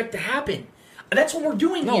we expect to happen. That's what we're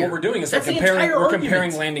doing here. No, what we're doing is That's we're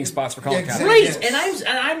comparing landing spots for Colin Kaepernick. Right, Yes. and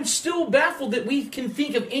I'm still baffled that we can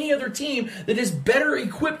think of any other team that is better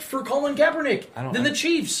equipped for Colin Kaepernick than the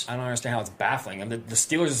Chiefs. I don't understand how it's baffling. I mean, the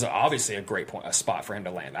Steelers is obviously a great spot for him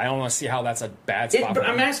to land. I don't want to see how that's a bad spot. But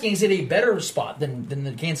I'm asking, is it a better spot than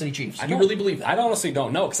the Kansas City Chiefs? Do you really believe that? I honestly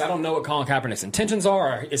don't know because I don't know what Colin Kaepernick's intentions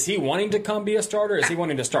are. Is he wanting to come be a starter? Is he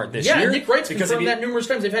wanting to start this year? Yeah, Nick Wright's confirmed that numerous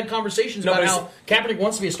times. They've had conversations about how Kaepernick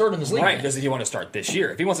wants to be a starter in this league. Right? Does he want to start this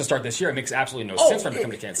year? If he wants to start this year, it makes absolutely no sense for him to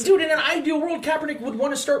come to Kansas City. Dude, in an ideal world, Kaepernick would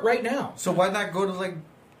want to start right now. So why not go to like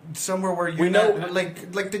somewhere where you're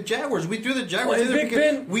like the Jaguars? We threw the Jaguars in there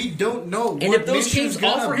because we don't know. And if those teams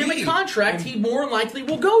offer him a contract, he more likely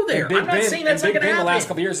will go there. I'm not saying that's not going to happen. The last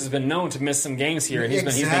couple of years has been known to miss some games here, and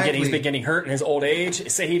he's been getting hurt in his old age.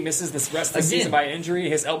 Say he misses the rest of the season by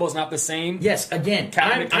injury. His elbow's not the same. Yes, again,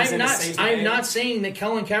 I'm not saying that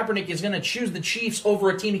Colin Kaepernick is going to choose the Chiefs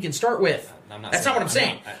over a team he can start with. That's not what I'm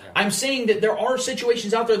saying. I'm saying that there are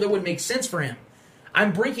situations out there that would make sense for him.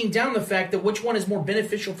 I'm breaking down the fact that which one is more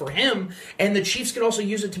beneficial for him, and the Chiefs could also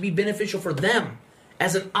use it to be beneficial for them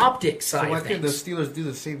as an optic side. So why can't the Steelers do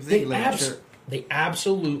the same thing? They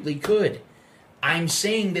absolutely could. I'm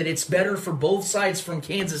saying that it's better for both sides from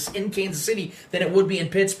Kansas City than it would be in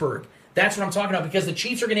Pittsburgh. That's what I'm talking about because the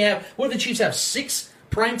Chiefs are going to have. What do the Chiefs have? 6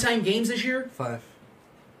 primetime games this year? 5.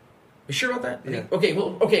 You sure about that? Yeah.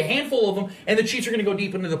 Okay, a handful of them, and the Chiefs are going to go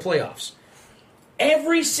deep into the playoffs.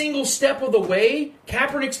 Every single step of the way,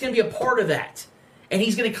 Kaepernick's going to be a part of that. And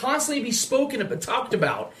he's going to constantly be talked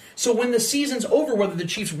about. So when the season's over, whether the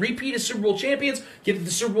Chiefs repeat as Super Bowl champions, get to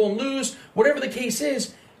the Super Bowl and lose, whatever the case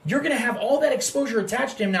is, you're going to have all that exposure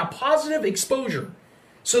attached to him. Now, positive exposure.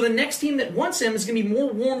 So the next team that wants him is going to be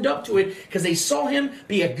more warmed up to it because they saw him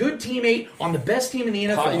be a good teammate on the best team in the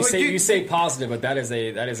NFL. You say positive, but that is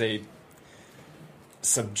a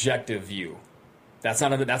subjective view. That's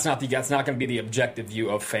not going to be the objective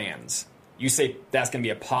view of fans. You say that's going to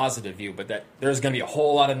be a positive view, but that there's going to be a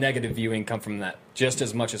whole lot of negative viewing come from that, just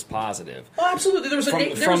as much as positive. Oh, absolutely.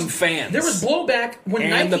 From fans. There was blowback when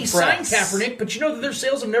Nike signed Kaepernick, but you know that their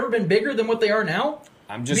sales have never been bigger than what they are now?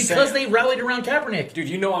 I'm just because saying, they rallied around Kaepernick. Dude,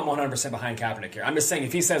 you know I'm 100% behind Kaepernick here. I'm just saying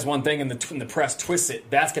if he says one thing and the press twists it,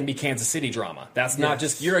 that's going to be Kansas City drama. That's not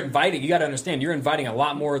just, you got to understand, you're inviting a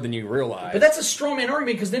lot more than you realize. But that's a straw man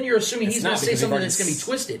argument because then you're assuming he's going to say something that's going to be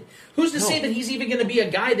twisted. Who's to say that he's even going to be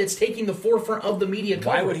a guy that's taking the forefront of the media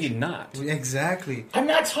coverage? Why would he not? Exactly. I'm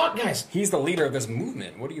not talking, guys. He's the leader of this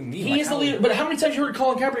movement. What do you mean? He is the leader. But how many times have you heard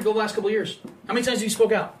Colin Kaepernick go the last couple of years? How many times have you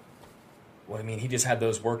spoke out? Well, I mean, he just had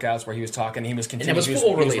those workouts where he was talking. He was continuing. And it was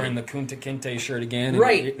football he was wearing the Kunta Kinte shirt again.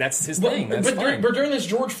 Right. That's his thing. That's fine. But during this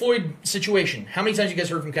George Floyd situation, how many times you guys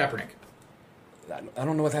heard from Kaepernick? I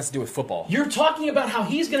don't know what that has to do with football. You're talking about how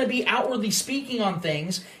he's going to be outwardly speaking on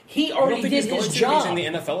things. He already did his job. He's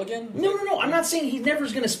in the NFL again? No. I'm not saying he never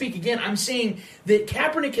is going to speak again. I'm saying that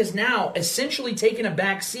Kaepernick has now essentially taken a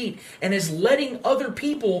back seat and is letting other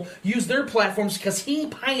people use their platforms because he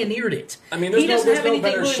pioneered it. I mean, he doesn't have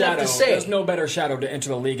anything really left to say. There's no better shadow to enter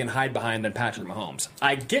the league and hide behind than Patrick Mahomes.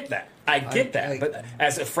 I get that. But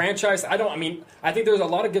as a franchise, I think there's a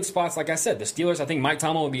lot of good spots. Like I said, the Steelers, I think Mike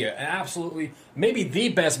Tomlin would be an absolutely, maybe the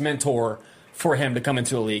best mentor for him to come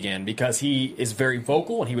into the league in because he is very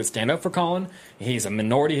vocal and he would stand up for Colin. He's a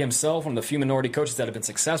minority himself, one of the few minority coaches that have been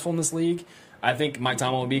successful in this league. I think Mike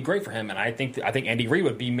Tomlin would be great for him, and I think Andy Reid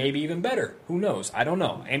would be maybe even better. Who knows? I don't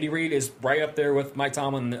know. Andy Reid is right up there with Mike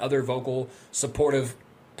Tomlin and the other vocal, supportive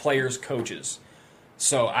players, coaches.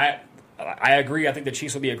 So I agree. I think the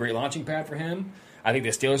Chiefs will be a great launching pad for him. I think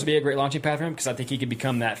the Steelers will be a great launching pad for him because I think he could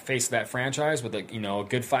become that face of that franchise with a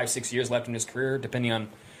good 5-6 years left in his career, depending on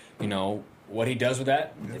what he does with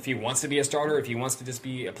that. Yeah. If he wants to be a starter, if he wants to just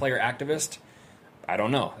be a player activist, I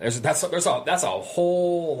don't know. That's a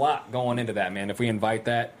whole lot going into that, man. If we invite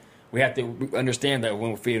that, we have to understand that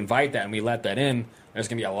if we invite that and we let that in, there's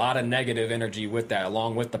going to be a lot of negative energy with that,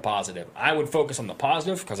 along with the positive. I would focus on the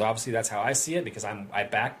positive because obviously that's how I see it because I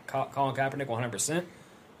back Colin Kaepernick 100%. You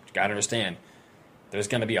got to understand, there's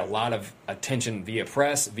going to be a lot of attention via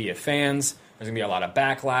press, via fans. There's going to be a lot of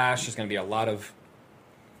backlash. There's going to be a lot of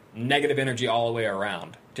negative energy all the way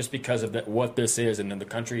around. just because of what this is. And in the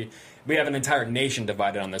country, we have an entire nation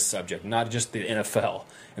divided on this subject, not just the NFL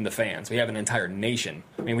and the fans. We have an entire nation.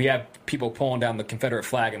 I mean, we have people pulling down the Confederate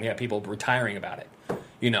flag, and we have people retiring about it.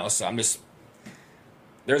 So I'm just...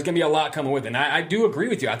 There's going to be a lot coming with it. And I do agree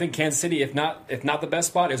with you. I think Kansas City, if not the best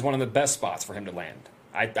spot, is one of the best spots for him to land.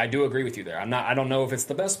 I do agree with you there. I don't know if it's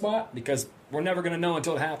the best spot because we're never going to know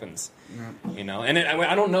until it happens. Yeah. And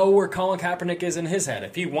I don't know where Colin Kaepernick is in his head.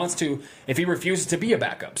 If he refuses to be a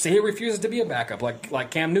backup, say he refuses to be a backup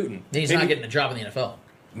like Cam Newton, he's not getting a job in the NFL.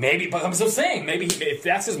 Maybe, but I'm still saying maybe if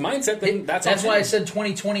that's his mindset, then that's why I said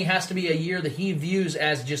 2020 has to be a year that he views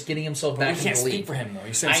as just getting himself back in the league. You can't speak for him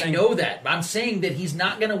though. I know that. I'm saying that he's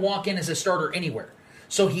not going to walk in as a starter anywhere.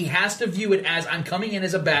 So he has to view it as I'm coming in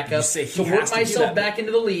as a backup to work myself back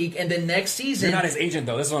into the league, and then next season... You're not his agent,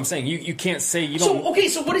 though. This is what I'm saying. You can't say you don't...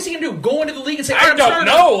 So what is he going to do? Go into the league and say, I don't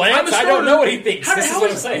know, Lance. I don't know what he thinks. This is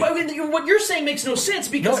what I'm saying. What you're saying makes no sense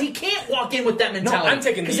because he can't walk in with that mentality. No, I'm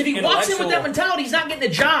taking because if he walks in with that mentality, he's not getting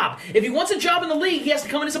a job. If he wants a job in the league, he has to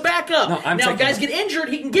come in as a backup. Now, if guys get injured,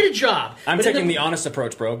 he can get a job. I'm taking the honest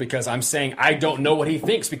approach, bro, because I'm saying I don't know what he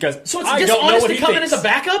thinks because so it's dishonest to come in as a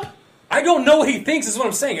backup? I don't know what he thinks is what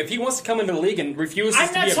I'm saying. If he wants to come into the league and refuses to be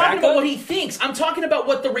a backup... I'm not talking about what he thinks. I'm talking about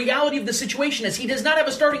what the reality of the situation is. He does not have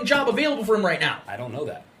a starting job available for him right now. I don't know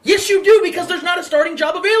that. Yes, you do, because there's not a starting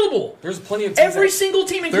job available. There's plenty of teams... Every single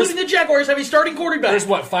team, including the Jaguars, have a starting quarterback. There's,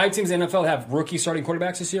 5 teams in the NFL have rookie starting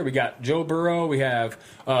quarterbacks this year? We got Joe Burrow, we have...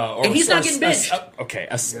 and he's not getting benched.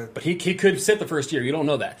 But he could sit the first year. You don't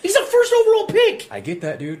know that. He's a first overall pick. I get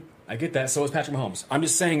that, dude. I get that. So is Patrick Mahomes. I'm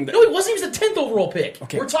just saying that... No, he wasn't. He was the 10th overall pick.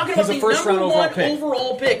 Okay. We're talking about the number 1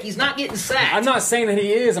 overall pick. He's not getting sacked. I'm not saying that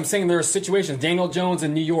he is. I'm saying there are situations. Daniel Jones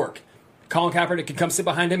in New York. Colin Kaepernick can come sit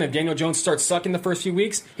behind him. If Daniel Jones starts sucking the first few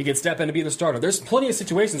weeks, he can step in to be the starter. There's plenty of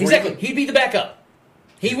situations where he'd be the backup.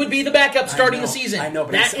 He would be the backup starting the season. I know,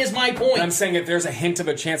 but that is my point. I'm saying if there's a hint of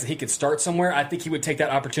a chance that he could start somewhere, I think he would take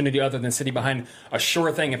that opportunity other than sitting behind a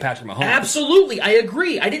sure thing in Patrick Mahomes. Absolutely. I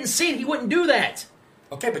agree. I didn't say he wouldn't do that.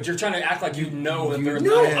 Okay, but you're trying to act like you know that there's...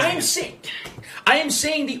 No, I am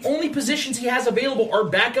saying the only positions he has available are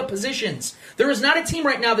backup positions. There is not a team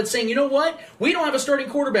right now that's saying, you know what? We don't have a starting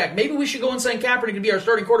quarterback. Maybe we should go and sign Kaepernick to be our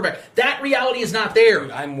starting quarterback. That reality is not there.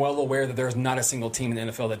 Dude, I'm well aware that there's not a single team in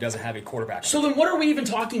the NFL that doesn't have a quarterback. So then what are we even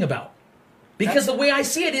talking about? Because the way I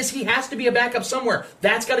see it is he has to be a backup somewhere.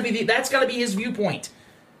 That's got to be his viewpoint.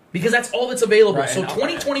 Because that's all that's available. Right, so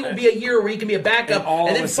 2020 will be a year where he can be a backup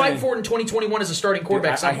and then fight for it in 2021 as a starting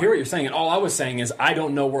quarterback. I hear what you're saying, and all I was saying is I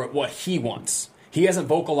don't know what he wants. He hasn't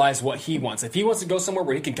vocalized what he wants. If he wants to go somewhere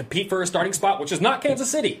where he can compete for a starting spot, which is not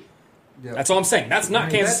Kansas City. Yeah. That's all I'm saying. That's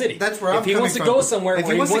not Kansas City. That's where if he wants to go somewhere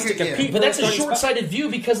where he wants to compete, but that's a short-sighted view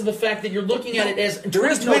because of the fact that you're looking at it as there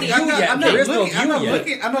is no view yet. I'm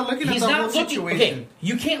not looking at the whole situation. Okay,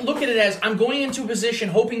 you can't look at it as I'm going into a position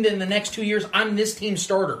hoping that in the next 2 years I'm this team's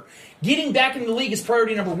starter. Getting back in the league is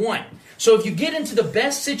priority number 1. So if you get into the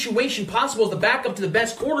best situation possible as the backup to the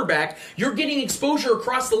best quarterback, you're getting exposure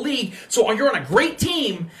across the league. So you're on a great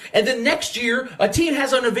team, and then next year a team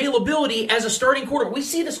has an availability as a starting quarterback. We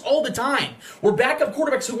see this all the time. Where backup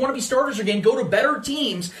quarterbacks who want to be starters again go to better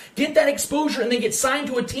teams, get that exposure, and then get signed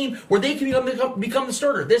to a team where they can become the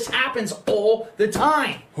starter. This happens all the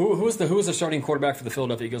time. Who was the starting quarterback for the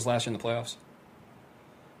Philadelphia Eagles last year in the playoffs?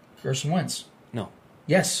 Carson Wentz. No.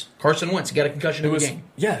 Yes, Carson Wentz. He got a concussion in the game.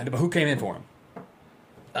 Yeah, but who came in for him?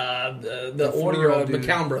 The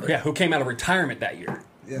McCown brother. Yeah, who came out of retirement that year.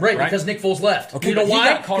 Yeah. Right, because Nick Foles left. Okay, you know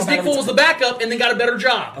why? Because Nick Foles was the backup and then got a better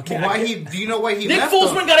job. Okay, do you know why he Nick left? Nick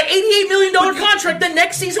Foles went got an $88 million contract the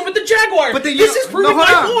next season with the Jaguars. But this is proving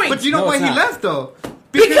my point. But you know why he left, though?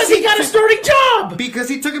 Because he got a starting job. Because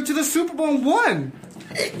he took him to the Super Bowl and won.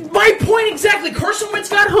 My point exactly. Carson Wentz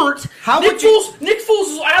got hurt. Nick Foles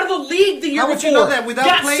was out of the league the year before. How would you know that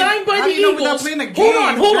without playing? Signed by the Eagles.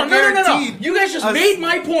 Hold on. No. You guys just made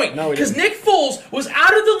my point. Because Nick Foles was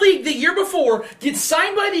out of the league the year before, gets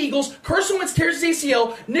signed by the Eagles. Carson Wentz tears his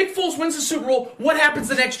ACL. Nick Foles wins the Super Bowl. What happens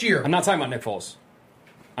the next year? I'm not talking about Nick Foles.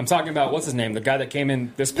 I'm talking about, what's his name? The guy that came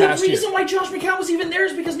in this past year. The reason why Josh McCown was even there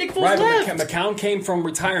is because Nick Foles left. But McCown came from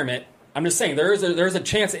retirement. I'm just saying, there's a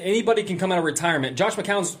chance that anybody can come out of retirement. Josh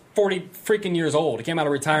McCown's 40 freaking years old. He came out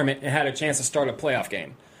of retirement and had a chance to start a playoff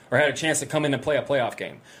game, or had a chance to come in and play a playoff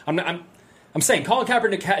game. I'm saying Colin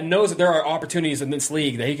Kaepernick knows that there are opportunities in this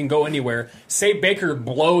league that he can go anywhere. Say Baker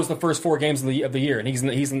blows the first 4 games of the year, and he's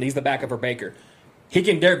the backup for Baker. He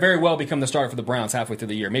can very well become the starter for the Browns halfway through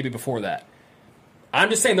the year, maybe before that. I'm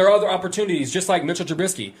just saying there are other opportunities, just like Mitchell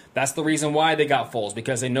Trubisky. That's the reason why they got Foles,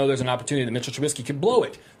 because they know there's an opportunity that Mitchell Trubisky could blow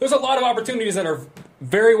it. There's a lot of opportunities that are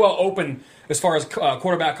very well open as far as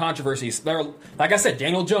quarterback controversies. There are, like I said,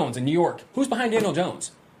 Daniel Jones in New York. Who's behind Daniel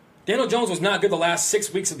Jones? Daniel Jones was not good the last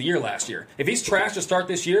 6 weeks of the year last year. If he's trash to start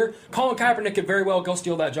this year, Colin Kaepernick could very well go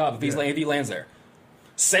steal that job if he lands there.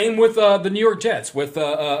 Same with the New York Jets with Sam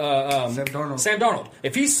Darnold.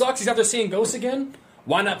 If he sucks, he's out there seeing ghosts again.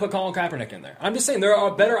 Why not put Colin Kaepernick in there? I'm just saying there are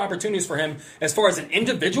better opportunities for him as far as an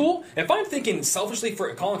individual. If I'm thinking selfishly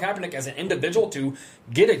for Colin Kaepernick as an individual to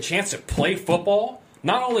get a chance to play football,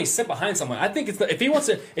 not only sit behind someone, I think it's if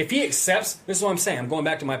he accepts, this is what I'm saying, I'm going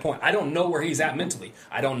back to my point. I don't know where he's at mentally.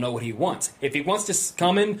 I don't know what he wants. If he wants to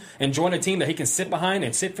come in and join a team that he can sit behind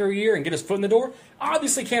and sit for a year and get his foot in the door,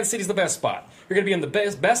 obviously Kansas City's the best spot. You're going to be in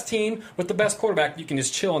the best team with the best quarterback you can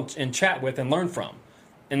just chill and chat with and learn from.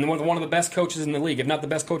 And one of the best coaches in the league, if not the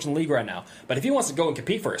best coach in the league right now. But if he wants to go and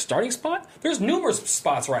compete for a starting spot, there's numerous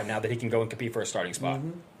spots right now that he can go and compete for a starting spot.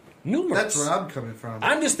 Mm-hmm. Numerous. That's where I'm coming from.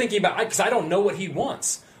 I'm just thinking about, because I don't know what he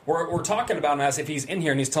wants. We're talking about him as if he's in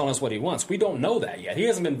here and he's telling us what he wants. We don't know that yet. He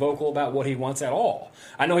hasn't been vocal about what he wants at all.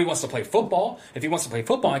 I know he wants to play football. If he wants to play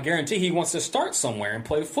football, I guarantee he wants to start somewhere and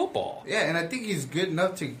play football. Yeah, and I think he's good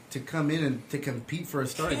enough to come in and to compete for a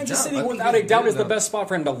starting job. Kansas City, without a doubt, is the best spot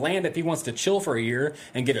for him to land if he wants to chill for a year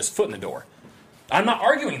and get his foot in the door. I'm not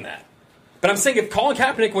arguing that. But I'm saying if Colin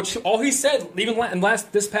Kaepernick, which all he said even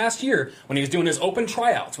this past year, when he was doing his open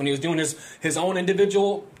tryouts, when he was doing his own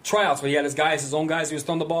individual tryouts, where he had his own guys he was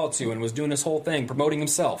throwing the ball to and was doing his whole thing, promoting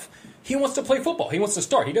himself, he wants to play football. He wants to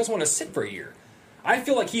start. He doesn't want to sit for a year. I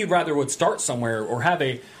feel like he rather would start somewhere or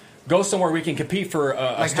go somewhere where we can compete for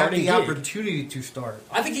a starting gig. Have the opportunity to start.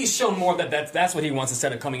 I think he's shown more that's what he wants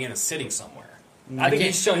instead of coming in and sitting somewhere. I think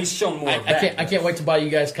he's shown more of that. I can't wait to buy you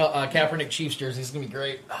guys Kaepernick Chiefs jerseys. It's going to be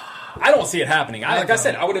great. I don't see it happening. Like I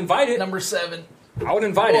said, I would invite it. Number 7. I would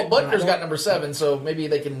invite it. Butker's got number 7, so maybe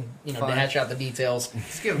they can hash out the details.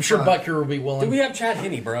 I'm sure Butker will be willing. Do we have Chad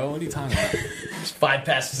Henne, bro? What are you talking about? 5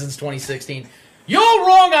 passes since 2016. Y'all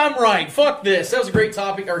wrong, I'm right. Fuck this. That was a great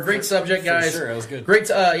topic, or a great subject, guys. For sure, that was good. Great,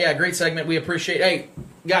 great segment. We appreciate it. Hey,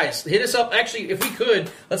 guys, hit us up. Actually, if we could,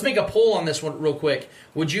 let's make a poll on this one real quick.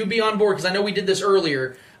 Would you be on board? Because I know we did this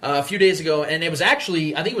earlier, a few days ago, and it was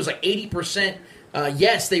actually, I think it was like 80%.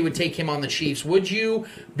 Yes, they would take him on the Chiefs. Would you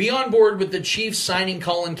be on board with the Chiefs signing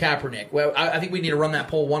Colin Kaepernick? Well, I think we need to run that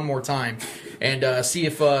poll one more time and see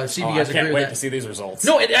if you guys agree with that. I can't wait to see these results.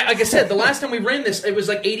 No, like I said, the last time we ran this, it was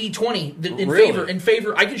like 80-20 in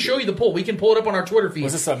favor. I can show you the poll. We can pull it up on our Twitter feed.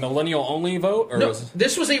 Was this a millennial-only vote? Or no,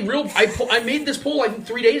 this was a real... I made this poll, I think,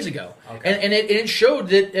 3 days ago. Okay. And it showed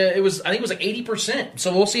that it was... I think it was like 80%.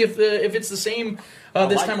 So we'll see if it's the same...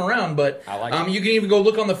 this time around, but you can even go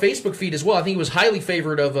look on the Facebook feed as well. I think it was highly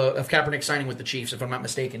favored of Kaepernick signing with the Chiefs, if I'm not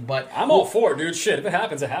mistaken. But I'm all for it, dude. Shit, if it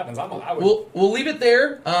happens, it happens. We'll leave it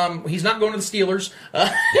there. He's not going to the Steelers,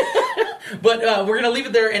 but we're going to leave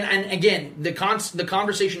it there. And again, the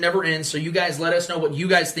conversation never ends. So you guys let us know what you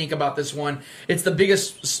guys think about this one. It's the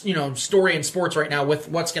biggest story in sports right now with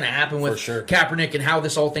what's going to happen with Kaepernick and how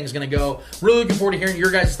this whole thing's going to go. Really looking forward to hearing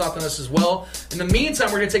your guys' thoughts on this as well. In the meantime,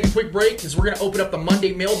 we're going to take a quick break because we're going to open up the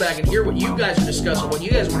Monday mailbag and hear what you guys are discussing, what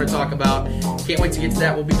you guys want to talk about. Can't wait to get to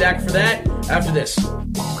that. We'll be back for that after this.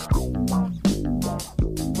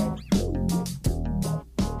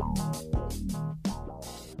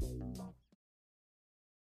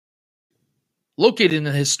 Located in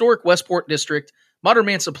the historic Westport District, Modern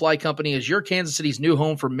Man Supply Company is your Kansas City's new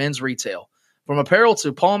home for men's retail. From apparel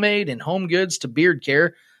to pomade and home goods to beard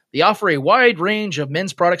care, they offer a wide range of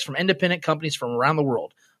men's products from independent companies from around the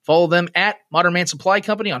world. Follow them at Modern Man Supply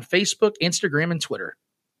Company on Facebook, Instagram, and Twitter.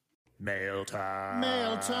 Mail time.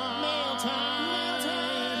 Mail time. Mail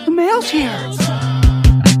time. The mail's here.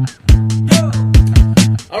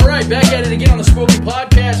 All right, back at it again on the Spokey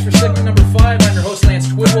Podcast for segment number 5. I'm your host, Lance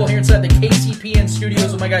Twidwell, here inside the KCPN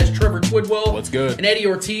studios with my guys Trevor Twidwell. What's good? And Eddie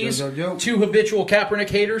Ortiz, two habitual Kaepernick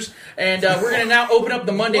haters. And we're going to now open up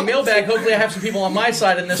the Monday mailbag. Hopefully I have some people on my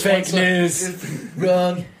side in this Fake one. news.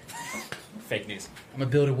 Wrong. Fake news. I'm going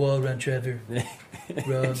to build a wall around Trevor.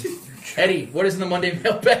 Wrong. Eddie, what is in the Monday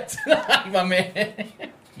mailbag tonight, my man?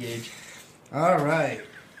 Huge. All right.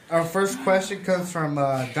 Our first question comes from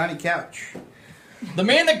Donnie Couch. The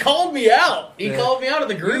man that called me out. He called me out of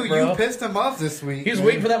the group, bro. You pissed him off this week. He was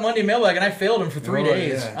waiting for that Monday mailbag, and I failed him for 3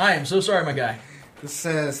 days. Yeah. I am so sorry, my guy. It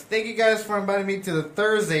says, thank you guys for inviting me to the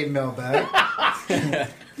Thursday mailbag.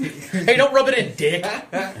 Hey, don't rub it in, dick.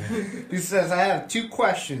 He says, I have 2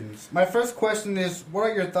 questions. My first question is, what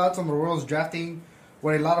are your thoughts on the Royals drafting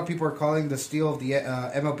what a lot of people are calling the steal of the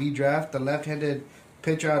MLB draft, the left-handed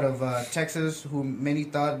pitcher out of Texas, who many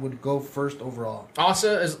thought would go first overall.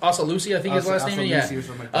 Asa Lucy, I think his last name. Lucy or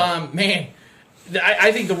something like that. Man,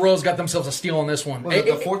 I think the Royals got themselves a steal on this one. Was it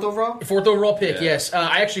the fourth overall? Fourth overall pick, yes.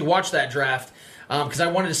 I actually watched that draft because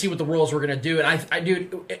I wanted to see what the Royals were going to do.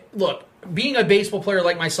 And look, being a baseball player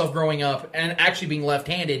like myself growing up and actually being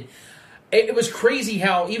left-handed, it was crazy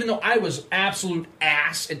how, even though I was absolute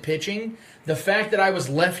ass at pitching, the fact that I was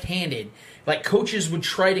left-handed, like, coaches would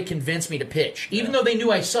try to convince me to pitch, even though they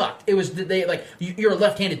knew I sucked. It was you're a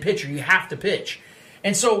left-handed pitcher, you have to pitch.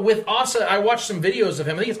 And so with Asa, I watched some videos of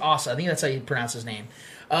him. I think it's Asa. I think that's how you pronounce his name.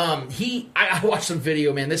 I watched some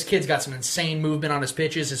video, man. This kid's got some insane movement on his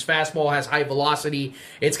pitches. His fastball has high velocity.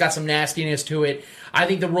 It's got some nastiness to it. I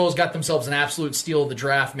think the Royals got themselves an absolute steal of the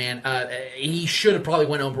draft, man. He should have probably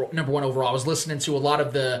went number one overall. I was listening to a lot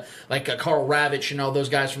of the, Carl Ravitch and all those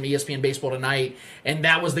guys from ESPN Baseball Tonight, and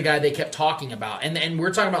that was the guy they kept talking about. And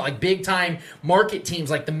we're talking about, big-time market teams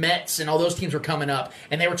like the Mets and all those teams were coming up,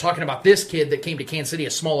 and they were talking about this kid that came to Kansas City,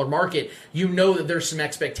 a smaller market. You know that there's some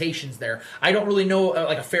expectations there. I don't really know,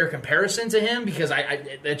 a fair comparison to him because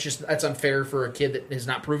that's unfair for a kid that has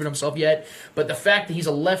not proven himself yet. But the fact that he's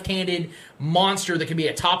a left-handed monster that can be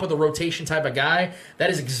a top of the rotation type of guy,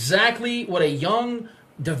 that is exactly what a young,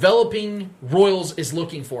 developing Royals is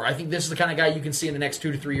looking for. I think this is the kind of guy you can see in the next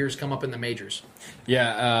 2 to 3 years come up in the majors.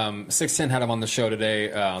 Yeah, 610 had him on the show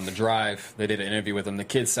today on The Drive. They did an interview with him. The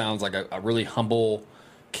kid sounds like a really humble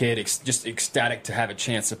kid, just ecstatic to have a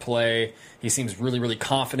chance to play. He seems really, really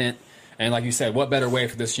confident. And like you said, what better way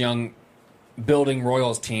for this young building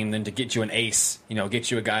Royals team than to get you an ace,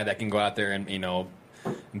 get you a guy that can go out there and,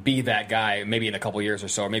 be that guy maybe in a couple years or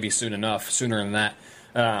so, or maybe sooner than that.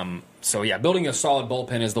 So, yeah, building a solid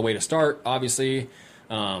bullpen is the way to start, obviously.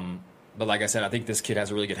 But like I said, I think this kid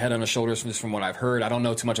has a really good head on his shoulders just from what I've heard. I don't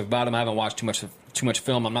know too much about him. I haven't watched too much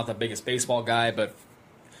film. I'm not the biggest baseball guy, but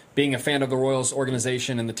being a fan of the Royals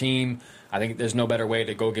organization and the team, I think there's no better way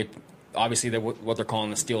to go get, obviously, what they're calling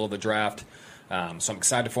the steal of the draft. So I'm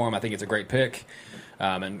excited for him. I think it's a great pick.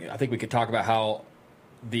 And I think we could talk about how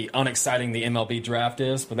unexciting the MLB draft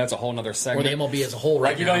is, but that's a whole other segment. Or the MLB as a whole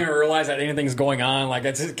right now. You don't even realize that anything's going on.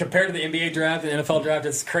 That's compared to the NBA draft and the NFL draft,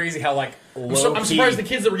 it's crazy how, low I'm surprised the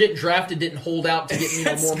kids that were getting drafted didn't hold out to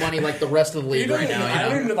get more money like the rest of the league right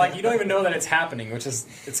now. You don't even know that it's happening, which is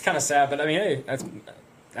it's kind of sad. But, I mean, hey,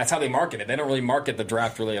 that's how they market it. They don't really market the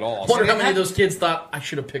draft really at all. I wonder how many of those kids thought, I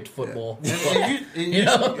should have picked football.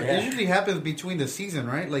 It usually happens between the season,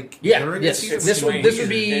 right? During the season. This would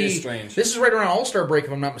be strange. This is right around All-Star break,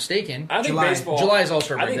 if I'm not mistaken. I think July is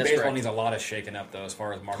All-Star break. I think that's baseball correct. needs a lot of shaking up, though, as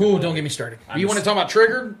far as marketing. Cool, don't get me started. You want to talk about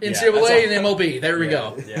Trigger, NCAA, and MLB. There we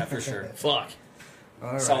go. Yeah, for sure. Fuck.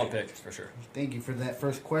 All right. Solid pick, for sure. Thank you for that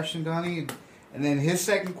first question, Donnie. And then his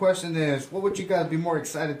second question is, what would you guys be more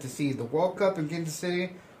excited to see, the World Cup in Kansas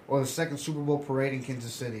City or the second Super Bowl parade in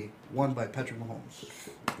Kansas City, won by Patrick Mahomes?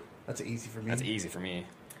 That's easy for me. That's easy for me.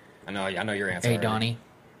 I know your answer. Hey, Donnie.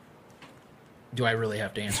 Do I really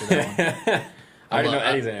have to answer that one? I already know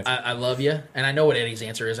Eddie's answer. I love you, and I know what Eddie's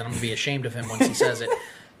answer is, and I'm going to be ashamed of him once he says it.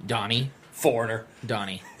 Donnie. Foreigner.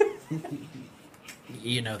 Donnie.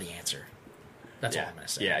 You know the answer. That's all I'm going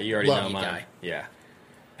to say. Yeah, you already love know mine. Guy. Yeah.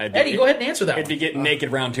 Eddie, go ahead and answer that It'd be getting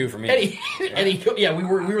naked round 2 for me. Eddie, we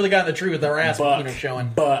were the guy in the tree with our ass showing.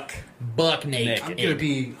 Buck naked. I'm going to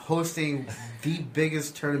be hosting the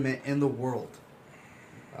biggest tournament in the world,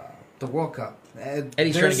 the World Cup.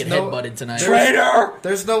 Eddie's trying to get headbutted tonight. Traitor!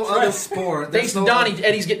 There's no other sport. Thanks to Donnie,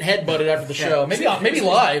 Eddie's getting headbutted after the show. Maybe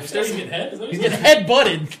live. He's getting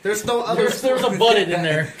headbutted. There's no other. There's a butted in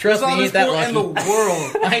there. Trust me, he ain't that lucky. in the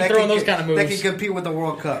world I ain't throwing those kind of moves. That can compete with the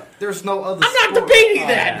World Cup. There's no other. I'm not debating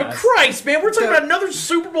that, but Christ, man, we're talking about another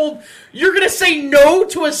Super Bowl. You're gonna say no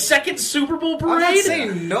to a second Super Bowl parade? I'm not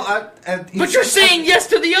saying no. But you're saying yes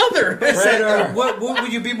to the other. What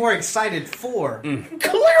would you be more excited for?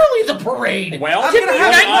 Clearly, the parade. Well, I'm gonna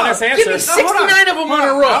have an honest answer. Give me 69 of them on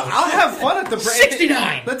a row. I'll have fun at the parade.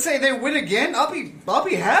 69. Let's say they win again. I'll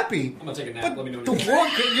be happy. I'm gonna take a nap. Let me know.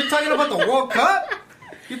 You're talking about the World Cup.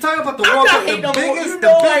 You're talking about the World Cup, the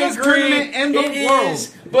biggest tournament in the world.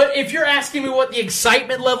 But if you're asking me what the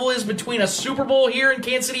excitement level is between a Super Bowl here in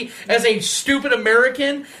Kansas City as a stupid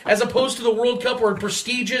American, as opposed to the World Cup where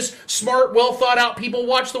prestigious, smart, well thought out people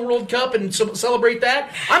watch the World Cup and celebrate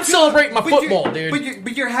that, I'm celebrating my football, dude.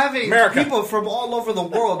 But you're having people from all over the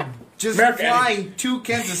world just flying to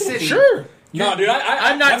Kansas City. Sure. No, dude,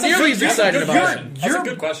 I'm not nearly as excited about it. That's a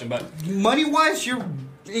good question, but money-wise, you're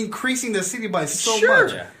increasing the city by so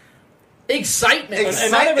much. Yeah. Excitement.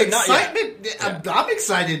 I'm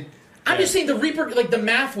excited. I'm just saying the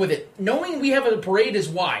math with it. Knowing we have a parade is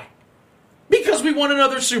why. Because we won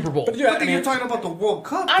another Super Bowl. But yeah, But you're talking about the World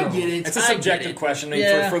Cup. I though. get it. It's a I get subjective it. question. I mean,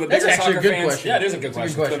 Yeah. for the That's bigger actually soccer a good fans, question. yeah, it is a good It's a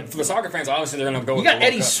question. good question. For the soccer fans, obviously they're going to go. You with got the World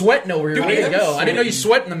Eddie Cup. sweating over here. Dude, Way to Eddie's go! I didn't know you sweating.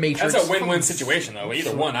 sweat in the Matrix. That's a win-win situation, though.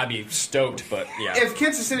 Either one, I'd be stoked. But yeah, If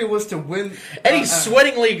Kansas City was to win, Eddie's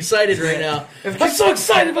sweatingly excited right now. I'm so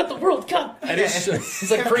excited about the World Cup.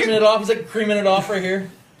 He's like creaming it off. He's like creaming it off right here.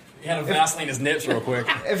 he had a Vaseline his nips real quick.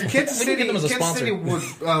 If Kansas We can get them as a Kansas sponsor.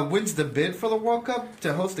 City wins the bid for the World Cup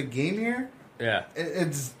to host a game here, Yeah,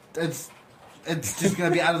 it's just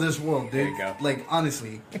gonna be out of this world, dude. There you go. Like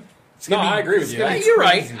honestly, it's No, gonna be- I agree with it's you. gonna be You're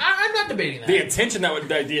right. crazy. I'm not debating that. the attention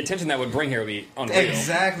that would bring here would be unreal.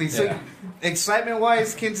 Exactly. So, Yeah. excitement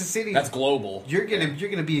wise, Kansas City. That's global. You're gonna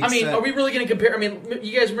be. I mean, excited. are we really going to compare? I mean,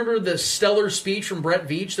 you guys remember the stellar speech from Brett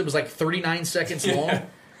Veach that was like 39 seconds long?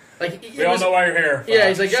 Like, We all know why you're here. Yeah,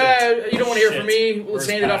 he's like, Shit. you don't want to hear from Shit. me. Let's Where's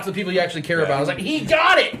hand it off Pat? to the people you actually care Yeah. about. I was like, he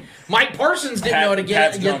got it. Mike Parsons didn't know how to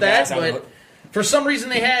Pat's get drunk that, ass out of but it. for some reason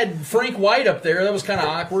they had Frank White up there. That was kind of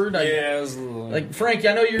awkward. Yeah, it was a little... Like Frank,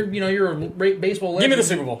 I know you're a baseball legend. Give me the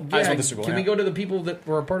Super Bowl. I just Yeah, want the Super Bowl. Can we yeah. go to the people that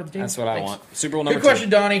were a part of the team? That's what I Thanks. want. Super Bowl number Good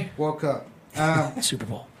question, 2. Donnie. World Cup. Super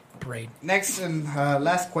Bowl parade. Next and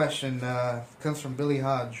last question comes from Billy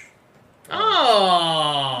Hodge.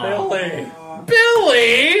 Oh, Billy.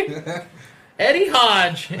 Billy. Eddie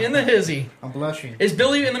Hodge in the hizzy. I'm blushing. Is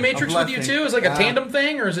Billy in the Matrix I'm with you blushing. too? Is it like a tandem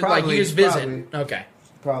thing, or is it like you just visit? Okay.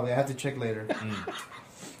 Probably. I have to check later.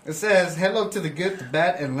 It says, "Hello to the good, the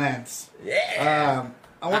bad, and Lance." Yeah.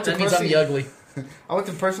 I want That to means I'm the ugly. I want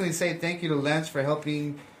to personally say thank you to Lance for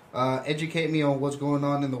helping educate me on what's going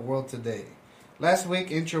on in the world today. Last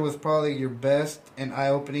week intro was probably your best and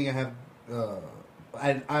eye-opening. I have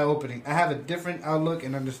eye-opening. I have a different outlook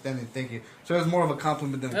and understanding. Thank you. So it was more of a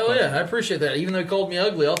compliment than a Hell question. yeah, I appreciate that. Even though he called me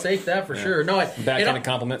ugly, I'll take that for sure. No, Bad kind of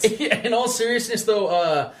compliments. In all seriousness,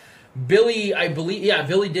 though, Billy, I believe,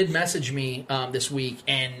 Billy did message me this week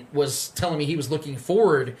and was telling me he was looking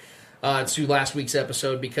forward to last week's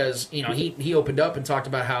episode because he opened up and talked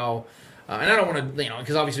about how, and I don't want to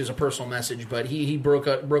because obviously it was a personal message, but he broke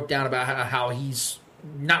down about how he's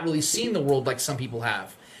not really seen the world like some people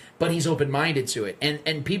have. But he's open-minded to it.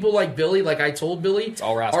 And people like Billy, like I told Billy,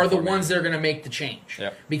 are the ones that are going to make the change.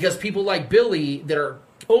 Yep. Because people like Billy that are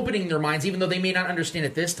opening their minds, even though they may not understand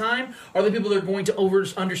it this time, are the people that are going to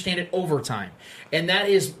understand it over time. And that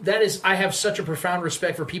is I have such a profound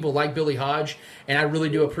respect for people like Billy Hodge, and I really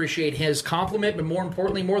do appreciate his compliment, but more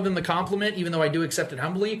importantly, more than the compliment, even though I do accept it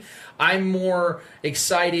humbly, I'm more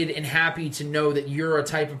excited and happy to know that you're a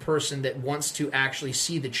type of person that wants to actually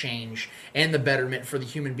see the change and the betterment for the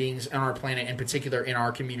human beings on our planet, in particular in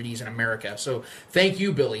our communities in America. So thank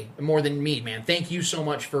you, Billy, more than me, man. Thank you so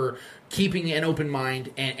much for keeping an open mind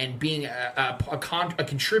and being a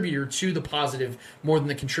contributor to the positive more than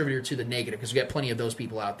the contributor to the negative, because we got plenty of those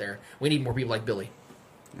people out there. We need more people like Billy.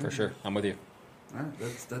 For sure. I'm with you. All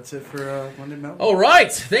right, that's it for Monday Meltdown. All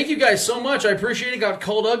right. Thank you guys so much. I appreciate it. Got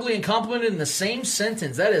called ugly and complimented in the same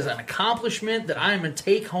sentence. That is an accomplishment that I am going to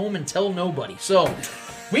take home and tell nobody. So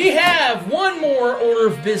we have one more order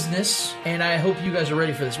of business, and I hope you guys are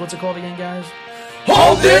ready for this. What's it called again, guys?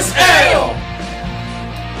 Hold this L!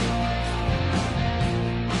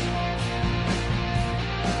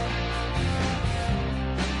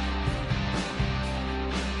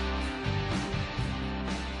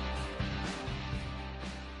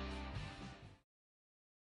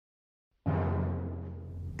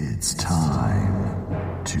 It's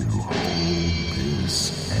time to hold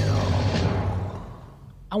this L.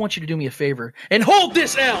 I want you to do me a favor and hold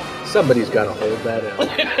this L. Somebody's got to hold that L.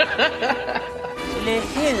 The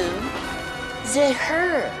who? The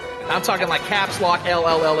her. I'm talking like caps lock L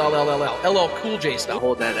LL Cool J style.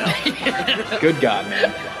 Hold that L. Good God,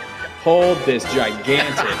 man. Hold this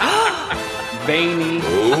gigantic, veiny,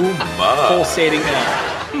 pulsating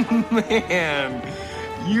L. Man,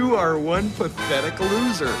 you are one pathetic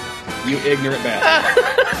loser. You ignorant bastard.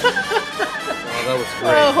 Oh, that was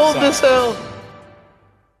great. Oh, hold Sorry. this L.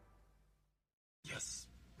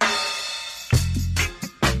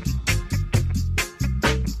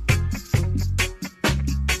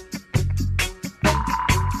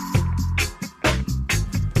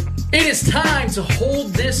 It is time to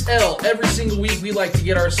hold this L. Every single week, we like to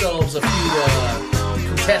get ourselves a few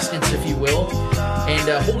contestants, if you will,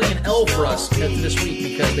 and holding an L for us this week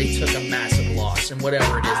because they took a massive loss in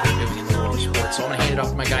whatever it is they're doing in the world of sports. So I'm going to hand it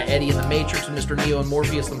off to my guy Eddie in the Matrix and Mr. Neo and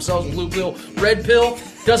Morpheus themselves. Blue pill, red pill,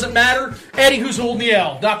 doesn't matter. Eddie, who's holding the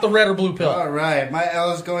L? Not the red or blue pill. All right, my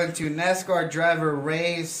L is going to NASCAR driver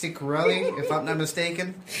Ray Ciccarelli, if I'm not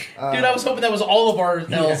mistaken. Dude, I was hoping that was all of our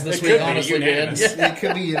L's this week, honestly, man. It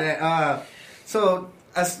could be that. So,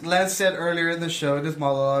 as Lance said earlier in the show, in his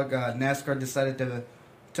monologue, NASCAR decided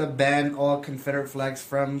to ban all Confederate flags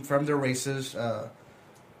from their races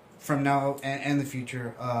from now and the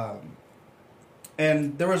future.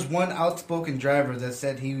 And there was one outspoken driver that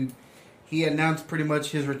said he announced pretty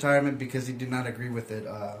much his retirement because he did not agree with it.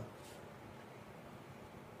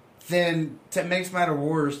 Then, to make matter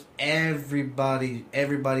worse, everybody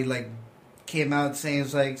like came out saying,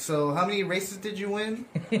 it's like, so how many races did you win?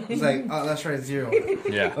 It's like, oh, that's right, 0.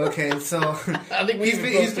 Yeah. Okay, so I think he's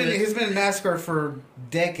been in NASCAR for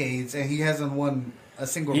decades, and he hasn't won a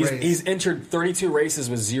single race. He's entered 32 races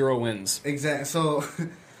with 0 wins. Exactly. So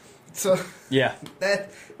yeah,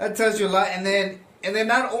 that tells you a lot. And then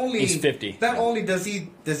not only he's 50. Not only does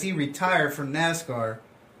he retire from NASCAR,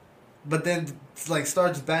 but then like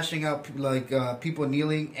starts bashing out people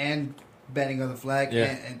kneeling and banning on the flag. Yeah.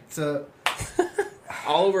 And so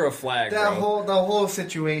all over a flag. The whole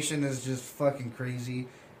situation is just fucking crazy.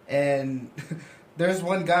 And there's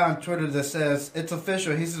one guy on Twitter that says it's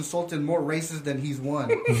official. He's insulted more races than he's won.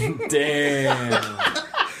 Damn.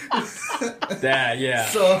 That, yeah.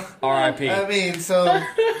 So R.I.P. I mean, so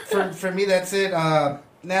for me, that's it.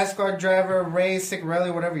 NASCAR driver Ray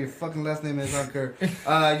Ciccarelli, whatever your fucking last name is, I don't care.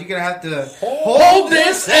 You're gonna have to hold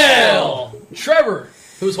this L. Trevor,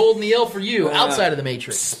 who's holding the L for you outside of the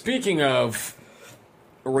Matrix. Speaking of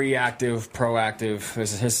reactive, proactive,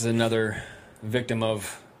 this is another victim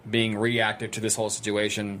of being reactive to this whole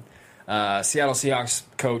situation. Seattle Seahawks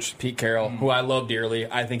coach Pete Carroll, who I love dearly.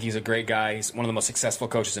 I think he's a great guy. He's one of the most successful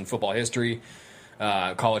coaches in football history,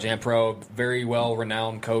 college and pro. Very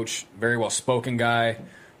well-renowned coach, very well-spoken guy.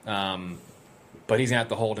 But he's going to have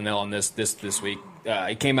to hold an L on this week.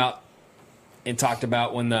 He came out and talked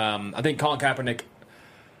about when I think Colin Kaepernick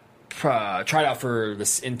tried out for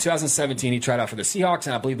this in 2017. He tried out for the Seahawks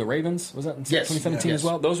and I believe the Ravens. Was that in 2017 as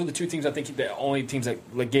well? Those were the two teams I think the only teams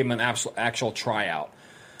that gave him an actual tryout.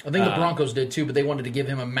 I think the Broncos did too, but they wanted to give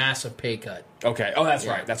him a massive pay cut. Okay. Oh, that's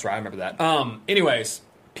right. That's right. I remember that. Anyways,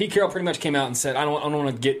 Pete Carroll pretty much came out and said, I don't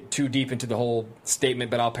want to get too deep into the whole statement,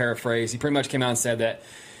 but I'll paraphrase. He pretty much came out and said that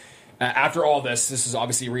after all this is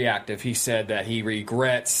obviously reactive. He said that he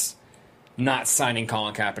regrets not signing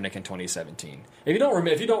Colin Kaepernick in 2017.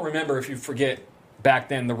 If you forget back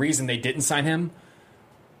then, the reason they didn't sign him,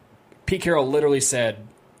 Pete Carroll literally said,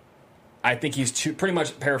 I think he's too, pretty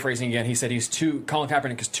much paraphrasing again, he said Colin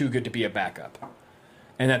Kaepernick is too good to be a backup.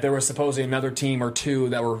 And that there was supposedly another team or two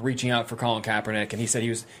that were reaching out for Colin Kaepernick, and he said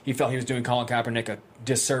he felt he was doing Colin Kaepernick a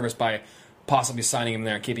disservice by possibly signing him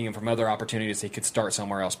there and keeping him from other opportunities he could start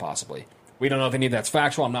somewhere else possibly. We don't know if any of that's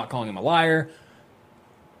factual. I'm not calling him a liar.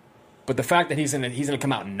 But the fact that he's going to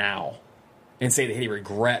come out now and say that he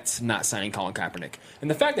regrets not signing Colin Kaepernick,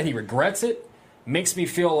 and the fact that he regrets it makes me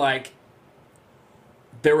feel like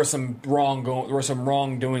there was some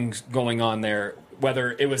wrongdoings going on there.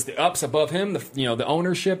 Whether it was the ups above him, the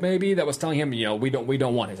ownership maybe that was telling him, we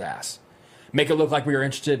don't want his ass. Make it look like we were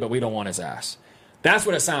interested, but we don't want his ass. That's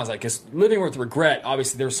what it sounds like. Because living with regret,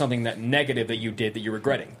 obviously there's something that negative that you did that you're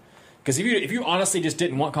regretting. Because if you honestly just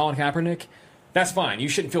didn't want Colin Kaepernick, that's fine. You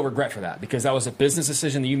shouldn't feel regret for that because that was a business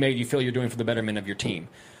decision that you made. You feel you're doing for the betterment of your team.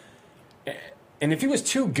 And if he was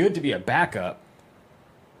too good to be a backup,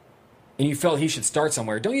 and you felt he should start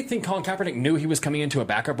somewhere, don't you think Colin Kaepernick knew he was coming into a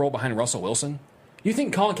backup role behind Russell Wilson? You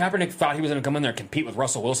think Colin Kaepernick thought he was going to come in there and compete with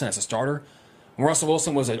Russell Wilson as a starter? When Russell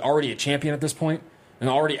Wilson was already a champion at this point and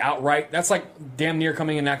already outright, that's like damn near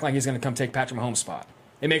coming in and acting like he's going to come take Patrick Mahomes' spot.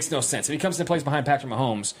 It makes no sense. If he comes and plays behind Patrick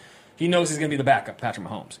Mahomes, he knows he's going to be the backup Patrick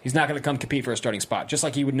Mahomes. He's not going to come compete for a starting spot, just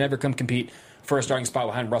like he would never come compete for a starting spot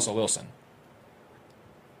behind Russell Wilson,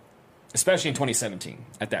 especially in 2017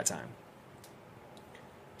 at that time.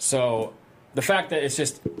 So the fact that it's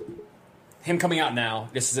just him coming out now,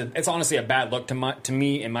 it's honestly a bad look to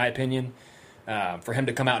me, in my opinion, for him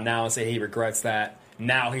to come out now and say he regrets that.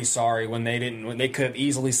 Now he's sorry when they could have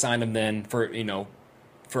easily signed him then for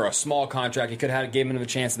a small contract. He could have given him a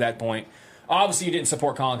chance at that point. Obviously, you didn't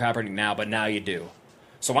support Colin Kaepernick now, but now you do.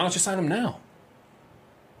 So why don't you sign him now?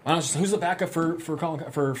 Who's the backup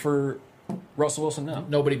for Russell Wilson now?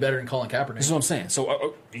 Nobody better than Colin Kaepernick. This is what I'm saying.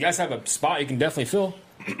 So you guys have a spot you can definitely fill.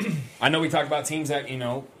 I know we talked about teams that,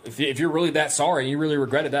 if you're really that sorry and you really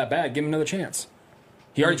regret it that bad, give him another chance.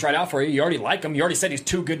 He already tried out for you. You already like him. You already said he's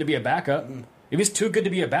too good to be a backup. If he's too good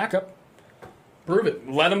to be a backup, prove it.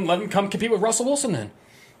 Let him come compete with Russell Wilson then.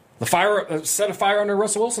 Set a fire under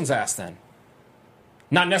Russell Wilson's ass then.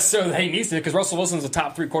 Not necessarily that he needs to, because Russell Wilson's a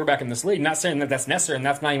top 3 quarterback in this league. Not saying that that's necessary, and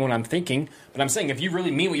that's not even what I'm thinking. But I'm saying if you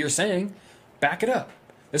really mean what you're saying, back it up.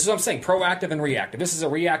 This is what I'm saying, proactive and reactive. This is a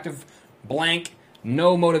reactive blank.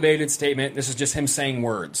 No motivated statement. This is just him saying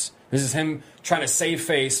words. This is him trying to save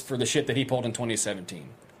face for the shit that he pulled in 2017.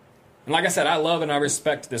 And like I said, I love and I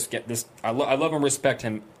respect this. I love and respect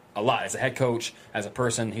him a lot as a head coach, as a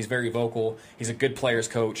person. He's very vocal. He's a good players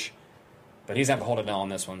coach, but he's going to have to hold it down on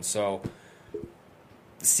this one. So,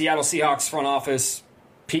 the Seattle Seahawks front office,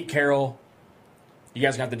 Pete Carroll, you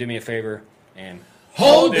guys are going to have to do me a favor and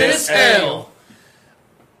hold this L.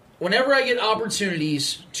 Whenever I get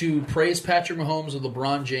opportunities to praise Patrick Mahomes or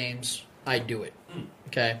LeBron James, I do it.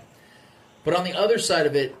 Okay? But on the other side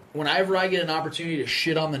of it, whenever I get an opportunity to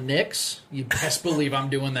shit on the Knicks, you best believe I'm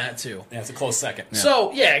doing that too. Yeah, it's a close second. Yeah.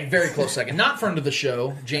 So, yeah, very close second. Not friend of the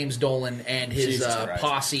show, James Dolan and his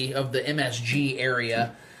posse of the MSG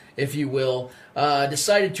area, if you will,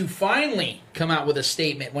 decided to finally come out with a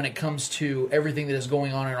statement when it comes to everything that is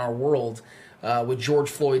going on in our world with George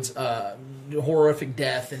Floyd's horrific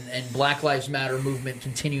death and Black Lives Matter movement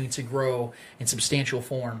continuing to grow in substantial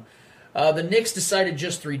form. The Knicks decided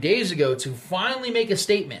just 3 days ago to finally make a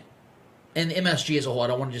statement, and MSG as a whole. I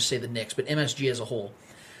don't want to just say the Knicks, but MSG as a whole.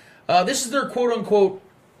 This is their quote-unquote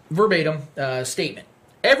verbatim statement.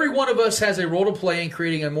 Every one of us has a role to play in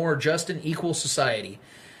creating a more just and equal society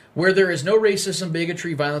where there is no racism,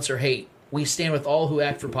 bigotry, violence, or hate. We stand with all who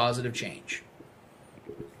act for positive change.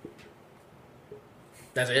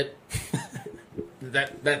 That's it.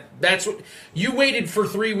 That's what you waited for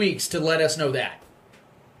 3 weeks to let us know that.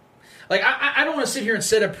 Like, I don't want to sit here and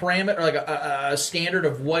set a parameter, like a standard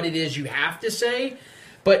of what it is you have to say,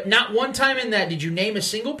 but not one time in that did you name a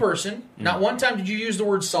single person. Not one time did you use the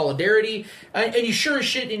word solidarity, and you sure as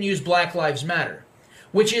shit didn't use Black Lives Matter,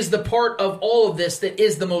 which is the part of all of this that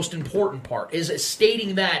is the most important part, is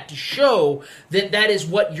stating that to show that that is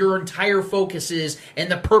what your entire focus is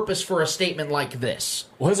and the purpose for a statement like this.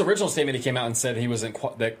 Well, his original statement, he came out and said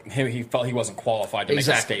he felt he wasn't qualified to make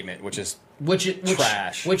a statement, which is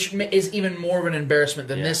trash. Which is even more of an embarrassment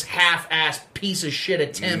than this half-assed piece of shit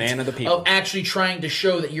attempt of actually trying to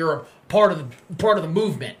show that you're a part of the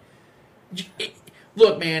movement.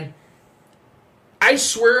 Look, man, I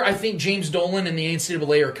swear I think James Dolan and the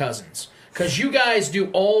NCAA are cousins. Because you guys do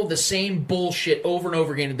all the same bullshit over and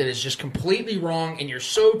over again that is just completely wrong, and you're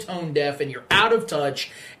so tone deaf, and you're out of touch,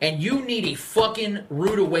 and you need a fucking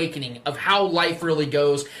rude awakening of how life really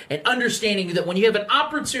goes, and understanding that when you have an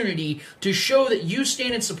opportunity to show that you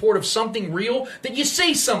stand in support of something real, that you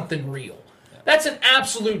say something real. That's an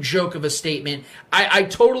absolute joke of a statement. I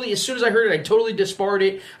totally, as soon as I heard it, I totally disbarred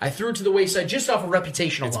it. I threw it to the wayside just off of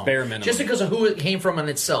reputation alone. It's bare minimum. Just because of who it came from in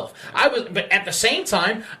itself. But at the same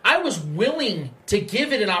time, I was willing to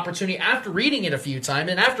give it an opportunity after reading it a few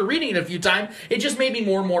times. And after reading it a few times, it just made me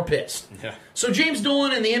more and more pissed. Yeah. So James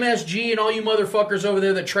Dolan and the MSG and all you motherfuckers over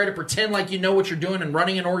there that try to pretend like you know what you're doing and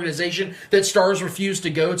running an organization that stars refuse to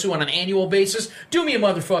go to on an annual basis, do me a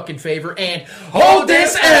motherfucking favor and hold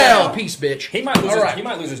this L! Peace, bitch. He might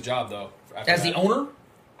lose his job, though. As the owner?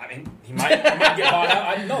 I mean, he might get bought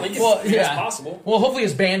out. It's possible. Well, hopefully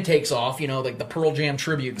his band takes off, like the Pearl Jam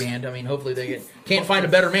tribute band. I mean, hopefully they can't find a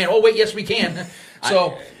better man. Oh, wait, yes, we can.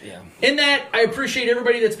 So, in that, I appreciate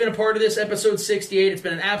everybody that's been a part of this, episode 68. It's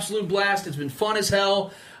been an absolute blast. It's been fun as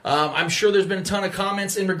hell. I'm sure there's been a ton of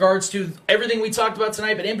comments in regards to everything we talked about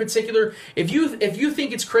tonight, but in particular, if you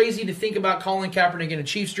think it's crazy to think about Colin Kaepernick in a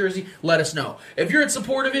Chiefs jersey, let us know. If you're in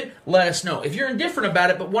support of it, let us know. If you're indifferent about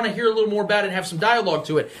it but want to hear a little more about it and have some dialogue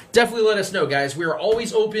to it, definitely let us know, guys. We are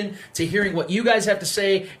always open to hearing what you guys have to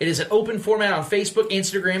say. It is an open format on Facebook,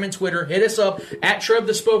 Instagram, and Twitter. Hit us up at Trev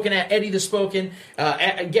the Spoken, at Eddie the Spoken.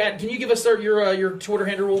 Gat, can you give us your Twitter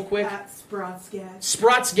handle real quick? At Sprotsgat.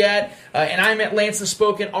 Sprotsgat. And I'm at Lance the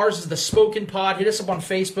Spoken. Ours is The Spoken Pod. Hit us up on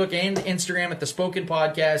Facebook and Instagram at The Spoken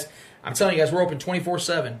Podcast. I'm telling you guys, we're open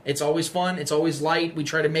 24/7. It's always fun. It's always light. We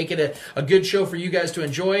try to make it a good show for you guys to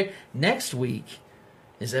enjoy. Next week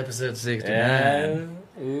is episode 69.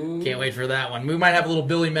 Can't wait for that one. We might have a little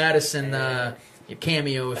Billy Madison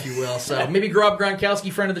cameo, if you will. So maybe Rob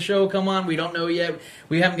Gronkowski, friend of the show, come on. We don't know yet.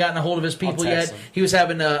 We haven't gotten a hold of his people yet. He was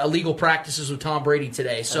having illegal practices with Tom Brady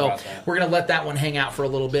today. So we're going to let that one hang out for a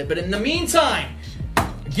little bit. But in the meantime,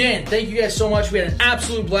 again, thank you guys so much. We had an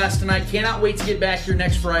absolute blast tonight. Cannot wait to get back here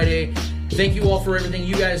next Friday. Thank you all for everything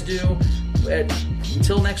you guys do.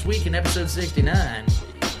 Until next week in episode 69,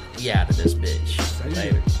 we out of this bitch.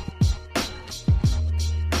 Later.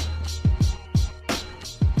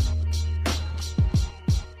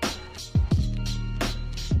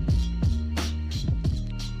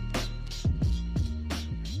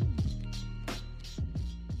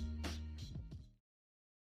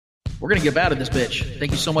 We're going to get out of this bitch.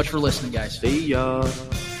 Thank you so much for listening, guys. See ya.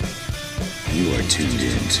 You are tuned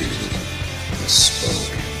into The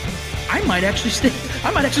Spoken. I might actually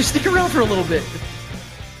stick around for a little bit.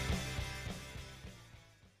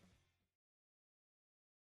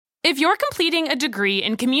 If you're completing a degree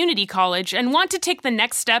in community college and want to take the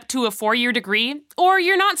next step to a 4-year degree, or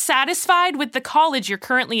you're not satisfied with the college you're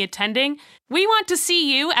currently attending, we want to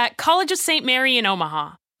see you at College of St. Mary in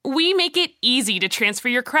Omaha. We make it easy to transfer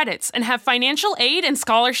your credits and have financial aid and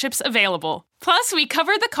scholarships available. Plus, we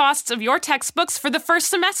cover the costs of your textbooks for the first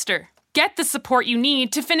semester. Get the support you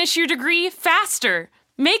need to finish your degree faster.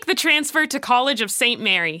 Make the transfer to College of St.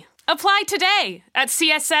 Mary. Apply today at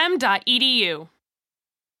csm.edu.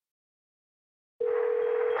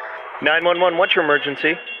 911, what's your emergency?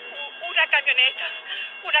 Una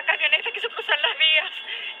camioneta que se cruzan las vías.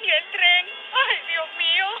 Y el tren, ay Dios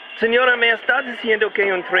mío. Señora, ¿me estás diciendo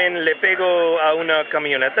que un tren le pegó a una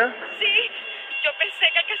camioneta? Sí, yo pensé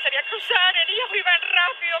que alcanzaría a cruzar, ellos iban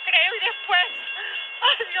rápido, creo, y después...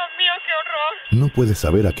 Ay Dios mío, qué horror. No puedes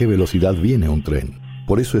saber a qué velocidad viene un tren.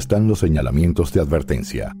 Por eso están los señalamientos de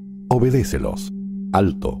advertencia. Obedécelos.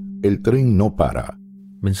 Alto, el tren no para.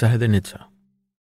 Mensaje de NHTSA.